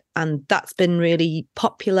mastermind, and that's been really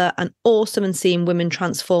popular and awesome. And seeing women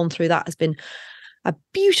transform through that has been a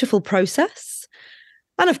beautiful process.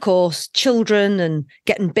 And of course, children and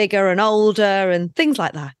getting bigger and older and things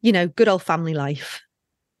like that. Good old family life.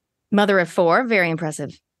 Mother of 4, very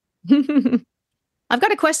impressive. I've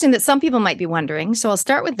got a question that some people might be wondering, so I'll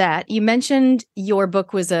start with that. You mentioned your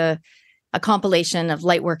book was a compilation of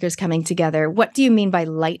light workers coming together. What do you mean by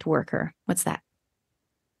light worker? What's that?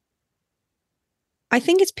 I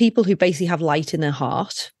think it's people who basically have light in their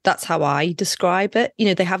heart. That's how I describe it.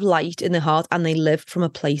 They have light in their heart and they live from a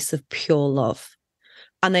place of pure love.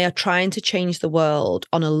 And they are trying to change the world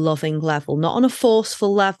on a loving level, not on a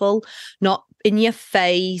forceful level, not in your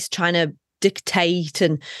face, trying to dictate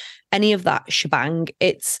and any of that shebang.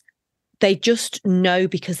 They just know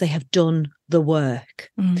because they have done the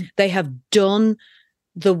work. They have done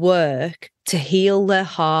the work to heal their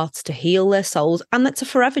hearts, to heal their souls. And that's a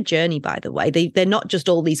forever journey, by the way. They're not just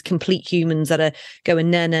all these complete humans that are going,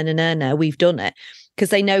 no, we've done it. Because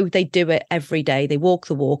they know they do it every day. They walk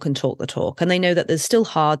the walk and talk the talk. And they know that there's still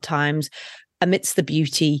hard times amidst the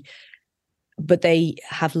beauty, but they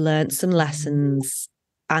have learned some lessons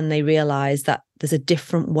and they realize that there's a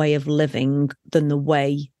different way of living than the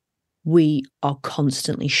way we are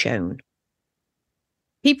constantly shown.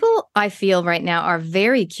 People, I feel right now, are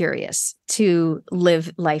very curious to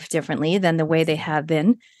live life differently than the way they have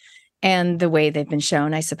been and the way they've been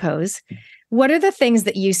shown, I suppose. What are the things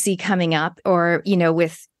that you see coming up, or, you know,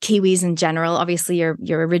 with Kiwis in general? Obviously, you're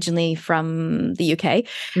originally from the UK.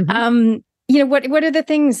 Mm-hmm. You know, what are the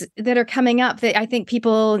things that are coming up that I think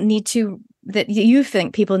people need to, that you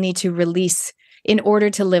think people need to release in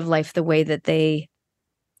order to live life the way that they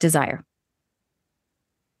desire?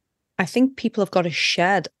 I think people have got to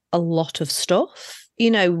shed a lot of stuff. You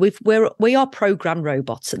know, we are programmed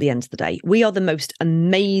robots at the end of the day. We are the most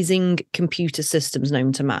amazing computer systems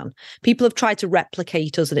known to man. People have tried to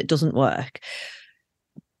replicate us and it doesn't work.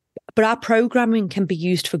 But our programming can be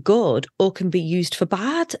used for good or can be used for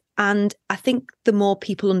bad. And I think the more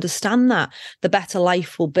people understand that, the better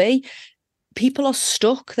life will be. People are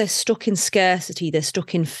stuck. They're stuck in scarcity. They're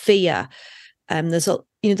stuck in fear. There's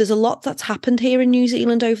a lot that's happened here in New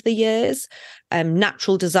Zealand over the years,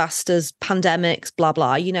 natural disasters, pandemics, blah,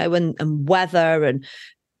 blah, you know, and weather and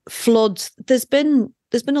floods. There's been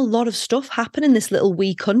a lot of stuff happen in this little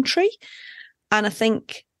wee country. And I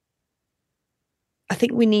think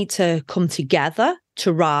we need to come together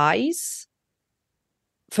to rise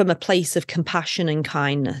from a place of compassion and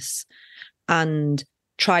kindness and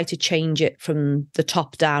try to change it from the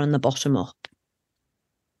top down and the bottom up.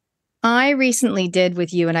 I recently did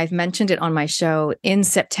with you, and I've mentioned it on my show, in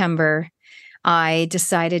September, I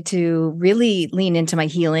decided to really lean into my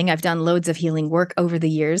healing. I've done loads of healing work over the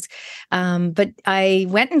years, but I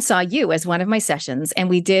went and saw you as one of my sessions, and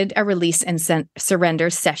we did a release and surrender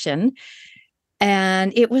session,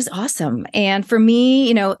 and it was awesome. And for me,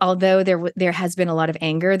 you know, although there has been a lot of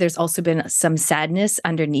anger, there's also been some sadness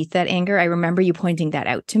underneath that anger. I remember you pointing that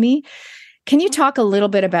out to me. Can you talk a little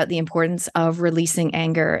bit about the importance of releasing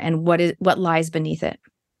anger and what lies beneath it?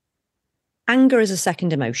 Anger is a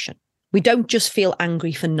second emotion. We don't just feel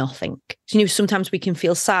angry for nothing. You know, sometimes we can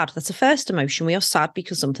feel sad. That's a first emotion. We are sad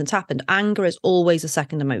because something's happened. Anger is always a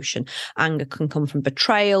second emotion. Anger can come from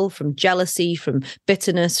betrayal, from jealousy, from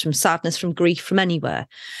bitterness, from sadness, from grief, from anywhere.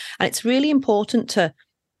 And it's really important to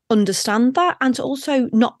understand that and to also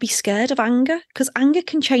not be scared of anger, because anger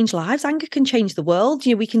can change lives. Anger can change the world.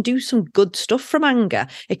 You know, we can do some good stuff from anger.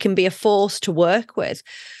 It can be a force to work with.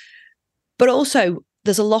 But also,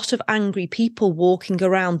 there's a lot of angry people walking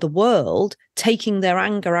around the world, taking their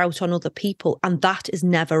anger out on other people, and that is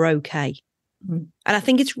never okay. Mm-hmm. And I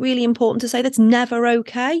think it's really important to say that's never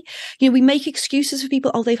okay. You know, we make excuses for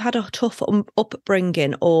people. Oh, they've had a tough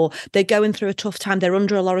upbringing, or they're going through a tough time. They're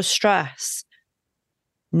under a lot of stress.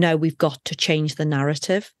 No, we've got to change the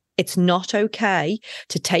narrative. It's not okay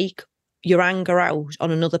to take your anger out on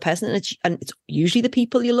another person. And it's usually the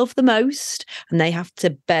people you love the most, and they have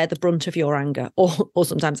to bear the brunt of your anger, or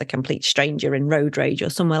sometimes a complete stranger in road rage or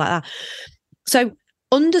somewhere like that. So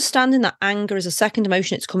understanding that anger is a second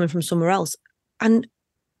emotion, it's coming from somewhere else. And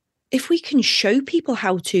if we can show people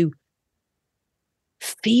how to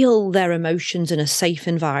feel their emotions in a safe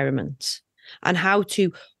environment and how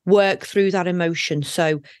to work through that emotion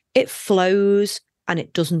so it flows and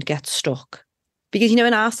it doesn't get stuck. Because, you know,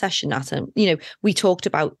 in our session, Nata, you know, we talked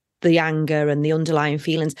about the anger and the underlying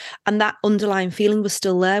feelings, and that underlying feeling was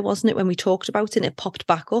still there, wasn't it? When we talked about it, and it popped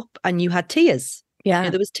back up and you had tears. Yeah. You know,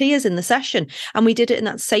 there was tears in the session, and we did it in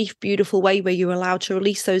that safe, beautiful way where you were allowed to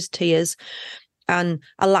release those tears and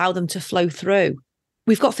allow them to flow through.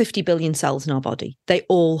 We've got 50 billion cells in our body. They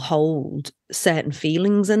all hold certain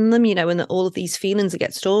feelings in them, you know, and all of these feelings that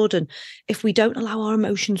get stored. And if we don't allow our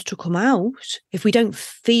emotions to come out, if we don't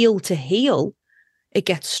feel to heal, it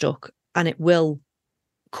gets stuck and it will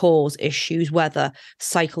cause issues, whether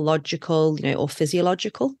psychological, you know, or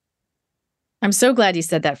physiological. I'm so glad you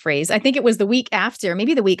said that phrase. I think it was the week after,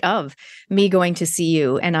 maybe the week of me going to see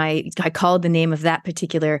you. And I called the name of that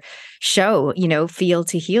particular show, you know, Feel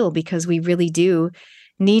to Heal, because we really do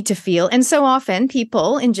need to feel. And so often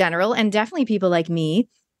people in general, and definitely people like me,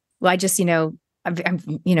 well, I just, you know, I'm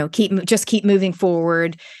you know, keep moving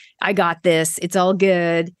forward. I got this. It's all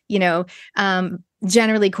good, you know,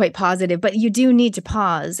 generally quite positive, but you do need to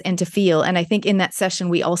pause and to feel. And I think in that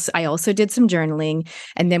session, I also did some journaling,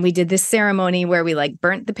 and then we did this ceremony where we like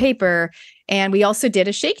burnt the paper, and we also did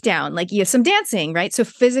a shakedown, like, you have some dancing, right? So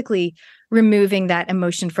physically removing that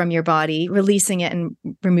emotion from your body, releasing it and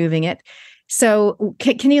removing it. So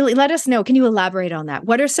can you let us know, can you elaborate on that?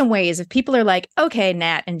 What are some ways if people are like, okay,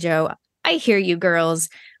 Nat and Joe, I hear you girls.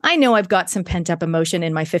 I know I've got some pent up emotion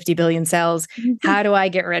in my 50 billion cells. How do I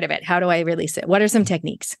get rid of it? How do I release it? What are some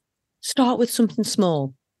techniques? Start with something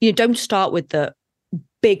small. You don't start with the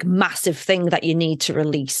big, massive thing that you need to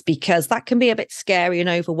release, because that can be a bit scary and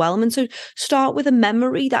overwhelming. So start with a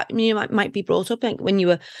memory that might be brought up. Like when you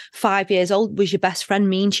were 5 years old, was your best friend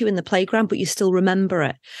mean to you in the playground, but you still remember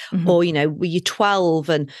it? Mm-hmm. Or, were you 12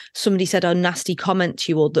 and somebody said a nasty comment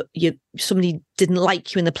to you, or that somebody didn't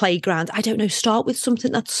like you in the playground? I don't know. Start with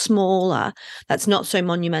something that's smaller, that's not so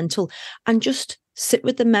monumental, and just sit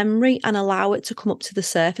with the memory and allow it to come up to the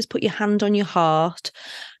surface. Put your hand on your heart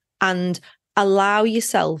and allow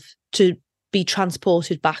yourself to be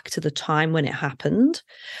transported back to the time when it happened,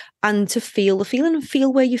 and to feel the feeling and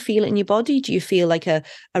feel where you feel it in your body. Do you feel like a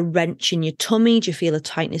wrench in your tummy? Do you feel a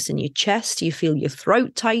tightness in your chest? Do you feel your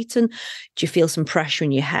throat tighten? Do you feel some pressure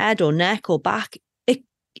in your head or neck or back?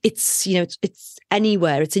 It's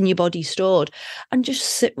anywhere. It's in your body stored. And just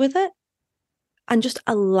sit with it and just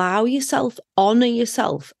allow yourself, honor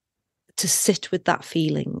yourself to sit with that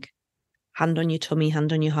feeling. Hand on your tummy,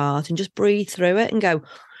 hand on your heart, and just breathe through it and go.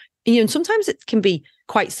 And sometimes it can be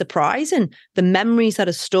quite surprising, the memories that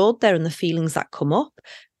are stored there and the feelings that come up.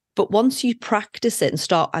 But once you practice it and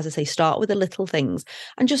start with the little things,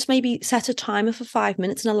 and just maybe set a timer for 5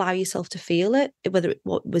 minutes and allow yourself to feel it.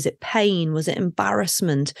 What was it? Pain? Was it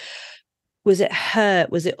embarrassment? Was it hurt?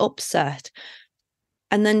 Was it upset?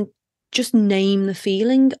 And then just name the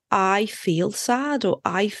feeling. I feel sad, or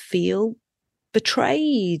I feel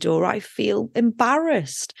betrayed, or I feel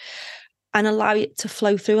embarrassed, and allow it to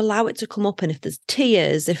flow through, allow it to come up. And if there's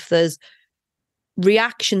tears, if there's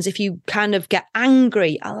reactions, if you kind of get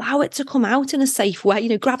angry, allow it to come out in a safe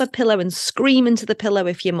way. Grab a pillow and scream into the pillow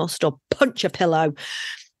if you must, or punch a pillow.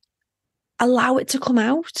 Allow it to come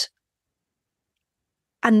out.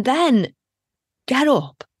 And then get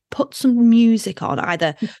up. Put some music on,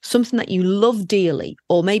 either something that you love dearly,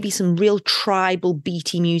 or maybe some real tribal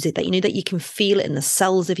beaty music that that you can feel it in the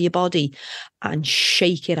cells of your body, and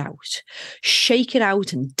shake it out. Shake it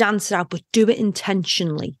out and dance it out, but do it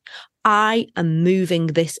intentionally. I am moving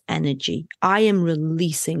this energy. I am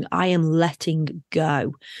releasing. I am letting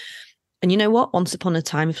go. And you know what? Once upon a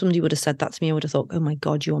time, if somebody would have said that to me, I would have thought, oh my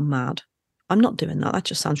God, you're mad. I'm not doing that. That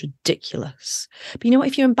just sounds ridiculous. But you know what?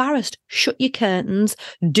 If you're embarrassed, shut your curtains,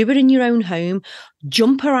 do it in your own home,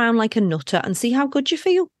 jump around like a nutter, and see how good you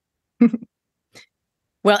feel.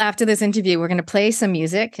 Well, after this interview, we're going to play some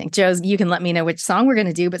music. Joe, you can let me know which song we're going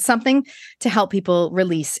to do, but something to help people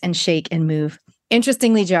release and shake and move.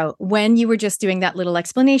 Interestingly, Joe, when you were just doing that little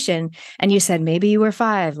explanation and you said, maybe you were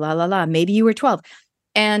 5, la, la, la, maybe you were 12.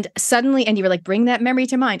 And suddenly, and you were like, bring that memory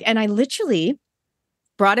to mind. And I literally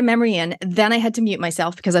brought a memory in. Then I had to mute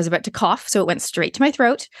myself because I was about to cough. So it went straight to my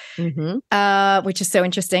throat, which is so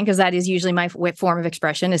interesting because that is usually my form of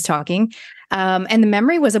expression, is talking. And the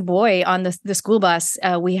memory was a boy on the school bus.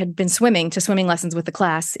 We had been swimming lessons with the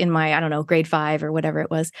class in my, grade 5 or whatever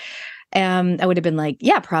it was. I would have been like,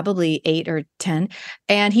 probably 8 or 10.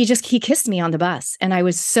 And he kissed me on the bus. And I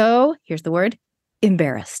was so, here's the word,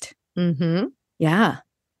 embarrassed. Mm-hmm. Yeah.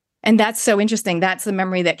 And that's so interesting. That's the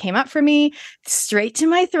memory that came up for me, straight to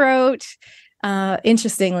my throat.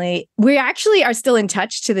 Interestingly, we actually are still in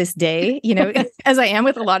touch to this day, as I am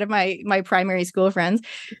with a lot of my primary school friends.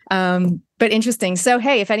 But interesting. So,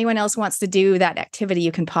 hey, if anyone else wants to do that activity,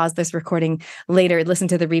 you can pause this recording later, listen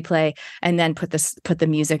to the replay, and then put the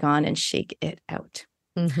music on and shake it out.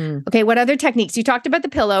 Mm-hmm. Okay, what other techniques? You talked about the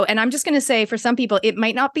pillow, and I'm just going to say, for some people, it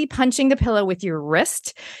might not be punching the pillow with your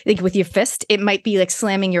wrist, like with your fist. It might be like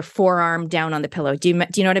slamming your forearm down on the pillow. Do you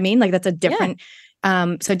know what I mean? Like that's a different.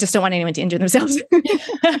 Yeah. So I just don't want anyone to injure themselves.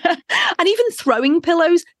 And even throwing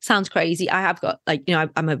pillows sounds crazy. I have got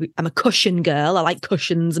I'm a cushion girl. I like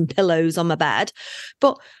cushions and pillows on my bed,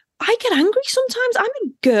 but I get angry sometimes. I'm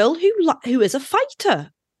a girl who is a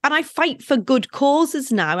fighter. And I fight for good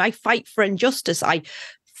causes now. I fight for injustice. I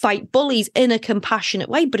fight bullies in a compassionate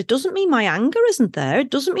way, but it doesn't mean my anger isn't there. It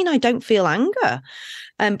doesn't mean I don't feel anger.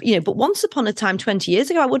 But once upon a time, 20 years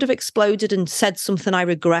ago, I would have exploded and said something I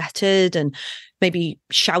regretted and maybe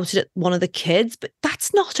shouted at one of the kids, but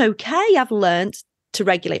that's not okay. I've learned to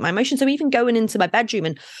regulate my emotions. So even going into my bedroom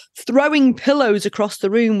and throwing pillows across the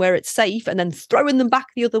room where it's safe and then throwing them back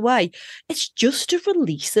the other way, it's just a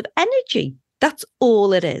release of energy. That's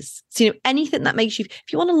all it is. So, anything that makes you,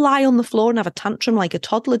 if you want to lie on the floor and have a tantrum like a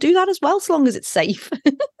toddler, do that as well, as long as it's safe.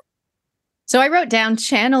 So I wrote down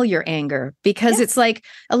channel your anger, because it's like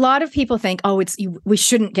a lot of people think, oh, we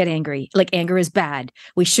shouldn't get angry. Like, anger is bad.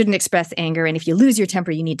 We shouldn't express anger. And if you lose your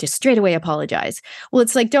temper, you need to straight away apologize. Well,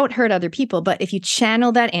 it's like, don't hurt other people. But if you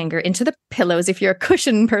channel that anger into the pillows, if you're a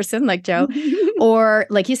cushion person like Joe, or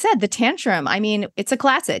like you said, the tantrum, I mean, it's a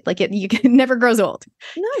classic. Like, it never grows old.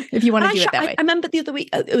 No. If you want to do it that way. I remember the other week,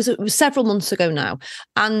 it was several months ago now,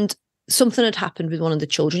 and something had happened with one of the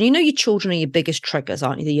children. You know, your children are your biggest triggers,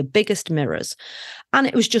 aren't you? They're your biggest mirrors. And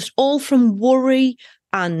it was just all from worry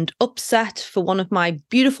and upset for one of my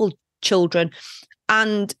beautiful children.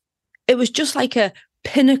 And it was just like a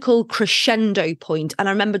pinnacle crescendo point. And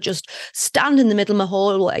I remember just standing in the middle of my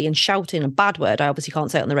hallway and shouting a bad word. I obviously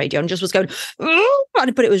can't say it on the radio, and just was going,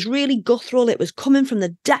 but it was really guttural. It was coming from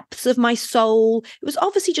the depths of my soul. It was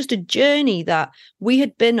obviously just a journey that we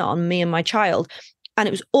had been on, me and my child. And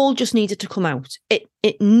it was all just needed to come out.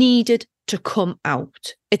 It needed to come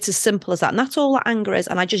out. It's as simple as that. And that's all that anger is.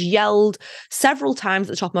 And I just yelled several times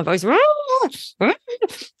at the top of my voice. And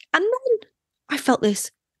then I felt this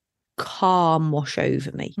calm wash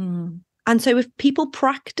over me. And so if people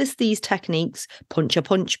practice these techniques, punch a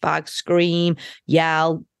punch bag, scream,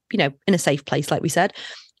 yell, in a safe place, like we said,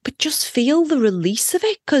 but just feel the release of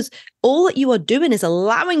it, because all that you are doing is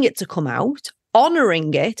allowing it to come out,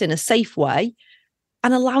 honoring it in a safe way,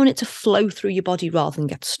 and allowing it to flow through your body rather than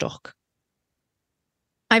get stuck.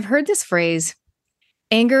 I've heard this phrase,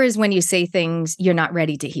 anger is when you say things you're not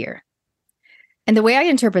ready to hear. And the way I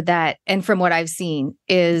interpret that, and from what I've seen,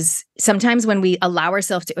 is sometimes when we allow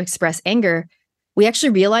ourselves to express anger, we actually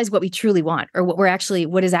realize what we truly want, or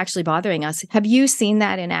what is actually bothering us. Have you seen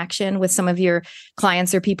that in action with some of your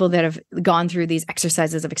clients or people that have gone through these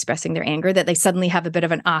exercises of expressing their anger, that they suddenly have a bit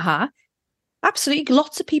of an aha? Absolutely.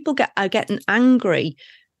 Lots of people are getting angry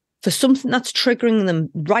for something that's triggering them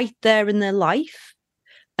right there in their life.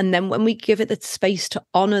 And then when we give it the space to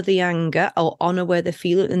honor the anger, or honor where they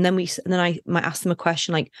feel it, and then I might ask them a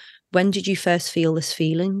question like, when did you first feel this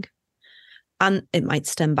feeling? And it might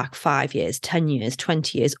stem back 5 years, 10 years,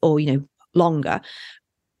 20 years, or, longer.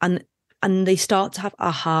 And they start to have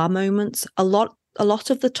aha moments. A lot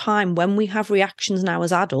of the time when we have reactions now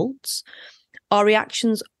as adults, our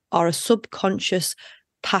reactions are a subconscious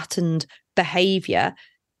patterned behavior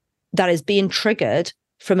that is being triggered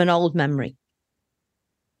from an old memory.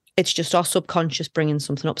 It's just our subconscious bringing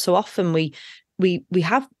something up. So often we're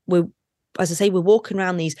walking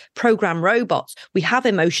around these program robots. We have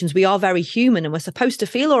emotions. We are very human, and we're supposed to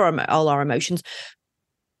feel all our emotions.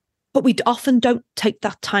 But we often don't take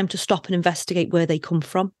that time to stop and investigate where they come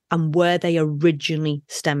from and where they originally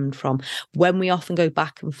stemmed from. When we often go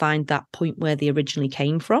back and find that point where they originally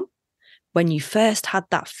came from, when you first had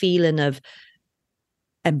that feeling of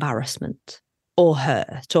embarrassment or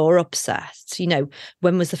hurt or upset,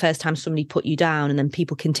 when was the first time somebody put you down, and then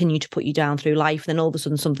people continue to put you down through life, and then all of a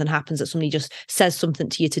sudden something happens that somebody just says something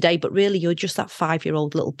to you today, but really you're just that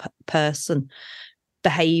 5-year-old little person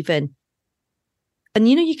behaving. And,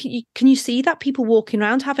 can you see that people walking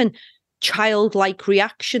around having childlike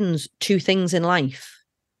reactions to things in life?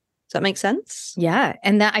 Does that make sense? Yeah.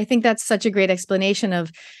 And I think that's such a great explanation of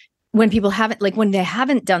when people when they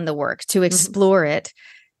haven't done the work to explore it,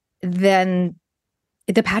 then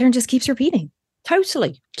the pattern just keeps repeating.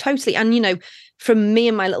 Totally. And, from me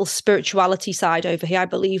and my little spirituality side over here, I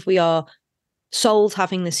believe we are souls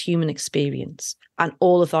having this human experience, and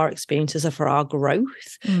all of our experiences are for our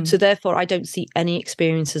growth. So therefore, I don't see any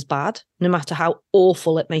experience as bad, no matter how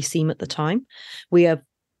awful it may seem at the time. We have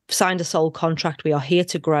signed a soul contract. We are here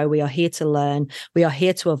to grow. We are here to learn. We are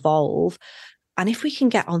here to evolve. And if we can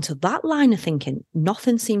get onto that line of thinking,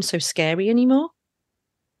 nothing seems so scary anymore.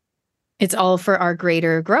 It's all for our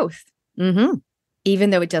greater growth,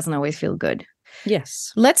 even though it doesn't always feel good.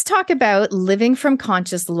 Yes. Let's talk about living from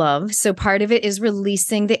conscious love. So part of it is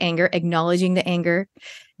releasing the anger, acknowledging the anger,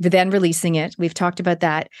 but then releasing it. We've talked about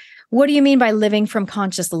that. What do you mean by living from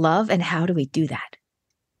conscious love, and how do we do that?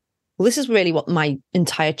 Well, this is really what my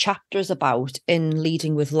entire chapter is about in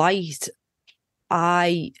Leading with Light.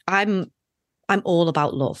 I'm all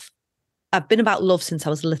about love. I've been about love since I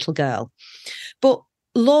was a little girl. But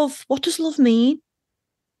love, what does love mean?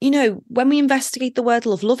 When we investigate the word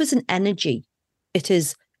love is an energy. It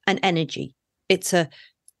is an energy. It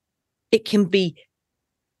can be,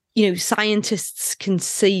 scientists can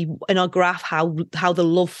see in our graph how the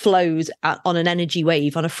love flows on an energy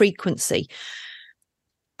wave, on a frequency.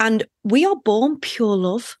 And we are born pure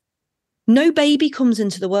love. No baby comes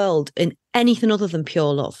into the world in anything other than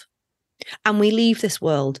pure love. And we leave this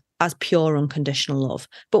world as pure unconditional love.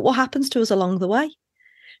 But what happens to us along the way?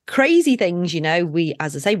 crazy things, we,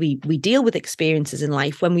 as I say, we deal with experiences in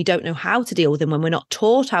life when we don't know how to deal with them, when we're not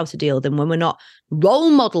taught how to deal with them, when we're not role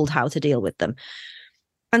modeled how to deal with them.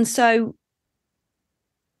 And so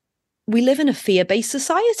we live in a fear-based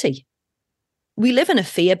society. We live in a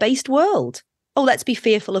fear-based world. Oh, let's be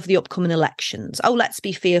fearful of the upcoming elections. Oh, let's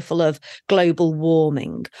be fearful of global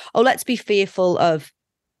warming. Oh, let's be fearful of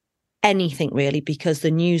anything really, because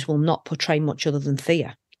the news will not portray much other than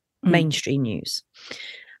fear, mainstream news.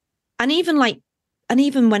 And even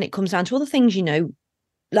when it comes down to other things,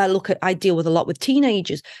 I deal with a lot with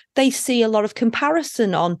teenagers. They see a lot of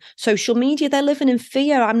comparison on social media. They're living in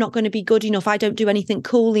fear. I'm not going to be good enough. I don't do anything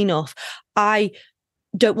cool enough. I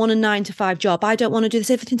don't want a 9-to-5 job. I don't want to do this.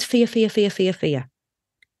 Everything's fear, fear, fear, fear, fear.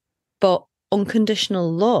 But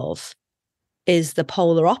unconditional love is the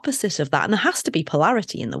polar opposite of that. And there has to be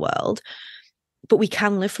polarity in the world, but we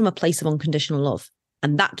can live from a place of unconditional love.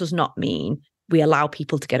 And that does not mean we allow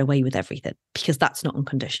people to get away with everything, because that's not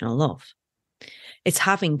unconditional love. It's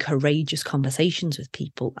having courageous conversations with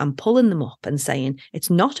people and pulling them up and saying, it's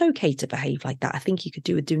not okay to behave like that. I think you could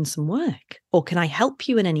do with doing some work. Or can I help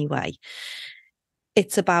you in any way?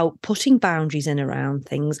 It's about putting boundaries in around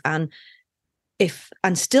things and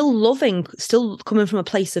still loving, still coming from a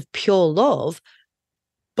place of pure love,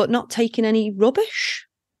 but not taking any rubbish.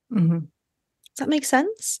 Mm-hmm. Does that make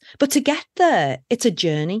sense? But to get there, it's a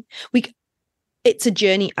journey. It's a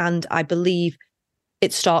journey, and I believe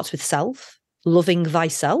it starts with self, loving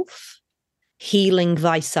thyself, healing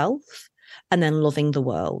thyself, and then loving the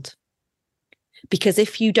world. Because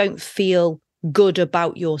if you don't feel good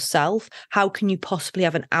about yourself, how can you possibly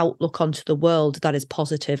have an outlook onto the world that is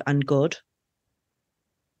positive and good?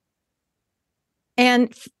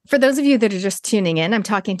 And for those of you that are just tuning in, I'm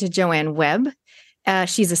talking to Joanne Webb.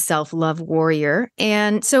 She's a self-love warrior.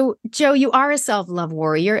 And so, Jo, you are a self-love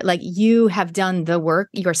warrior. Like, you have done the work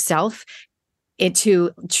yourself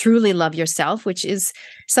to truly love yourself, which is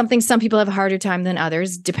something some people have a harder time than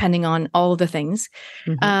others, depending on all the things.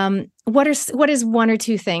 Mm-hmm. What is one or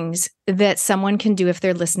two things that someone can do if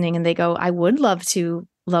they're listening and they go, I would love to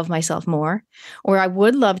love myself more, or I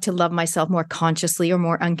would love to love myself more consciously or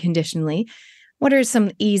more unconditionally? What are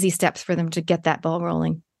some easy steps for them to get that ball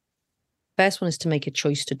rolling? First one is to make a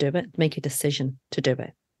choice to do it, make a decision to do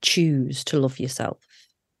it. Choose to love yourself.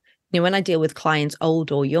 When I deal with clients,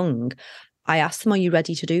 old or young, I ask them, are you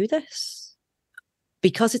ready to do this?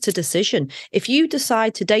 Because it's a decision. If you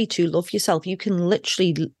decide today to love yourself, you can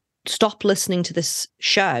literally stop listening to this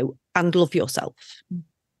show and love yourself.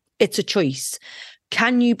 It's a choice.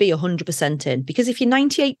 Can you be 100% in? Because if you're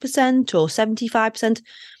 98% or 75%,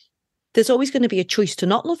 there's always going to be a choice to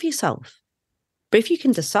not love yourself. But if you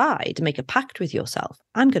can decide to make a pact with yourself,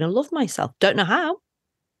 I'm going to love myself. Don't know how,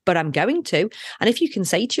 but I'm going to. And if you can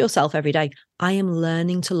say to yourself every day, I am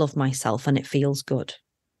learning to love myself and it feels good.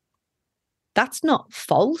 That's not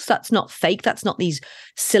false. That's not fake. That's not these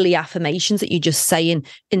silly affirmations that you're just saying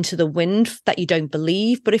into the wind that you don't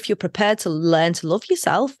believe. But if you're prepared to learn to love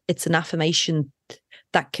yourself, it's an affirmation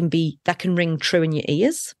that can ring true in your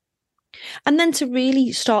ears. And then to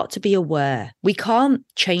really start to be aware. We can't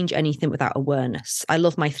change anything without awareness. I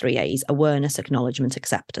love my 3 A's: awareness, acknowledgement,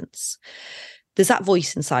 acceptance. There's that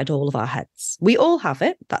voice inside all of our heads. We all have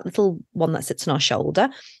it, that little one that sits on our shoulder.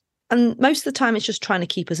 And most of the time, it's just trying to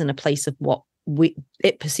keep us in a place of what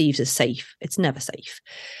it perceives as safe. It's never safe.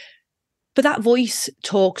 But that voice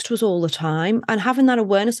talks to us all the time, and having that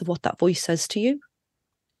awareness of what that voice says to you.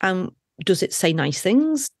 Does it say nice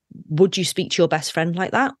things? Would you speak to your best friend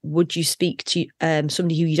like that? Would you speak to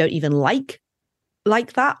somebody who you don't even like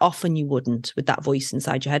that? Often you wouldn't, with that voice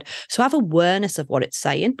inside your head. So have awareness of what it's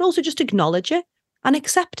saying, but also just acknowledge it and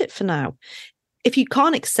accept it for now. If you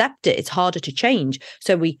can't accept it, it's harder to change.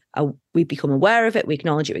 So we become aware of it, we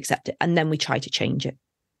acknowledge it, we accept it, and then we try to change it.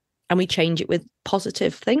 And we change it with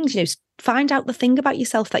positive things. Find out the thing about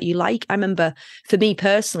yourself that you like. I remember, for me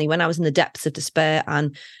personally, when I was in the depths of despair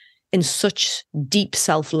and in such deep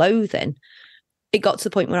self-loathing, it got to the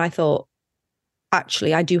point where I thought,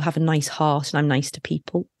 actually, I do have a nice heart and I'm nice to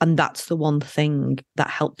people. And that's the one thing that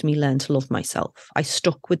helped me learn to love myself. I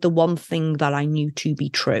stuck with the one thing that I knew to be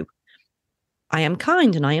true. I am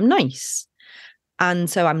kind and I am nice. And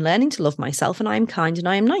so I'm learning to love myself, and I am kind and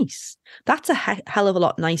I am nice. That's a hell of a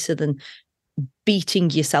lot nicer than beating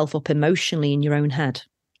yourself up emotionally in your own head.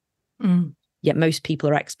 Mm. Yet most people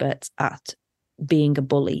are experts at being a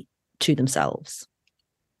bully to themselves.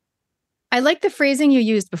 I like the phrasing you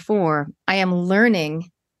used before. I am learning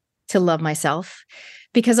to love myself,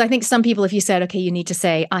 because I think some people, if you said, okay, you need to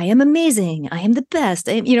say, I am amazing, I am the best,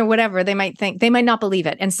 whatever, they might not believe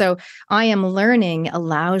it. And so I am learning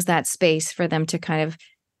allows that space for them to kind of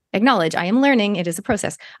acknowledge I am learning. It is a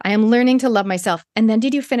process. I am learning to love myself. And then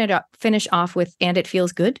did you finish off with, and it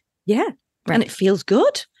feels good? Yeah. Right. And it feels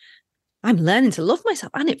good. I'm learning to love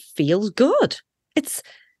myself and it feels good.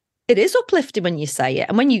 It is uplifting when you say it.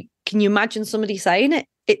 And can you imagine somebody saying it?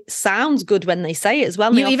 It sounds good when they say it as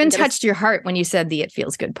well. You even touched your heart when you said the it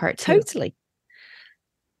feels good part too. Totally.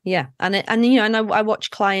 Yeah. And I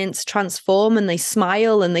watch clients transform and they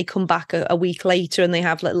smile and they come back a week later and they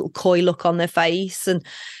have a little coy look on their face. And,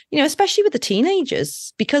 especially with the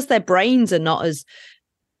teenagers, because their brains are not as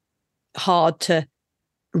hard to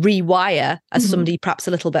rewire as somebody perhaps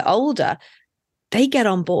a little bit older, they get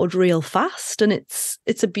on board real fast, and it's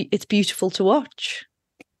beautiful to watch.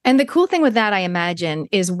 And the cool thing with that, I imagine,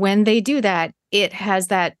 is when they do that, it has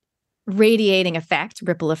that radiating effect,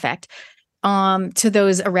 ripple effect, to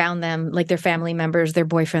those around them, like their family members, their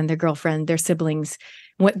boyfriend, their girlfriend, their siblings,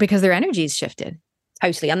 because their energy's shifted.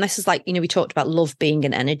 Totally. And this is like, we talked about love being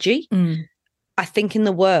an energy. I think in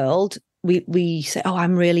the world, we say, oh,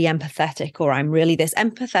 I'm really empathetic, or I'm really this.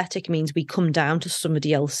 Empathetic means we come down to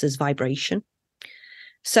somebody else's vibration.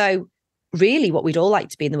 So really what we'd all like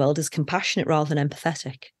to be in the world is compassionate rather than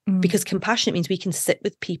empathetic, because compassionate means we can sit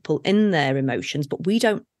with people in their emotions, but we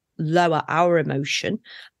don't lower our emotion,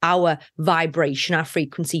 our vibration, our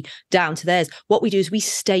frequency down to theirs. What we do is we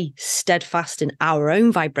stay steadfast in our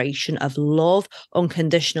own vibration of love,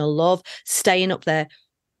 unconditional love, staying up there.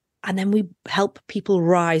 And then we help people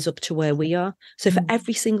rise up to where we are. So for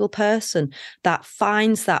every single person that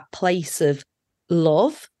finds that place of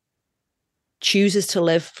love, chooses to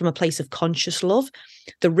live from a place of conscious love,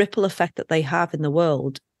 the ripple effect that they have in the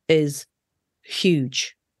world is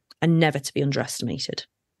huge and never to be underestimated.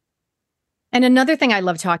 And another thing I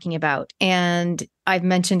love talking about, and I've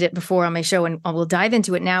mentioned it before on my show, and we'll dive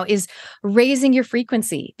into it now, is raising your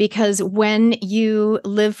frequency. Because when you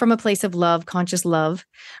live from a place of love, conscious love,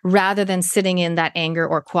 rather than sitting in that anger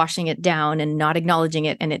or quashing it down and not acknowledging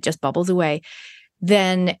it and it just bubbles away,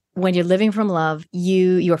 then when you're living from love,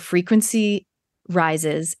 your frequency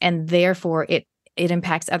rises, and therefore it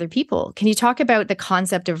impacts other people. Can you talk about the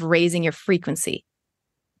concept of raising your frequency?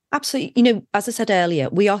 Absolutely. As I said earlier,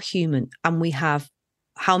 we are human and we have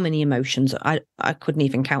how many emotions? I couldn't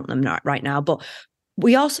even count them right now, but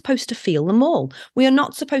we are supposed to feel them all. We are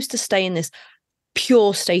not supposed to stay in this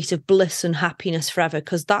pure state of bliss and happiness forever,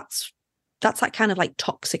 because that's that kind of like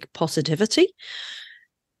toxic positivity.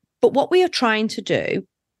 But what we are trying to do,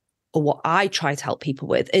 or what I try to help people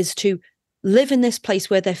with, is to live in this place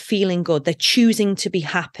where they're feeling good. They're choosing to be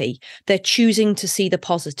happy. They're choosing to see the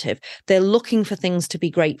positive. They're looking for things to be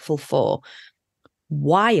grateful for,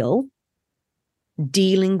 while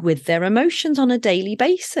dealing with their emotions on a daily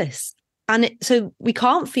basis. And so we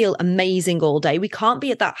can't feel amazing all day. We can't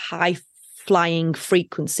be at that high flying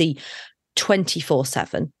frequency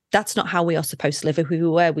 24/7. That's not how we are supposed to live. If we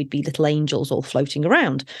were, we'd be little angels all floating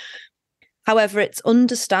around. However, it's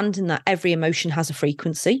understanding that every emotion has a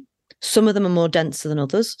frequency. Some of them are more denser than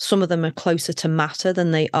others. Some of them are closer to matter than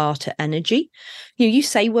they are to energy. You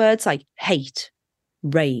say words like hate,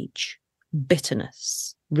 rage,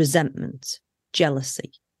 bitterness, resentment,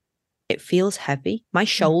 jealousy. It feels heavy. My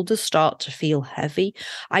shoulders start to feel heavy.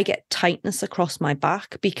 I get tightness across my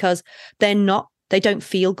back because they don't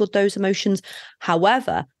feel good, those emotions.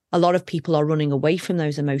 However, a lot of people are running away from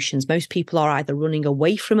those emotions. Most people are either running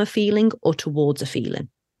away from a feeling or towards a feeling.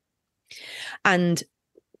 And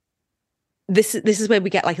this is where we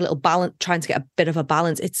get like a little balance, trying to get a bit of a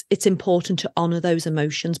balance. It's important to honor those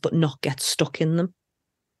emotions, but not get stuck in them.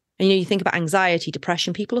 And you think about anxiety,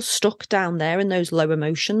 depression, people are stuck down there in those low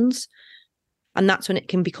emotions. And that's when it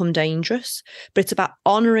can become dangerous. But it's about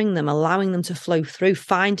honoring them, allowing them to flow through,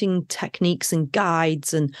 finding techniques and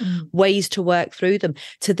guides and ways to work through them,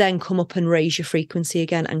 to then come up and raise your frequency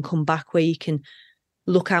again and come back where you can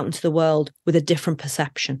look out into the world with a different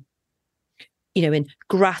perception. In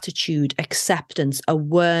gratitude, acceptance,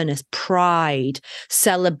 awareness, pride,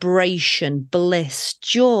 celebration, bliss,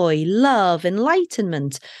 joy, love,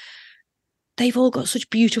 enlightenment. They've all got such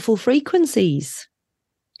beautiful frequencies.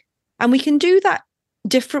 And we can do that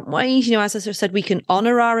different ways. As I said, we can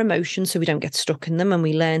honor our emotions so we don't get stuck in them, and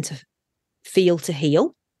we learn to feel to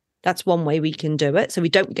heal. That's one way we can do it. So we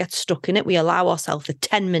don't get stuck in it. We allow ourselves the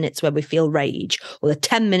 10 minutes where we feel rage, or the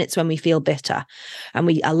 10 minutes when we feel bitter. And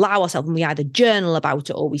we allow ourselves, and we either journal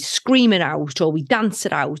about it, or we scream it out, or we dance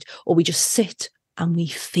it out, or we just sit and we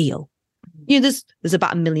feel. There's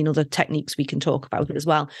about a million other techniques we can talk about as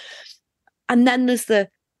well. And then there's the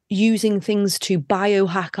using things to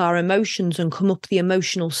biohack our emotions and come up the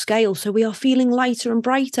emotional scale so we are feeling lighter and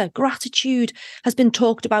brighter. Gratitude has been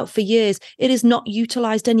talked about for years. It is not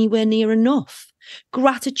utilized anywhere near enough.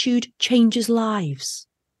 Gratitude changes lives.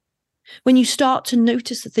 When you start to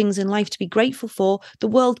notice the things in life to be grateful for, the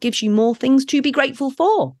world gives you more things to be grateful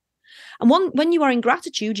for. And when you are in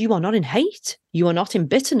gratitude, you are not in hate. You are not in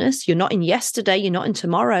bitterness. You're not in yesterday. You're not in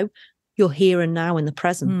tomorrow. You're here and now in the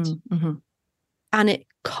present. Mm-hmm. And it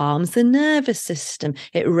calms the nervous system.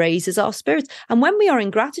 It raises our spirits. And when we are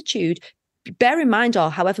in gratitude, bear in mind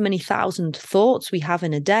however many thousand thoughts we have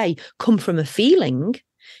in a day come from a feeling.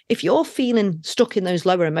 If you're feeling stuck in those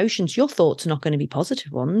lower emotions, your thoughts are not going to be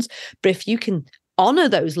positive ones. But if you can honor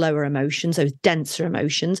those lower emotions, those denser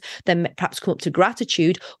emotions, then perhaps come up to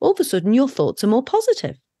gratitude, all of a sudden your thoughts are more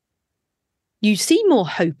positive. You see more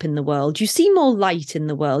hope in the world. You see more light in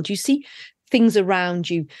the world. You see things around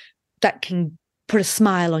you that can put a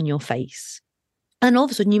smile on your face. And all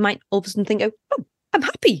of a sudden you might think, oh, I'm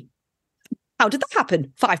happy. How did that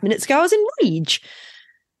happen? 5 minutes ago, I was in rage.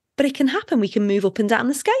 But it can happen. We can move up and down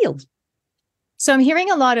the scale. So I'm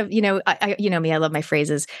hearing a lot of, I you know me, I love my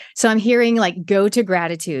phrases. So I'm hearing like, go to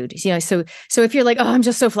gratitude. So if you're like, oh, I'm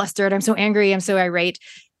just so flustered, I'm so angry, I'm so irate.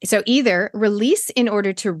 So either release in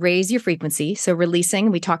order to raise your frequency. So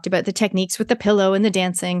releasing, we talked about the techniques with the pillow and the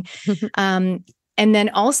dancing. And then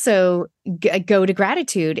also go to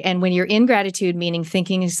gratitude. And when you're in gratitude, meaning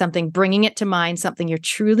thinking of something, bringing it to mind, something you're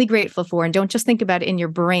truly grateful for. And don't just think about it in your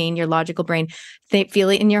brain, your logical brain, feel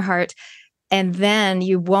it in your heart. And then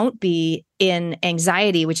you won't be in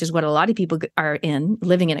anxiety, which is what a lot of people are in,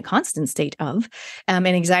 living in a constant state of. And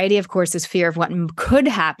anxiety, of course, is fear of what could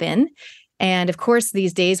happen. And of course,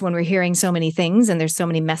 these days when we're hearing so many things and there's so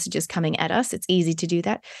many messages coming at us, it's easy to do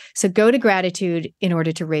that. So go to gratitude in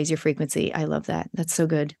order to raise your frequency. I love that. That's so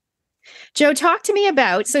good. Joe, talk to me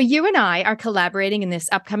about, so you and I are collaborating in this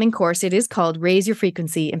upcoming course. It is called Raise Your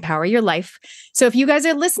Frequency, Empower Your Life. So if you guys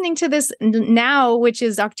are listening to this now, which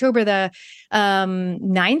is October the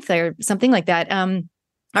 9th or something like that,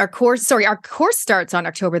 our course starts on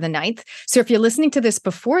October the 9th. So if you're listening to this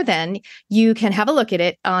before then, you can have a look at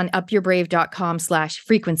it on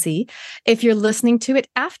upyourbrave.com/frequency. If you're listening to it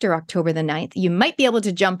after October the 9th, you might be able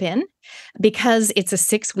to jump in because it's a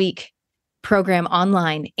 6-week program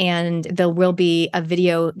online, and there will be a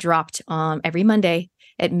video dropped every Monday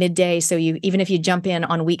at midday. So even if you jump in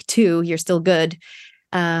on week 2, you're still good.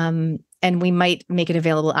 And we might make it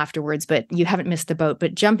available afterwards, but you haven't missed the boat.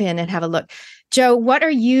 But jump in and have a look. Joe, what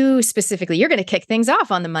are you specifically? You're going to kick things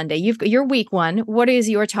off on the Monday. You're week 1. What is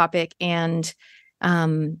your topic? And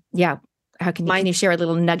how can you share a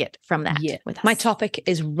little nugget from that with us? My topic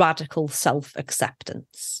is radical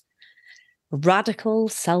self-acceptance. Radical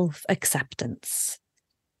self-acceptance.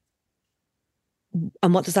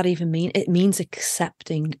 And what does that even mean? It means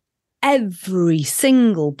accepting every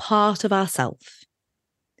single part of ourselves.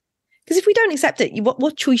 Because if we don't accept it,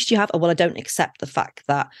 what choice do you have? Oh, well, I don't accept the fact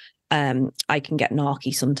that I can get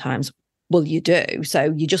narky sometimes. Well, you do.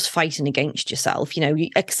 So you're just fighting against yourself. You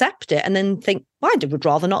accept it and then think, well, I would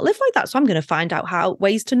rather not live like that. So I'm going to find out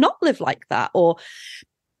ways to not live like that.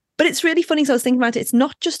 But it's really funny. So I was thinking about it. It's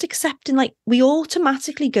not just accepting, like we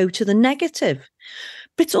automatically go to the negative,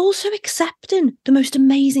 but it's also accepting the most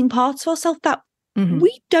amazing parts of ourselves that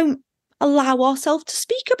we don't allow ourselves to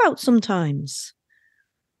speak about sometimes.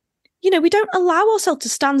 We don't allow ourselves to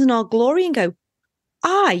stand in our glory and go,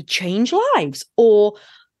 I change lives, or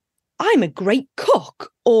I'm a great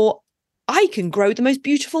cook, or I can grow the most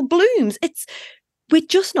beautiful blooms. We're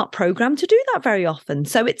just not programmed to do that very often.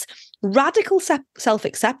 So it's radical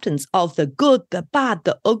self-acceptance of the good, the bad,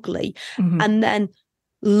 the ugly, and then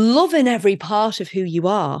loving every part of who you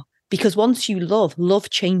are. Because once you love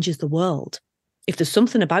changes the world. If there's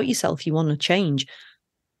something about yourself you want to change,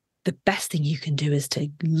 the best thing you can do is to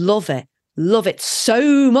love it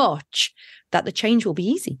so much that the change will be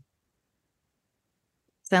easy.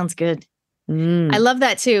 Sounds good. I love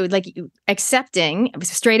that too. Like accepting,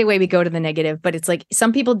 straight away we go to the negative, but it's like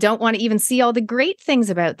some people don't want to even see all the great things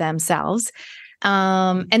about themselves.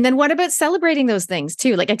 And then what about celebrating those things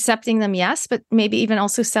too? Like accepting them, yes, but maybe even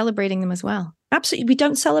also celebrating them as well. Absolutely. We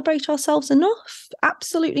don't celebrate ourselves enough.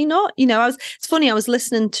 Absolutely not. It's funny. I was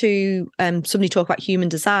listening to somebody talk about human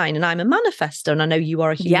design, and I'm a manifestor, and I know you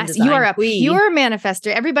are a human design. Yes, you are a pure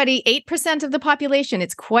manifestor. Everybody, 8% of the population.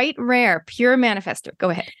 It's quite rare. Pure manifestor. Go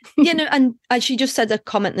ahead. And she just said a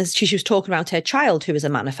comment as she was talking about her child who is a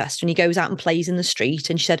manifestor, and he goes out and plays in the street,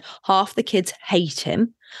 and she said half the kids hate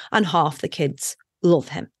him and half the kids love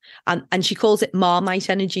him. And she calls it Marmite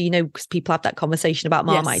energy, because people have that conversation about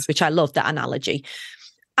Marmite, which I love that analogy.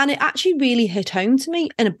 And it actually really hit home to me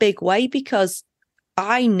in a big way, because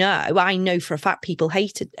I know for a fact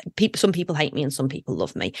some people hate me and some people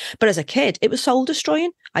love me. But as a kid, it was soul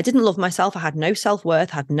destroying. I didn't love myself. I had no self-worth,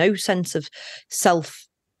 had no sense of self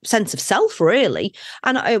really.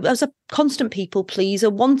 And I was a constant people pleaser,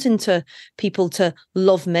 wanting people to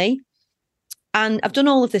love me. And I've done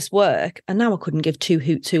all of this work, and now I couldn't give two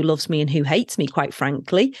hoots who loves me and who hates me, quite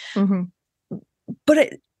frankly. Mm-hmm.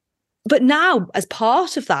 But now, as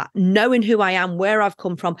part of that, knowing who I am, where I've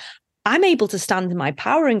come from, I'm able to stand in my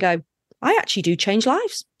power and go, I actually do change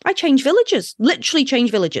lives. I change villages, literally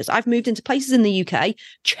change villages. I've moved into places in the UK,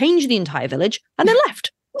 changed the entire village, and then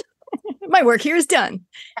left. My work here is done.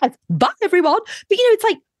 Bye, everyone. But, it's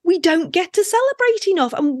like, we don't get to celebrate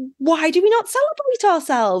enough. And why do we not celebrate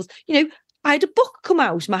ourselves? I had a book come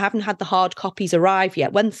out and I haven't had the hard copies arrive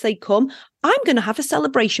yet. Once they come, I'm going to have a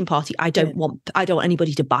celebration party. I don't want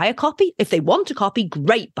anybody to buy a copy. If they want a copy,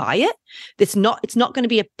 great, buy it. It's not going to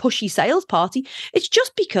be a pushy sales party. It's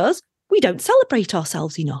just because we don't celebrate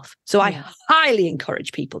ourselves enough. So I highly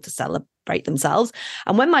encourage people to celebrate themselves.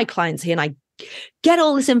 And when my clients here and I get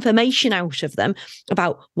all this information out of them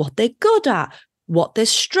about what they're good at, what their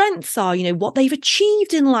strengths are, what they've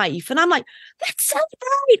achieved in life. And I'm like, let's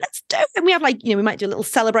celebrate, let's do it. And we have we might do a little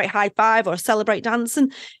celebrate high five or a celebrate dance,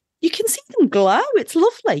 and you can see them glow. It's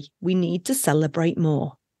lovely. We need to celebrate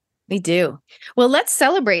more. We do. Well, let's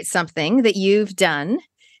celebrate something that you've done.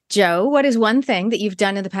 Jo, what is one thing that you've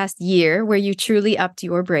done in the past year where you truly upped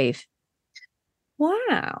your brave?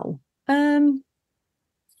 Wow.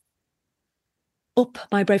 Up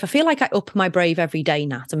my brave. I feel like I up my brave every day,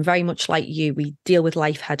 Nat. I'm very much like you. We deal with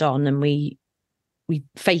life head on and we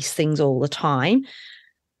face things all the time.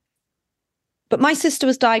 But my sister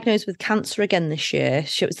was diagnosed with cancer again this year.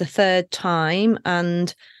 It was the third time,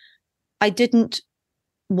 and I didn't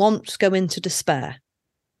want to go into despair.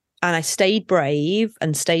 And I stayed brave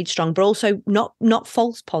and stayed strong, but also not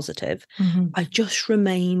false positive. Mm-hmm. I just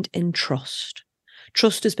remained in trust.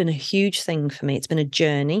 Trust has been a huge thing for me. It's been a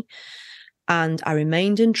journey. And I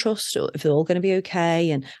remained in trust if it's all going to be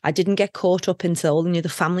okay. And I didn't get caught up into all the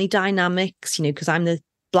family dynamics, because I'm the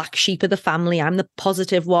black sheep of the family. I'm the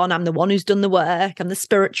positive one. I'm the one who's done the work. I'm the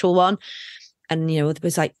spiritual one. And, it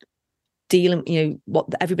was like dealing, what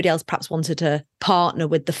everybody else perhaps wanted to partner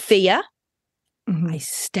with the fear. Mm-hmm. I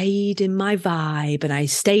stayed in my vibe and I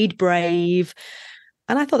stayed brave.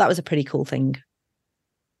 And I thought that was a pretty cool thing.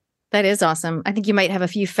 That is awesome. I think you might have a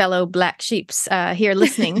few fellow black sheeps here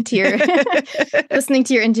listening to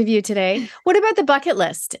your interview today. What about the bucket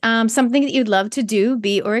list? Something that you'd love to do,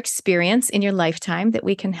 be, or experience in your lifetime that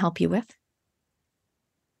we can help you with?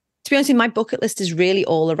 To be honest, my bucket list is really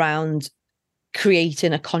all around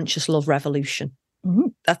creating a conscious love revolution. Mm-hmm.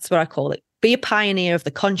 That's what I call it. Be a pioneer of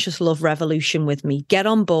the conscious love revolution with me. Get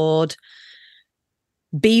on board.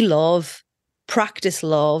 Be love. Practice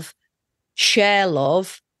love. Share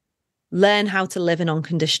love. Learn how to live in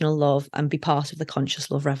unconditional love and be part of the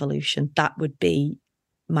conscious love revolution. That would be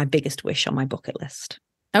my biggest wish on my bucket list.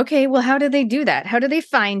 Okay, well, how do they do that? How do they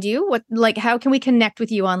find you? How can we connect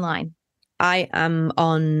with you online? I am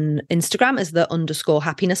on Instagram as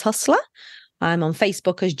 _happiness hustler. I'm on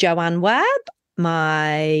Facebook as Joanne Webb.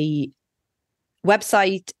 My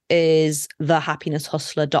website is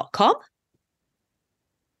thehappinesshustler.com.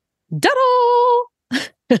 Da-da!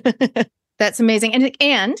 That's amazing.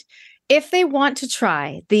 And if they want to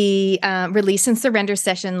try the release and surrender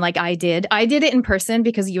session like I did it in person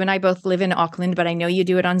because you and I both live in Auckland, but I know you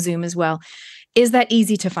do it on Zoom as well. Is that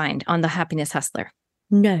easy to find on the Happiness Hustler?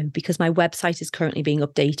 No, because my website is currently being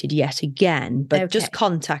updated yet again, but just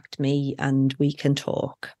contact me and we can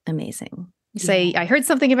talk. Amazing. Say, I heard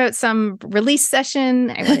something about some release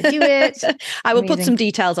session. I want to do it. I will put some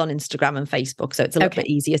details on Instagram and Facebook, so it's a little bit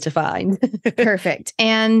easier to find. Perfect.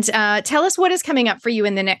 And tell us what is coming up for you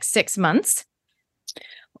in the next 6 months.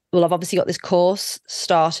 Well, I've obviously got this course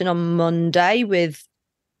starting on Monday with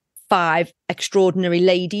 5 extraordinary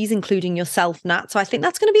ladies, including yourself, Nat. So I think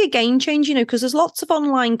that's going to be a game changer, because there's lots of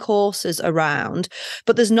online courses around,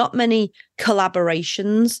 but there's not many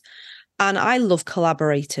collaborations. And I love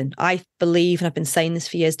collaborating. I believe, and I've been saying this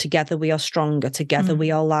for years, together we are stronger, together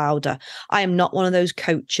we are louder. I am not one of those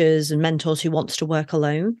coaches and mentors who wants to work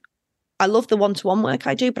alone. I love the one-to-one work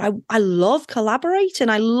I do, but I love collaborating.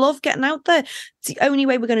 I love getting out there. It's the only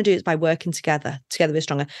way we're going to do it is by working together. Together we're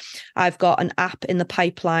stronger. I've got an app in the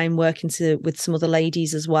pipeline working with some other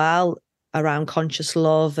ladies as well around conscious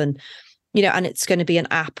love. And, and it's going to be an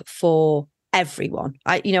app for everyone.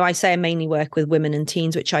 I say I mainly work with women and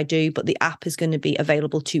teens, which I do, but the app is going to be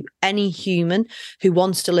available to any human who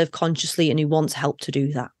wants to live consciously and who wants help to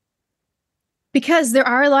do that. Because there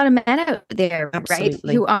are a lot of men out there, right,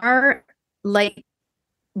 who are like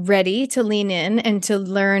ready to lean in and to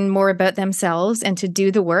learn more about themselves and to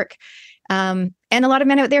do the work. And a lot of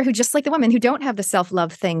men out there who, just like the women, who don't have the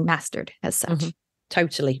self-love thing mastered as such. Mm-hmm.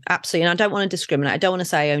 Totally. Absolutely. And I don't want to discriminate. I don't want to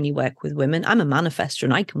say I only work with women. I'm a manifestor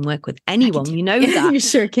and I can work with anyone. You know that. You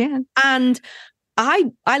sure can. And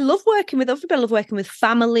I love working with other people. I love working with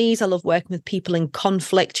families. I love working with people in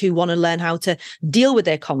conflict who want to learn how to deal with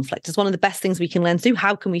their conflict. It's one of the best things we can learn to do.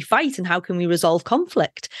 How can we fight and how can we resolve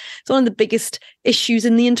conflict? It's one of the biggest issues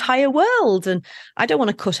in the entire world. And I don't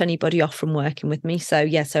want to cut anybody off from working with me. So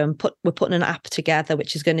yeah, we're putting an app together,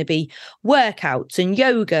 which is going to be workouts and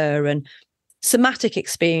yoga and somatic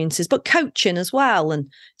experiences, but coaching as well.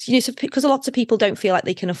 And so because lots of people don't feel like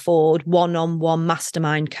they can afford one-on-one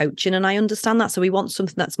mastermind coaching, and I understand that. So we want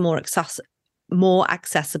something that's more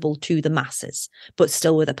accessible to the masses, but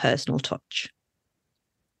still with a personal touch.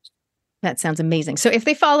 That sounds amazing. So if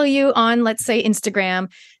they follow you on, let's say,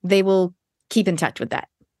 Instagram, they will keep in touch with that.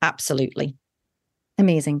 Absolutely.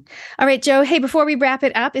 Amazing. All right, Jo. Hey, before we wrap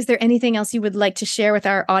it up, is there anything else you would like to share with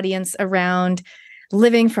our audience around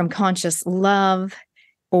living from conscious love,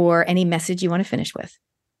 or any message you want to finish with?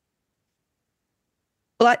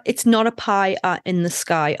 Well, it's not a pie in the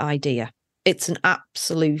sky idea. It's an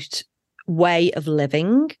absolute way of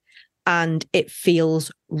living, and it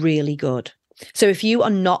feels really good. So if you are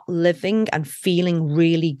not living and feeling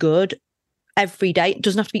really good every day, it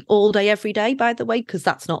doesn't have to be all day, every day, by the way, because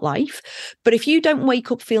that's not life. But if you don't wake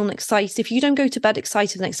up feeling excited, if you don't go to bed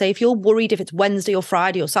excited the next day, if you're worried if it's Wednesday or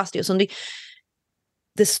Friday or Saturday or Sunday,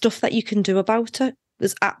 there's stuff that you can do about it.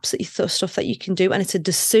 There's absolutely stuff that you can do. And it's a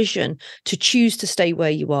decision to choose to stay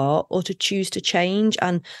where you are or to choose to change.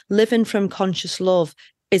 And living from conscious love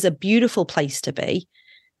is a beautiful place to be.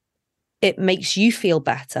 It makes you feel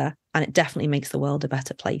better, and it definitely makes the world a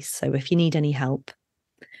better place. So if you need any help,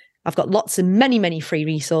 I've got lots of many free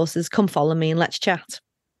resources. Come follow me and let's chat.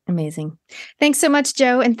 Amazing. Thanks so much,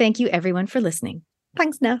 Jo. And thank you everyone for listening.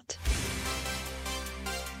 Thanks, Nat.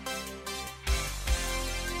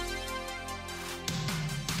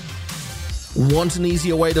 Want an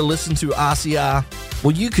easier way to listen to RCR?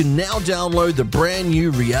 Well, you can now download the brand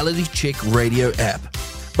new Reality Check Radio app,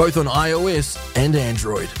 both on iOS and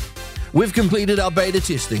Android. We've completed our beta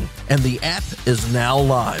testing, and the app is now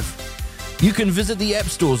live. You can visit the app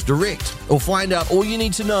stores direct or find out all you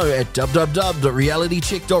need to know at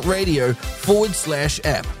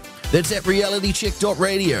www.realitycheck.radio/app. That's at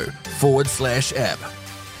realitycheck.radio/app.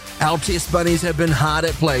 Our test bunnies have been hard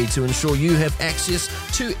at play to ensure you have access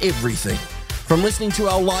to everything. From listening to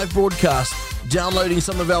our live broadcast, downloading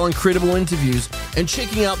some of our incredible interviews, and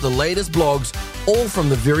checking out the latest blogs, all from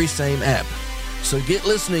the very same app. So get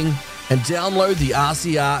listening and download the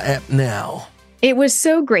RCR app now. It was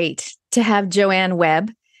so great to have Joanne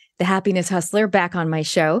Webb, the Happiness Hustler, back on my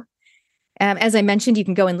show. As I mentioned, you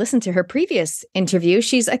can go and listen to her previous interview.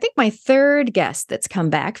 She's, I think, my third guest that's come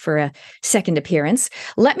back for a second appearance.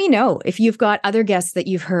 Let me know if you've got other guests that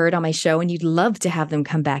you've heard on my show and you'd love to have them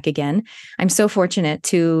come back again. I'm so fortunate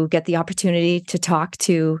to get the opportunity to talk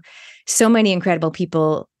to so many incredible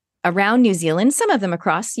people around New Zealand, some of them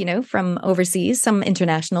across, from overseas, some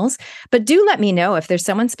internationals. But do let me know if there's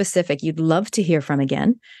someone specific you'd love to hear from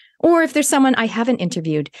again. Or if there's someone I haven't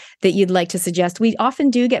interviewed that you'd like to suggest. We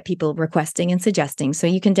often do get people requesting and suggesting. So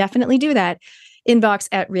you can definitely do that. Inbox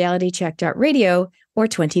at realitycheck.radio or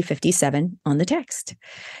 2057 on the text.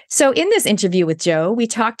 So in this interview with Jo, we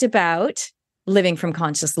talked about living from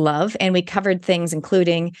conscious love, and we covered things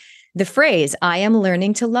including the phrase, I am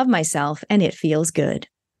learning to love myself and it feels good.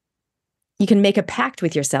 You can make a pact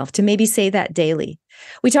with yourself to maybe say that daily.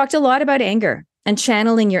 We talked a lot about anger and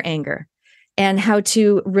channeling your anger, and how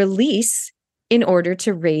to release in order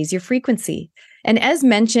to raise your frequency. And as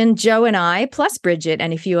mentioned, Jo and I, plus Bridget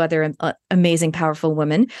and a few other amazing, powerful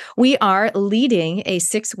women, we are leading a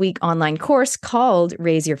 6-week online course called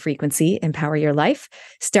Raise Your Frequency, Empower Your Life,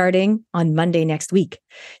 starting on Monday next week.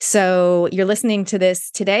 So you're listening to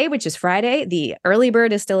this today, which is Friday. The early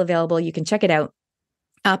bird is still available. You can check it out,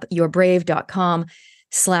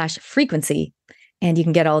 upyourbrave.com/frequency. And you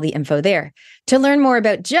can get all the info there. To learn more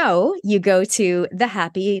about Jo, you go to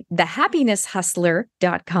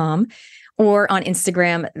thehappinesshustler.com or on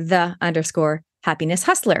Instagram,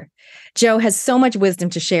 _happiness_hustler. Jo has so much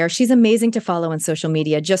wisdom to share. She's amazing to follow on social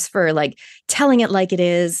media just for telling it like it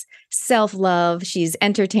is, self-love. She's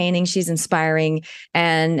entertaining, she's inspiring,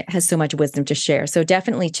 and has so much wisdom to share. So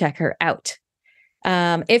definitely check her out.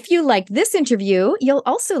 If you liked this interview, you'll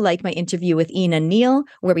also like my interview with Ina Neal,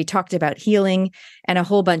 where we talked about healing and a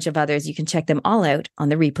whole bunch of others. You can check them all out on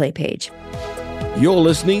the replay page. You're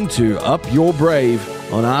listening to Up Your Brave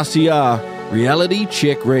on RCR, Reality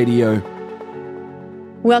Check Radio.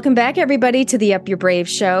 Welcome back, everybody, to the Up Your Brave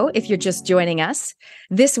show. If you're just joining us,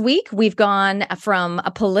 this week we've gone from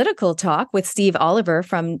a political talk with Steve Oliver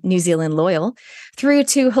from New Zealand Loyal through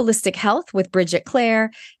to holistic health with Bridget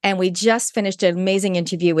Clare. And we just finished an amazing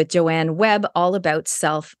interview with Joanne Webb all about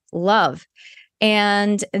self-love.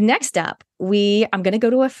 And next up, I'm going to go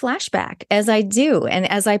to a flashback, as I do. And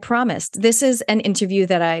as I promised, this is an interview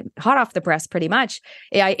that I hot off the press pretty much.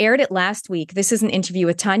 I aired it last week. This is an interview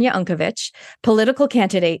with Tanya Unkovich, political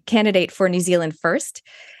candidate for New Zealand First.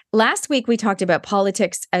 Last week, we talked about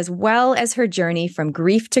politics as well as her journey from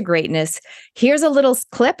grief to greatness. Here's a little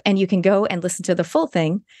clip, and you can go and listen to the full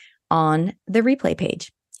thing on the replay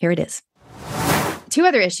page. Here it is. Two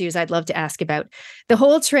other issues I'd love to ask about. The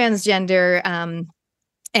whole transgender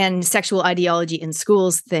and sexual ideology in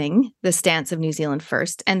schools thing, the stance of New Zealand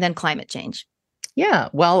First, and then climate change. Yeah,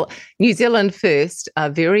 well, New Zealand First are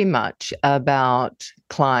very much about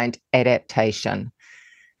client adaptation.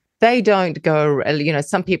 They don't go,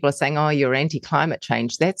 some people are saying, oh, you're anti-climate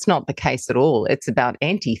change. That's not the case at all. It's about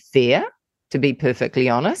anti-fear, to be perfectly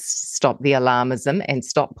honest. Stop the alarmism and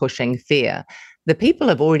stop pushing fear. The people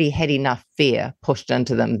have already had enough fear pushed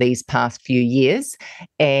into them these past few years,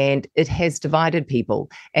 and it has divided people.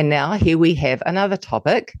 And now here we have another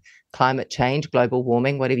topic, climate change, global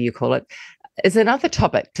warming, whatever you call it, is another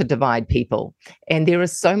topic to divide people. And there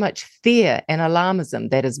is so much fear and alarmism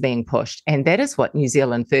that is being pushed. And that is what New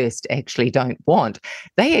Zealand First actually don't want.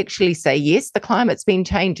 They actually say, yes, the climate's been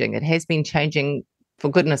changing. It has been changing for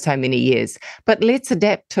goodness how many years, but let's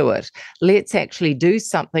adapt to it. Let's actually do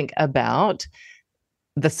something about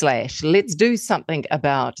the slash. Let's do something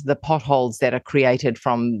about the potholes that are created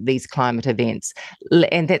from these climate events.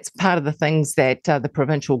 And that's part of the things that the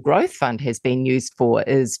Provincial Growth Fund has been used for,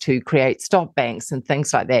 is to create stop banks and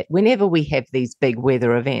things like that whenever we have these big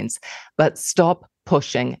weather events. But stop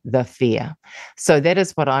pushing the fear. So that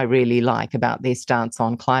is what I really like about their stance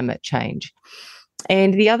on climate change.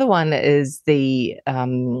 And the other one is the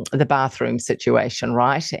bathroom situation,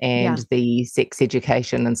 right? And the sex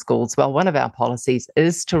education in schools. Well, one of our policies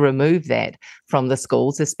is to remove that from the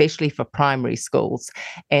schools, especially for primary schools,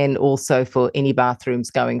 and also for any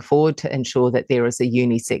bathrooms going forward, to ensure that there is a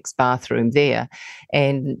unisex bathroom there.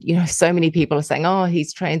 And, so many people are saying, oh,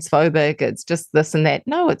 he's transphobic, it's just this and that.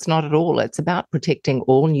 No, it's not at all. It's about protecting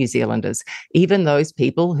all New Zealanders, even those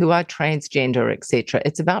people who are transgender, etc.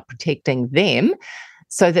 It's about protecting them,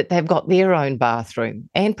 so that they've got their own bathroom,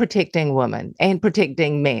 and protecting women and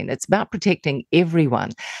protecting men. It's about protecting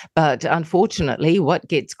everyone. But unfortunately, what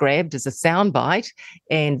gets grabbed is a soundbite,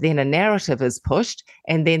 and then a narrative is pushed,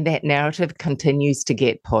 and then that narrative continues to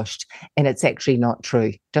get pushed. And it's actually not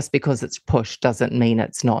true. Just because it's pushed doesn't mean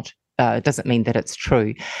it's not. Doesn't mean that it's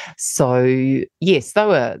true. So yes,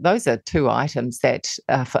 those are two items that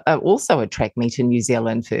also attract me to New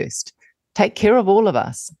Zealand First. Take care of all of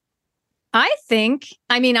us. I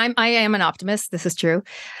am an optimist. This is true.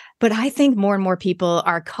 But I think more and more people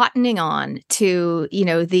are cottoning on to,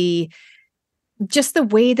 just the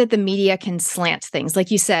way that the media can slant things. Like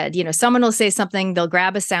you said, someone will say something, they'll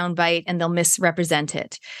grab a soundbite and they'll misrepresent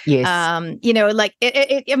it. Yes.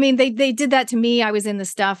 They did that to me. I was in the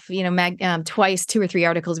stuff, twice, 2 or 3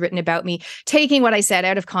 articles written about me, taking what I said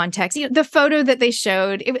out of context. The photo that they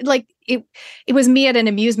showed, it was me at an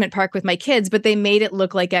amusement park with my kids, but they made it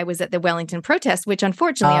look like I was at the Wellington protest, which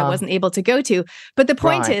unfortunately I wasn't able to go to. But the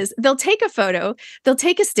point is, they'll take a photo, they'll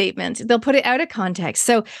take a statement, they'll put it out of context.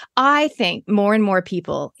 So I think more and more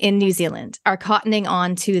people in New Zealand are cottoning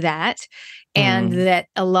on to that, and that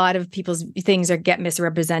a lot of people's things get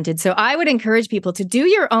misrepresented. So I would encourage people to do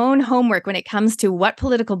your own homework when it comes to what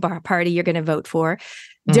political party you're going to vote for.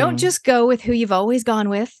 Don't just go with who you've always gone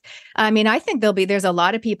with. I think there's a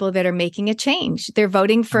lot of people that are making a change. They're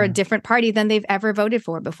voting for a different party than they've ever voted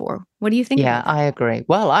for before. What do you think? Yeah, I agree.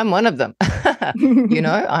 Well, I'm one of them.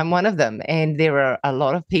 I'm one of them. And there are a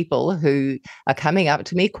lot of people who are coming up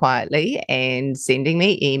to me quietly and sending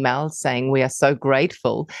me emails saying, we are so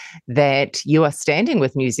grateful that you are standing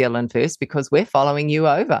with New Zealand First because we're following you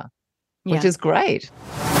over, which is great.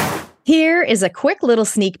 Here is a quick little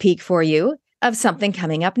sneak peek for you of something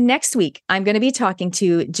coming up next week. I'm going to be talking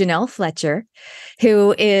to Janelle Fletcher,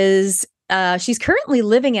 who is, she's currently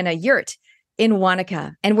living in a yurt in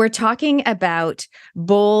Wanaka. And we're talking about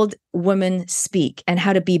bold women speak and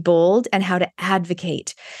how to be bold and how to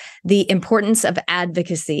advocate, the importance of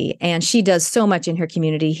advocacy. And she does so much in her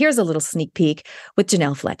community. Here's a little sneak peek with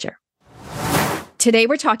Janelle Fletcher. Today,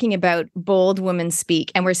 we're talking about bold women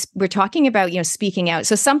speak, and we're talking about, speaking out.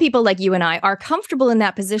 So some people like you and I are comfortable in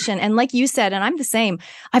that position. And like you said, and I'm the same,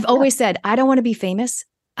 I've always said, I don't want to be famous.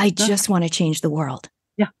 I just want to change the world.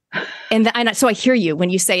 Yeah. And so I hear you when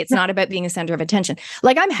you say it's not about being a center of attention.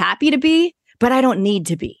 Like, I'm happy to be, but I don't need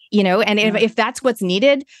to be, and if that's what's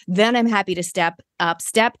needed, then I'm happy to step up,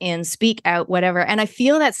 step in, speak out, whatever. And I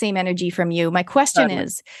feel that same energy from you. My question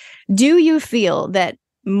is, do you feel that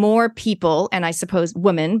more people, and I suppose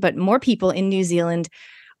women, but more people in New Zealand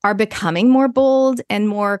are becoming more bold and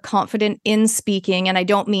more confident in speaking? And I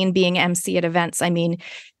don't mean being MC at events. I mean,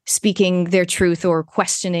 speaking their truth or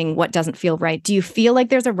questioning what doesn't feel right. Do you feel like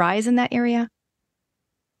there's a rise in that area?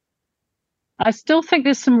 I still think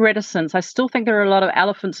there's some reticence. I still think there are a lot of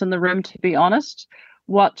elephants in the room, to be honest.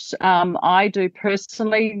 What I do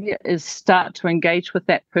personally is start to engage with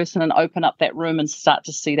that person and open up that room and start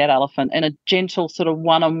to see that elephant in a gentle sort of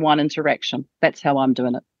one-on-one interaction. That's how I'm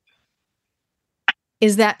doing it.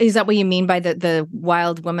 Is that what you mean by the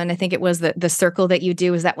wild woman? I think it was the circle that you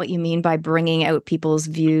do. Is that what you mean by bringing out people's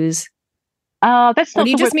views? That's not. Or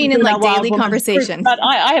do you just mean in like daily conversation? But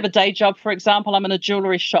I have a day job, for example. I'm in a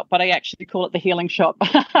jewelry shop, but I actually call it the healing shop,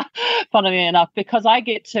 funnily enough, because I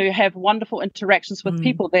get to have wonderful interactions with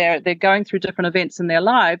people. They're going through different events in their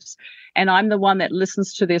lives, and I'm the one that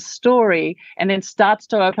listens to their story and then starts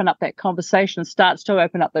to open up that conversation, starts to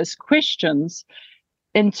open up those questions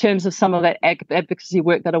in terms of some of that advocacy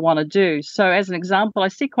work that I want to do. So as an example, I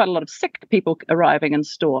see quite a lot of sick people arriving in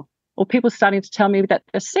store, or people starting to tell me that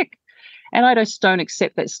they're sick. And I just don't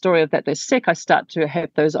accept that story of that they're sick. I start to have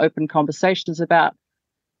those open conversations about,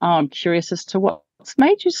 I'm curious as to what's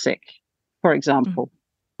made you sick, for example.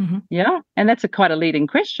 Mm-hmm. Yeah. And that's quite a leading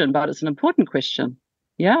question, but it's an important question.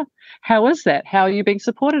 Yeah. How is that? How are you being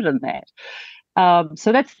supported in that?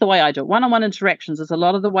 So that's the way I do it. One-on-one interactions is a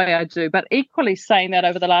lot of the way I do. But equally saying that,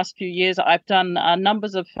 over the last few years, I've done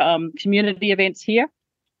numbers of community events here.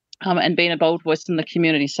 And being a bold voice in the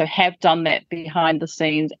community. So have done that behind the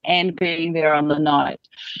scenes and being there on the night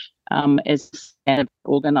as an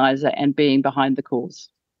organizer and being behind the cause.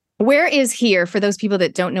 Where is here, for those people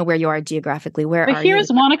that don't know where you are geographically? Where are you? Here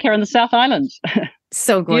is Wanaka in the South Island.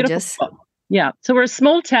 So gorgeous. Yeah. So we're a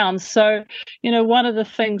small town. So, one of the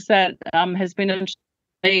things that has been interesting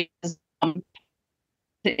is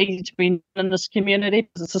easy to be in this community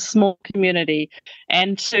because it's a small community,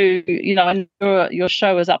 and to and your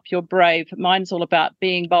show is Up Your Brave. Mine's all about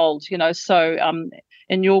being bold. So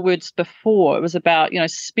in your words before, it was about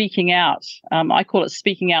speaking out. I call it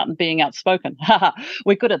speaking out and being outspoken.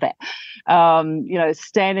 We're good at that.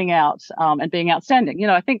 Standing out and being outstanding.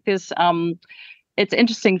 I think there's it's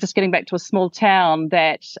interesting, just getting back to a small town,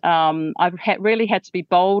 that I've really had to be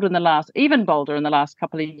even bolder in the last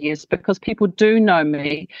couple of years, because people do know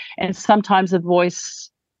me, and sometimes a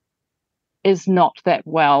voice is not that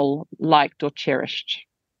well liked or cherished.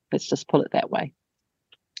 Let's just put it that way.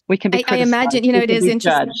 We can be criticized. I imagine, it is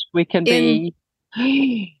interesting. Judged. We can be...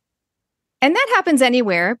 And that happens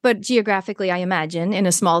anywhere, but geographically, I imagine, in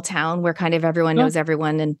a small town where kind of everyone knows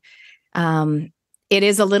everyone, and it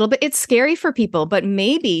is a little bit, it's scary for people, but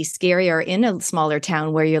maybe scarier in a smaller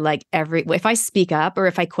town where you're like, if I speak up, or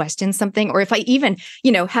if I question something, or if I even,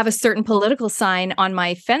 have a certain political sign on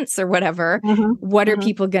my fence or whatever, what are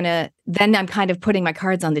people then I'm kind of putting my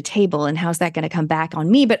cards on the table, and how's that going to come back on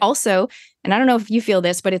me? But also, and I don't know if you feel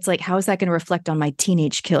this, but it's like, how is that going to reflect on my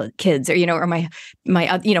teenage kids, or, or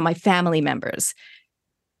my family members?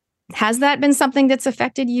 Has that been something that's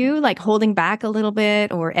affected you, like holding back a little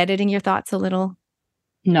bit or editing your thoughts a little?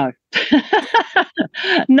 No.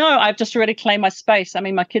 No, I've just really claimed my space. I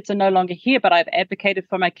mean, my kids are no longer here, but I've advocated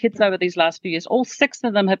for my kids over these last few years. All 6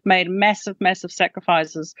 of them have made massive, massive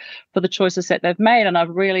sacrifices for the choices that they've made. And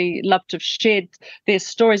I've really loved to have shared their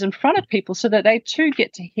stories in front of people so that they too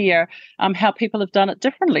get to hear how people have done it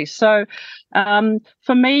differently. So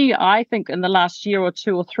for me, I think in the last year or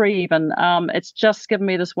 2 or 3 even, it's just given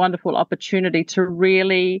me this wonderful opportunity to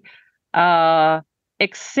really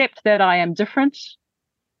accept that I am different,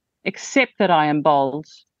 accept that I am bold,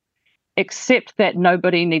 accept that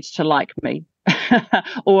nobody needs to like me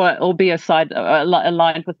or be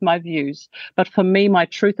aligned with my views. But for me, my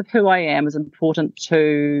truth of who I am is important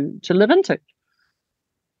to live into.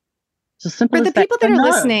 It's as simple for as the people that are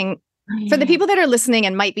listening, for the people that are listening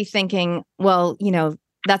and might be thinking, well,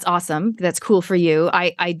 that's awesome. That's cool for you.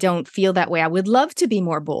 I don't feel that way. I would love to be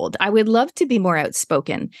more bold. I would love to be more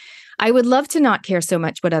outspoken. I would love to not care so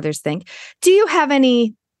much what others think. Do you have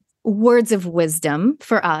any words of wisdom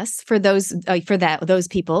for us, for those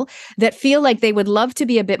people that feel like they would love to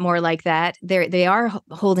be a bit more like that? They are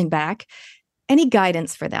holding back. Any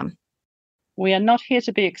guidance for them? We are not here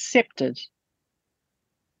to be accepted.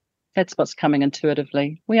 That's what's coming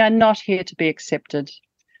intuitively. We are not here to be accepted.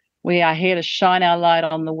 We are here to shine our light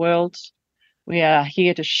on the world. We are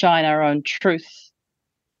here to shine our own truth.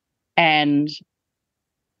 And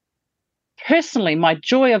personally, my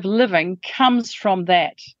joy of living comes from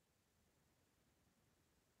that.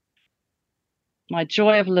 My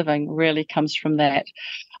joy of living really comes from that.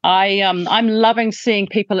 I'm loving seeing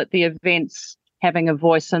people at the events having a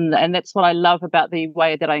voice, and that's what I love about the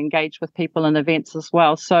way that I engage with people in events as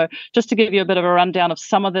well. So just to give you a bit of a rundown of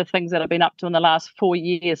some of the things that I've been up to in the last 4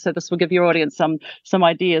 years, so this will give your audience some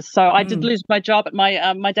ideas. So I did lose my job at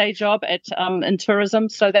my day job at in tourism,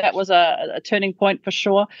 so that was a turning point for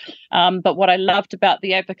sure. But what I loved about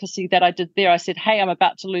the advocacy that I did there, I said, hey, I'm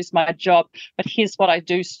about to lose my job, but here's what I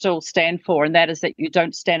do still stand for, and that is that you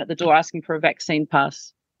don't stand at the door asking for a vaccine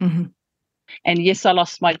pass. Mm-hmm. And yes, I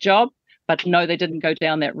lost my job, but no, they didn't go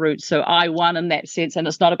down that route. So I won in that sense. And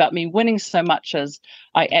it's not about me winning so much as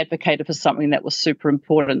I advocated for something that was super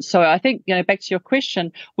important. So I think, back to your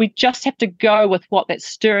question, we just have to go with what that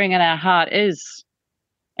stirring in our heart is,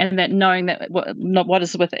 and that knowing that what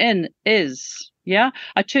is within is. Yeah.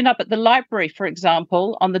 I turned up at the library, for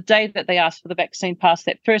example, on the day that they asked for the vaccine pass,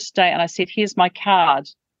 that first day, and I said, here's my card.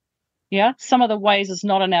 Yeah. Some of the ways is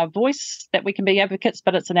not in our voice that we can be advocates,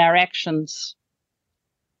 but it's in our actions.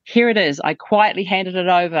 Here it is. I quietly handed it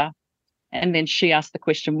over, and then she asked the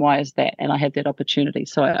question, why is that? And I had that opportunity.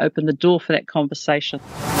 So I opened the door for that conversation.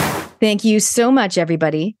 Thank you so much,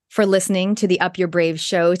 everybody, for listening to the Up Your Brave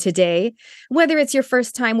show today. Whether it's your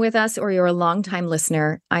first time with us or you're a longtime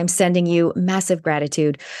listener, I'm sending you massive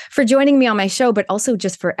gratitude for joining me on my show, but also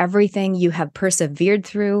just for everything you have persevered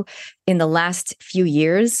through in the last few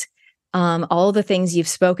years. All the things you've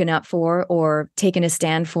spoken up for or taken a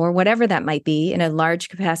stand for, whatever that might be, in a large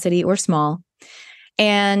capacity or small.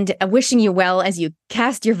 And wishing you well as you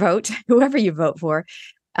cast your vote, whoever you vote for,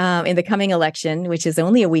 in the coming election, which is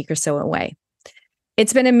only a week or so away.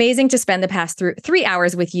 It's been amazing to spend the past 3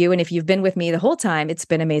 hours with you. And if you've been with me the whole time, it's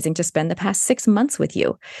been amazing to spend the past 6 months with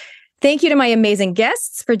you. Thank you to my amazing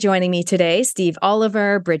guests for joining me today, Steve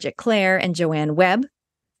Oliver, Bridget Clare, and Joanne Webb.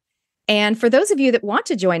 And for those of you that want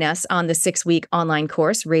to join us on the 6-week online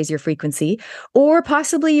course, Raise Your Frequency, or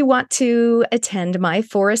possibly you want to attend my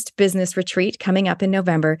Forest Business Retreat coming up in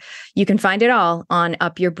November, you can find it all on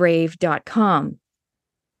upyourbrave.com.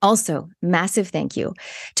 Also, massive thank you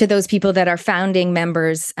to those people that are founding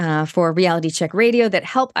members for Reality Check Radio that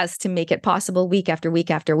help us to make it possible week after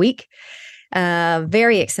week after week.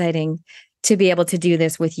 Very exciting to be able to do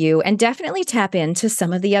this with you, and definitely tap into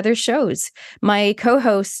some of the other shows. My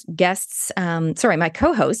co-hosts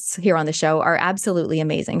here on the show are absolutely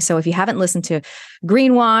amazing. So if you haven't listened to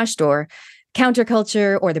Greenwashed or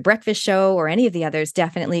Counterculture or The Breakfast Show or any of the others,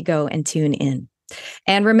 definitely go and tune in.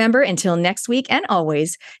 And remember, until next week and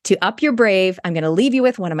always, to up your brave, I'm going to leave you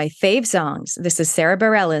with one of my fave songs. This is Sarah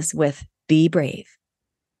Bareilles with Be Brave.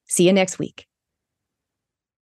 See you next week.